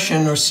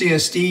depression, or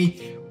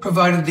CSD,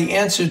 provided the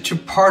answer to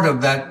part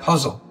of that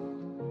puzzle.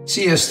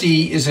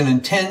 CSD is an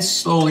intense,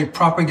 slowly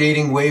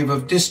propagating wave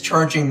of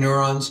discharging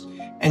neurons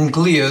and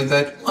glia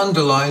that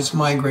underlies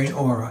migraine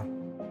aura.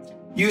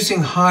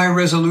 Using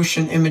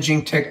high-resolution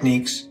imaging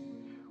techniques,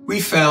 we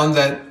found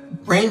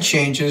that brain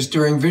changes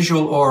during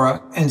visual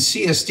aura and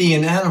CSD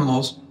in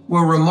animals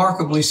were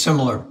remarkably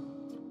similar.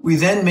 We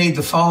then made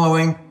the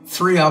following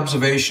 3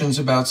 observations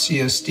about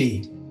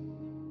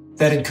CSD: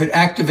 that it could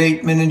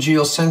activate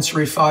meningeal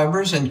sensory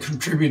fibers and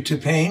contribute to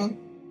pain.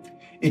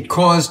 It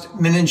caused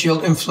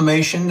meningeal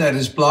inflammation that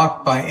is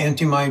blocked by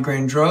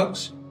anti-migraine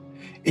drugs.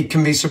 It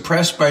can be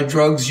suppressed by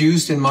drugs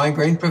used in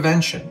migraine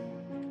prevention.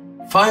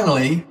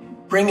 Finally,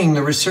 bringing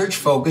the research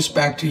focus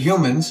back to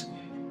humans,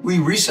 we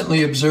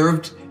recently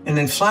observed an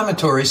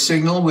inflammatory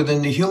signal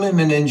within the human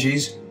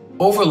meninges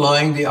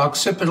overlying the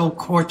occipital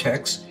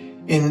cortex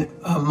in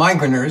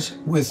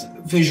migraineurs with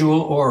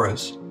visual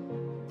auras.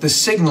 The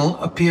signal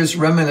appears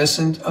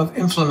reminiscent of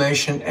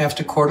inflammation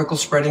after cortical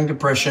spreading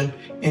depression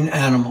in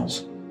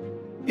animals.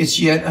 It's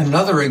yet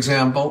another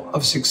example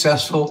of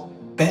successful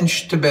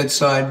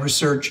bench-to-bedside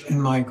research in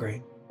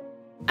migraine.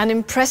 An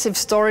impressive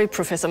story,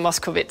 Professor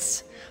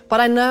Moskowitz. But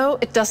I know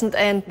it doesn't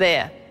end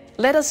there.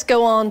 Let us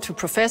go on to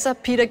Professor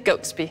Peter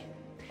Zoghbi.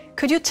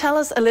 Could you tell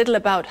us a little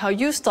about how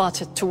you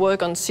started to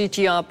work on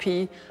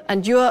CGRP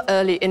and your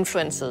early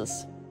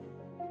influences?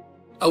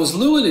 I was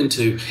lured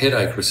into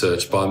headache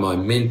research by my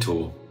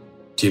mentor,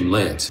 Jim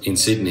Lance, in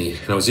Sydney,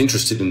 and I was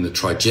interested in the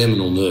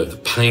trigeminal nerve,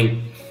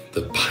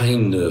 the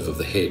pain nerve of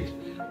the head,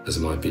 as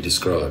it might be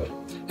described.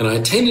 And I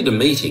attended a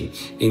meeting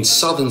in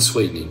southern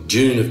Sweden in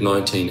June of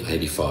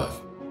 1985.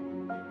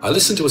 I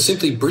listened to a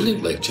simply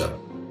brilliant lecture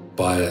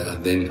by a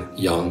then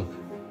young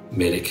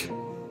medic,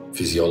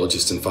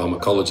 physiologist and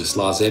pharmacologist,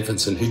 Lars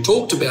Edvinsson, who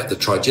talked about the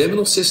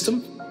trigeminal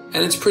system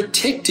and its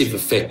protective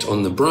effect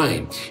on the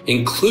brain,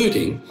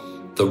 including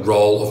the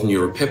role of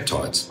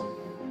neuropeptides.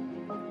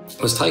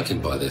 I was taken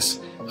by this.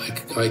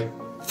 I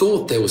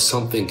thought there was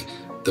something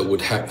that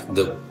would happen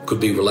that could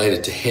be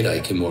related to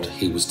headache in what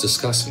he was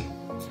discussing.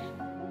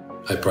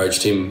 I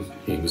approached him,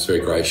 he was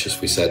very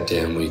gracious, we sat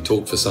down, we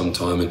talked for some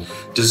time and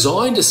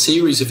designed a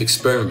series of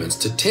experiments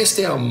to test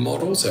our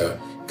models, our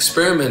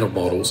experimental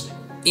models,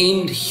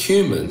 in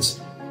humans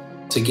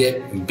to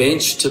get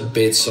bench to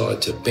bedside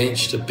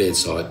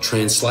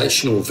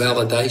translational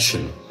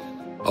validation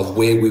of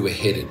where we were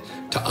headed,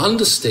 to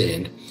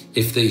understand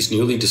if these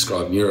newly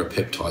described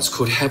neuropeptides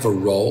could have a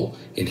role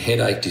in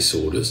headache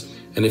disorders,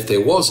 and if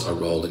there was a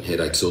role in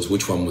headache disorders,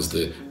 which one was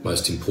the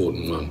most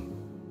important one.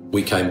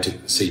 We came to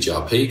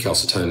CGRP,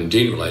 calcitonin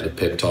gene-related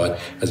peptide,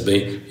 as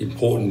being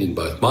important in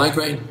both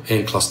migraine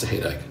and cluster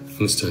headache. And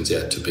this turns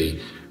out to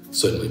be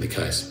certainly the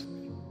case.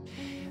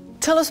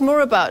 Tell us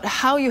more about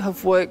how you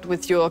have worked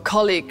with your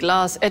colleague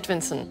Lars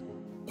Edvinsson.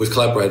 We've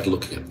collaborated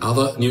looking at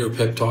other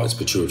neuropeptides,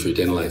 pituitary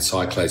adenylate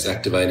cyclase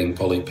activating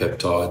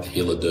polypeptide,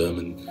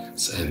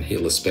 helidermins and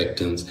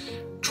helispectins,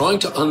 trying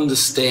to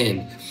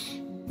understand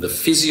the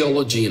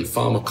physiology and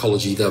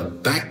pharmacology, the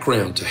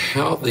background to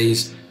how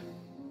these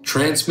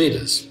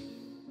transmitters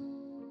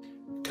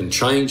can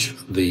change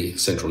the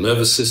central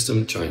nervous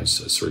system, change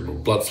the cerebral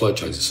blood flow,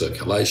 change the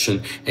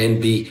circulation,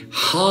 and be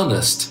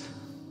harnessed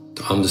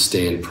to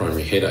understand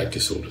primary headache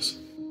disorders.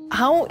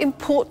 How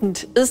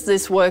important is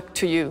this work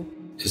to you?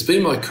 It's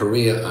been my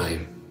career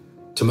aim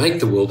to make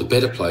the world a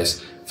better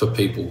place for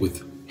people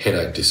with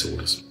headache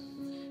disorders.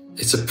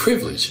 It's a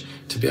privilege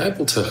to be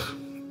able to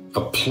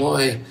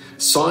apply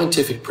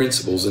scientific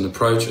principles and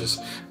approaches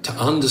to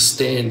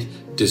understand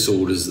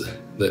disorders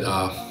that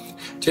are,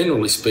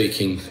 generally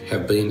speaking,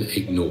 have been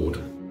ignored,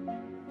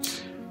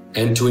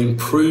 and to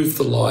improve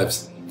the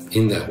lives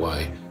in that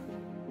way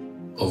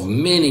of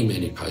many,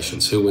 many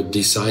patients who are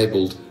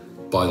disabled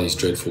by these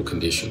dreadful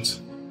conditions.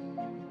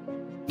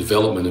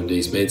 Development of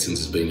these medicines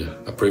has been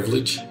a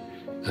privilege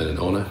and an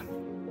honour,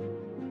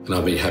 and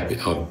I'm very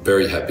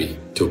happy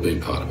to have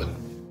been part of it.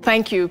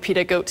 Thank you,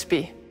 Peter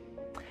Zoghbi.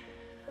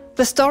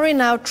 The story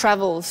now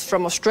travels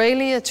from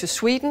Australia to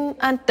Sweden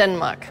and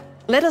Denmark.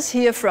 Let us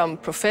hear from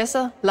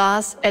Professor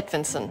Lars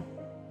Edvinsson.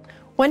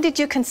 When did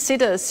you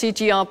consider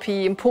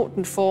CGRP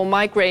important for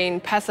migraine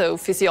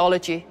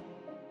pathophysiology?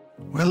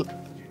 Well,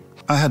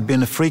 I had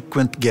been a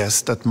frequent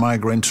guest at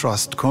Migraine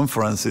Trust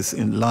conferences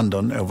in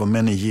London over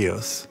many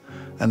years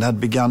and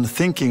had begun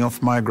thinking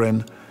of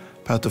migraine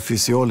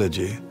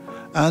pathophysiology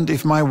and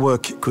if my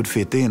work could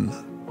fit in.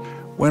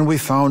 When we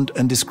found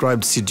and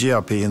described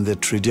CGRP in the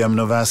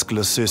trigeminal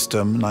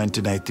system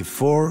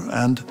 1984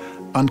 and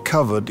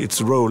uncovered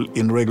its role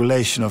in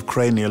regulation of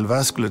cranial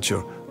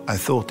vasculature, I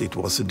thought it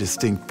was a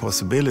distinct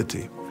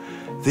possibility.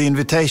 The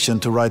invitation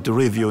to write a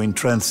review in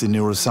Trends in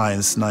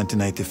Neuroscience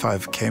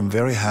 1985 came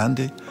very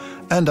handy,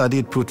 and I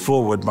did put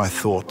forward my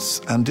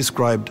thoughts and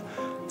described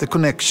the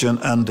connection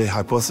and the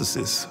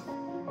hypothesis.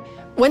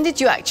 When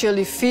did you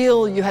actually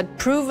feel you had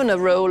proven a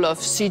role of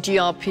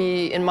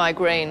CGRP in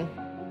migraine?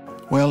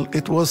 Well,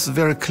 it was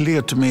very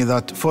clear to me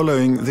that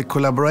following the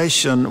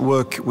collaboration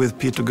work with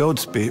Peter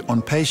Zoghbi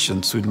on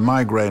patients with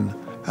migraine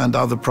and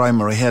other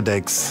primary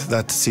headaches,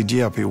 that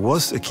CGRP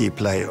was a key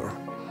player.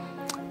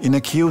 In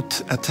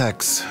acute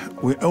attacks,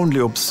 we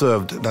only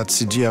observed that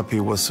CGRP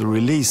was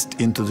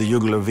released into the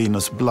jugular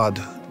venous blood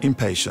in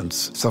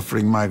patients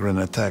suffering migraine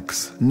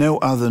attacks. No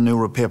other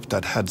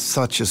neuropeptide had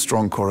such a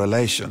strong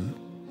correlation.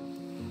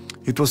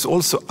 It was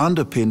also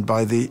underpinned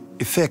by the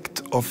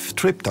effect of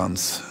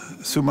triptans.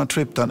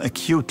 Sumatriptan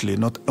acutely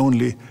not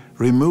only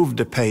removed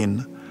the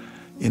pain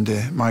in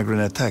the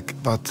migraine attack,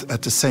 but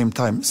at the same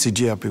time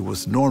CGRP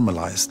was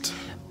normalized.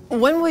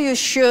 When were you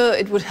sure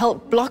it would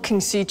help blocking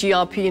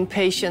CGRP in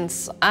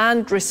patients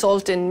and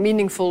result in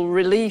meaningful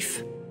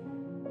relief?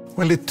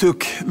 Well, it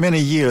took many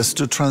years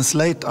to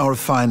translate our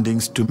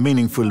findings to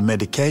meaningful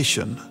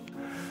medication.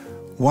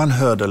 One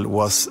hurdle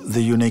was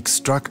the unique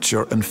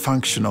structure and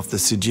function of the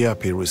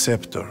CGRP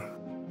receptor.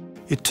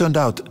 It turned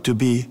out to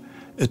be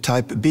a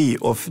type B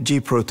of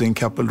G-protein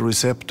coupled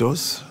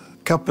receptors,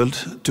 coupled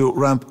to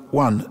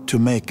RAMP1 to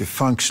make a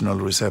functional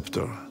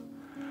receptor.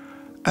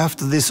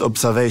 After this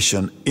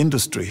observation,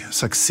 industry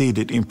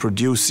succeeded in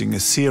producing a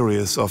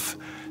series of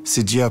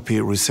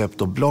CGRP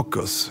receptor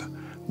blockers,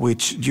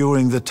 which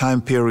during the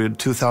time period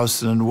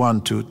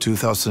 2001 to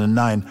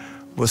 2009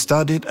 were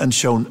studied and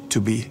shown to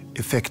be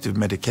effective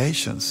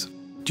medications.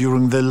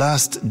 During the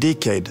last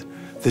decade,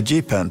 the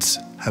GPANs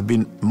have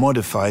been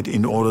modified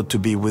in order to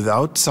be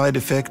without side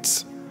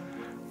effects.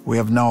 We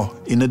have now,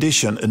 in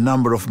addition, a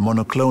number of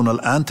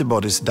monoclonal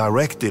antibodies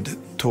directed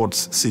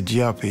towards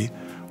CGRP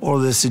or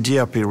the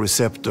CGRP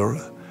receptor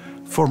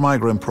for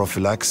migraine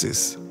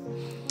prophylaxis.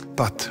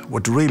 But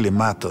what really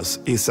matters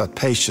is that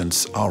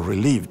patients are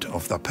relieved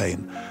of their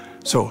pain.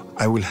 So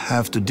I will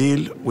have to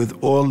deal with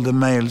all the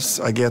mails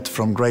I get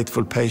from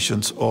grateful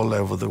patients all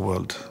over the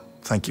world.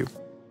 Thank you.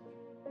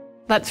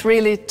 That's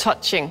really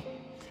touching.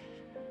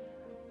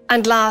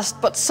 And last,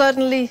 but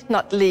certainly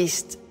not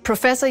least,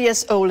 Professor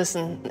Jes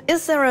Olesen,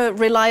 is there a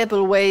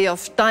reliable way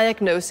of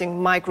diagnosing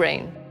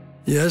migraine?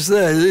 Yes,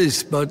 there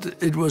is, but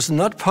it was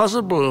not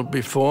possible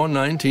before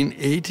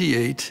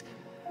 1988.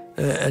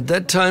 At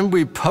that time,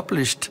 we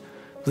published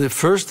the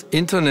first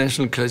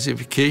international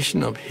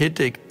classification of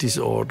headache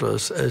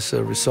disorders as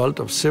a result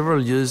of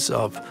several years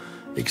of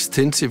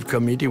extensive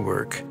committee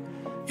work.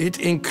 It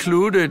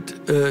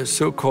included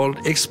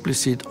so-called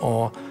explicit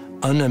or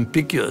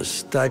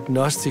unambiguous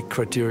diagnostic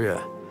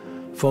criteria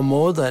for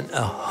more than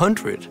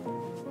 100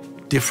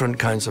 different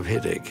kinds of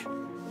headache.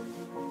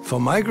 For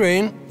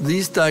migraine,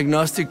 these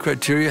diagnostic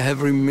criteria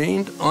have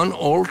remained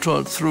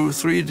unaltered through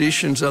 3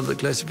 editions of the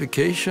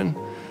classification,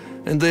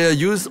 and they are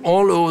used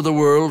all over the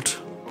world.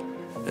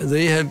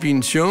 They have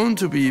been shown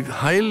to be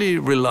highly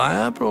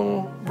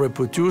reliable,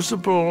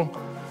 reproducible,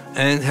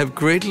 and have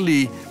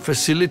greatly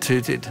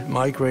facilitated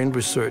migraine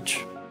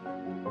research.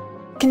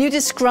 Can you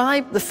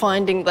describe the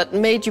finding that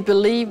made you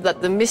believe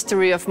that the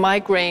mystery of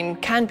migraine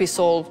can be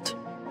solved?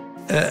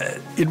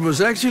 It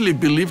was actually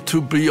believed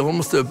to be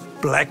almost a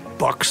black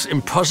box,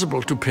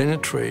 impossible to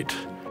penetrate.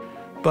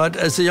 But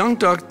as a young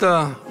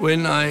doctor,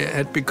 when I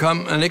had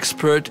become an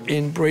expert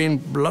in brain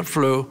blood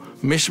flow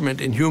measurement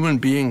in human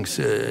beings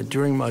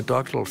during my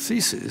doctoral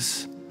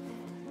thesis,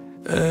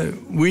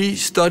 we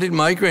studied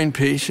migraine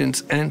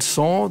patients and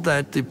saw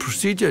that the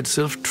procedure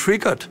itself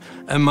triggered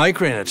a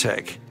migraine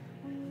attack.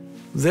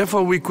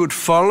 Therefore, we could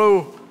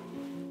follow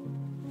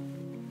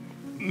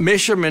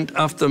measurement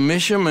after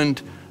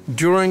measurement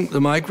during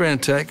the migraine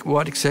attack,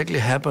 what exactly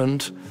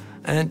happened,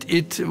 and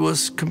it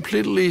was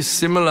completely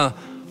similar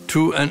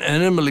to an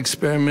animal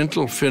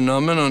experimental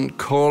phenomenon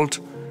called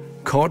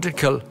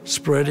cortical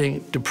spreading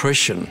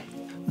depression.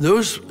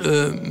 Those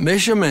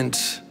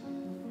measurements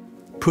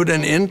put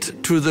an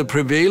end to the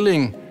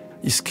prevailing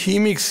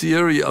ischemic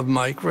theory of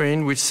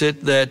migraine, which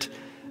said that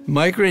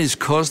migraine is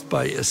caused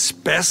by a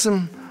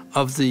spasm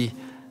of the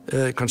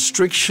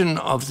constriction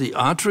of the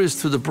arteries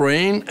to the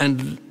brain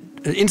and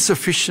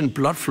insufficient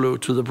blood flow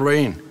to the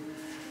brain.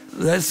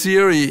 That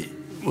theory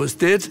was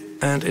dead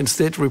and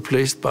instead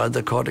replaced by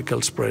the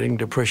cortical spreading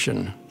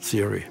depression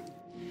theory.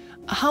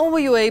 How were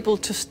you able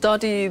to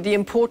study the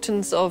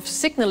importance of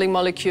signaling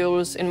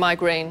molecules in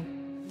migraine?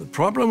 The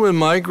problem with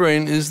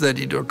migraine is that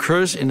it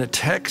occurs in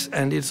attacks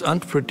and it's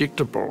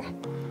unpredictable.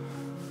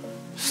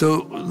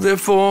 So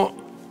therefore,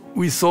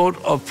 we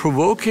thought of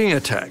provoking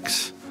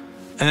attacks.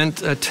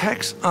 And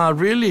attacks are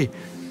really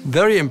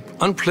very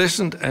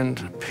unpleasant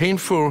and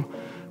painful,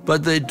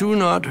 but they do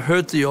not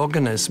hurt the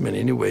organism in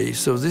any way.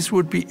 So this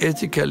would be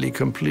ethically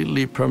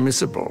completely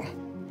permissible.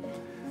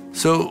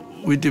 So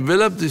we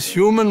developed this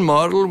human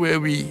model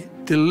where we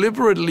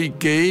deliberately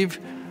gave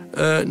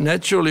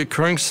naturally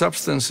occurring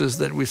substances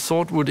that we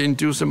thought would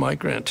induce a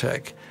migraine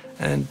attack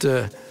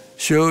and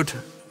showed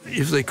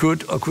if they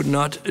could or could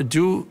not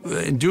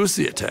induce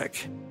the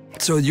attack.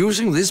 So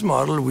using this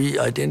model, we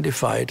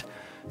identified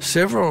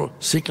several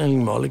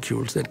signaling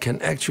molecules that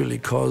can actually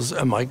cause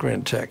a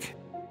migraine attack.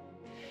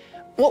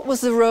 What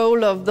was the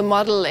role of the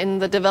model in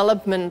the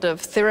development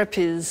of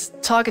therapies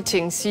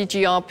targeting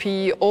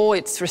CGRP or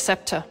its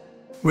receptor?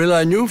 Well,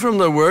 I knew from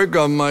the work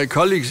of my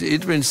colleagues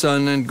Adrian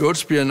and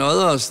Zoghbi and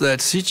others that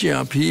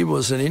CGRP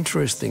was an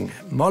interesting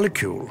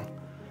molecule.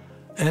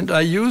 And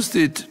I used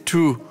it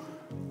to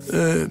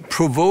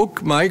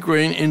provoke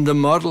migraine in the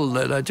model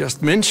that I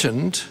just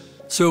mentioned.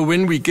 So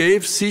when we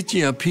gave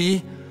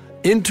CGRP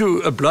into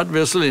a blood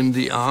vessel in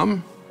the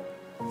arm,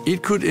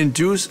 it could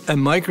induce a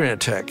migraine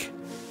attack.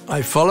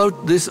 I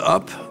followed this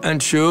up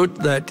and showed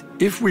that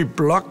if we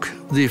block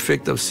the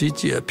effect of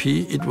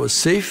CGRP, it was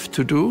safe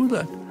to do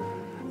that.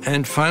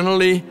 And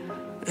finally,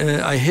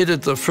 I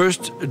headed the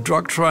first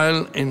drug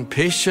trial in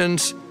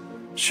patients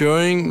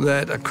showing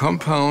that a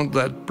compound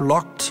that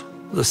blocked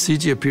the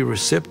CGRP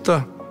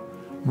receptor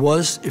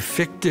was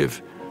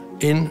effective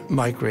in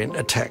migraine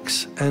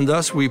attacks. And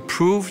thus we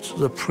proved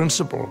the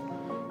principle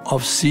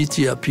of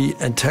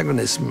CGRP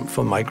antagonism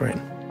for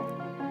migraine.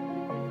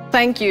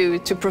 Thank you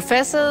to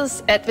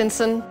Professors Adrian,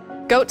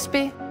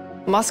 Zoghbi,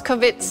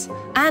 Moskovitz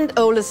and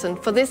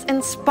Olesen for this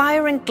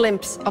inspiring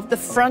glimpse of the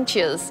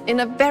frontiers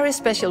in a very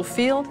special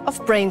field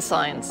of brain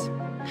science.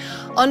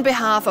 On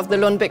behalf of the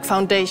Lundbeck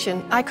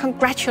Foundation, I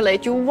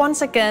congratulate you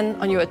once again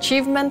on your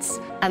achievements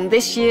and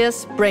this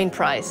year's Brain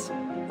Prize.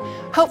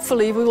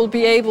 Hopefully we will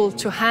be able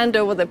to hand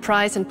over the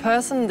prize in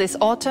person this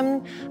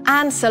autumn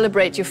and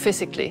celebrate you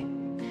physically,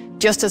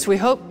 just as we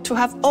hope to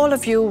have all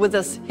of you with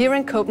us here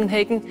in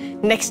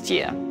Copenhagen next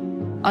year.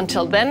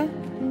 Until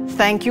then,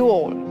 thank you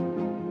all.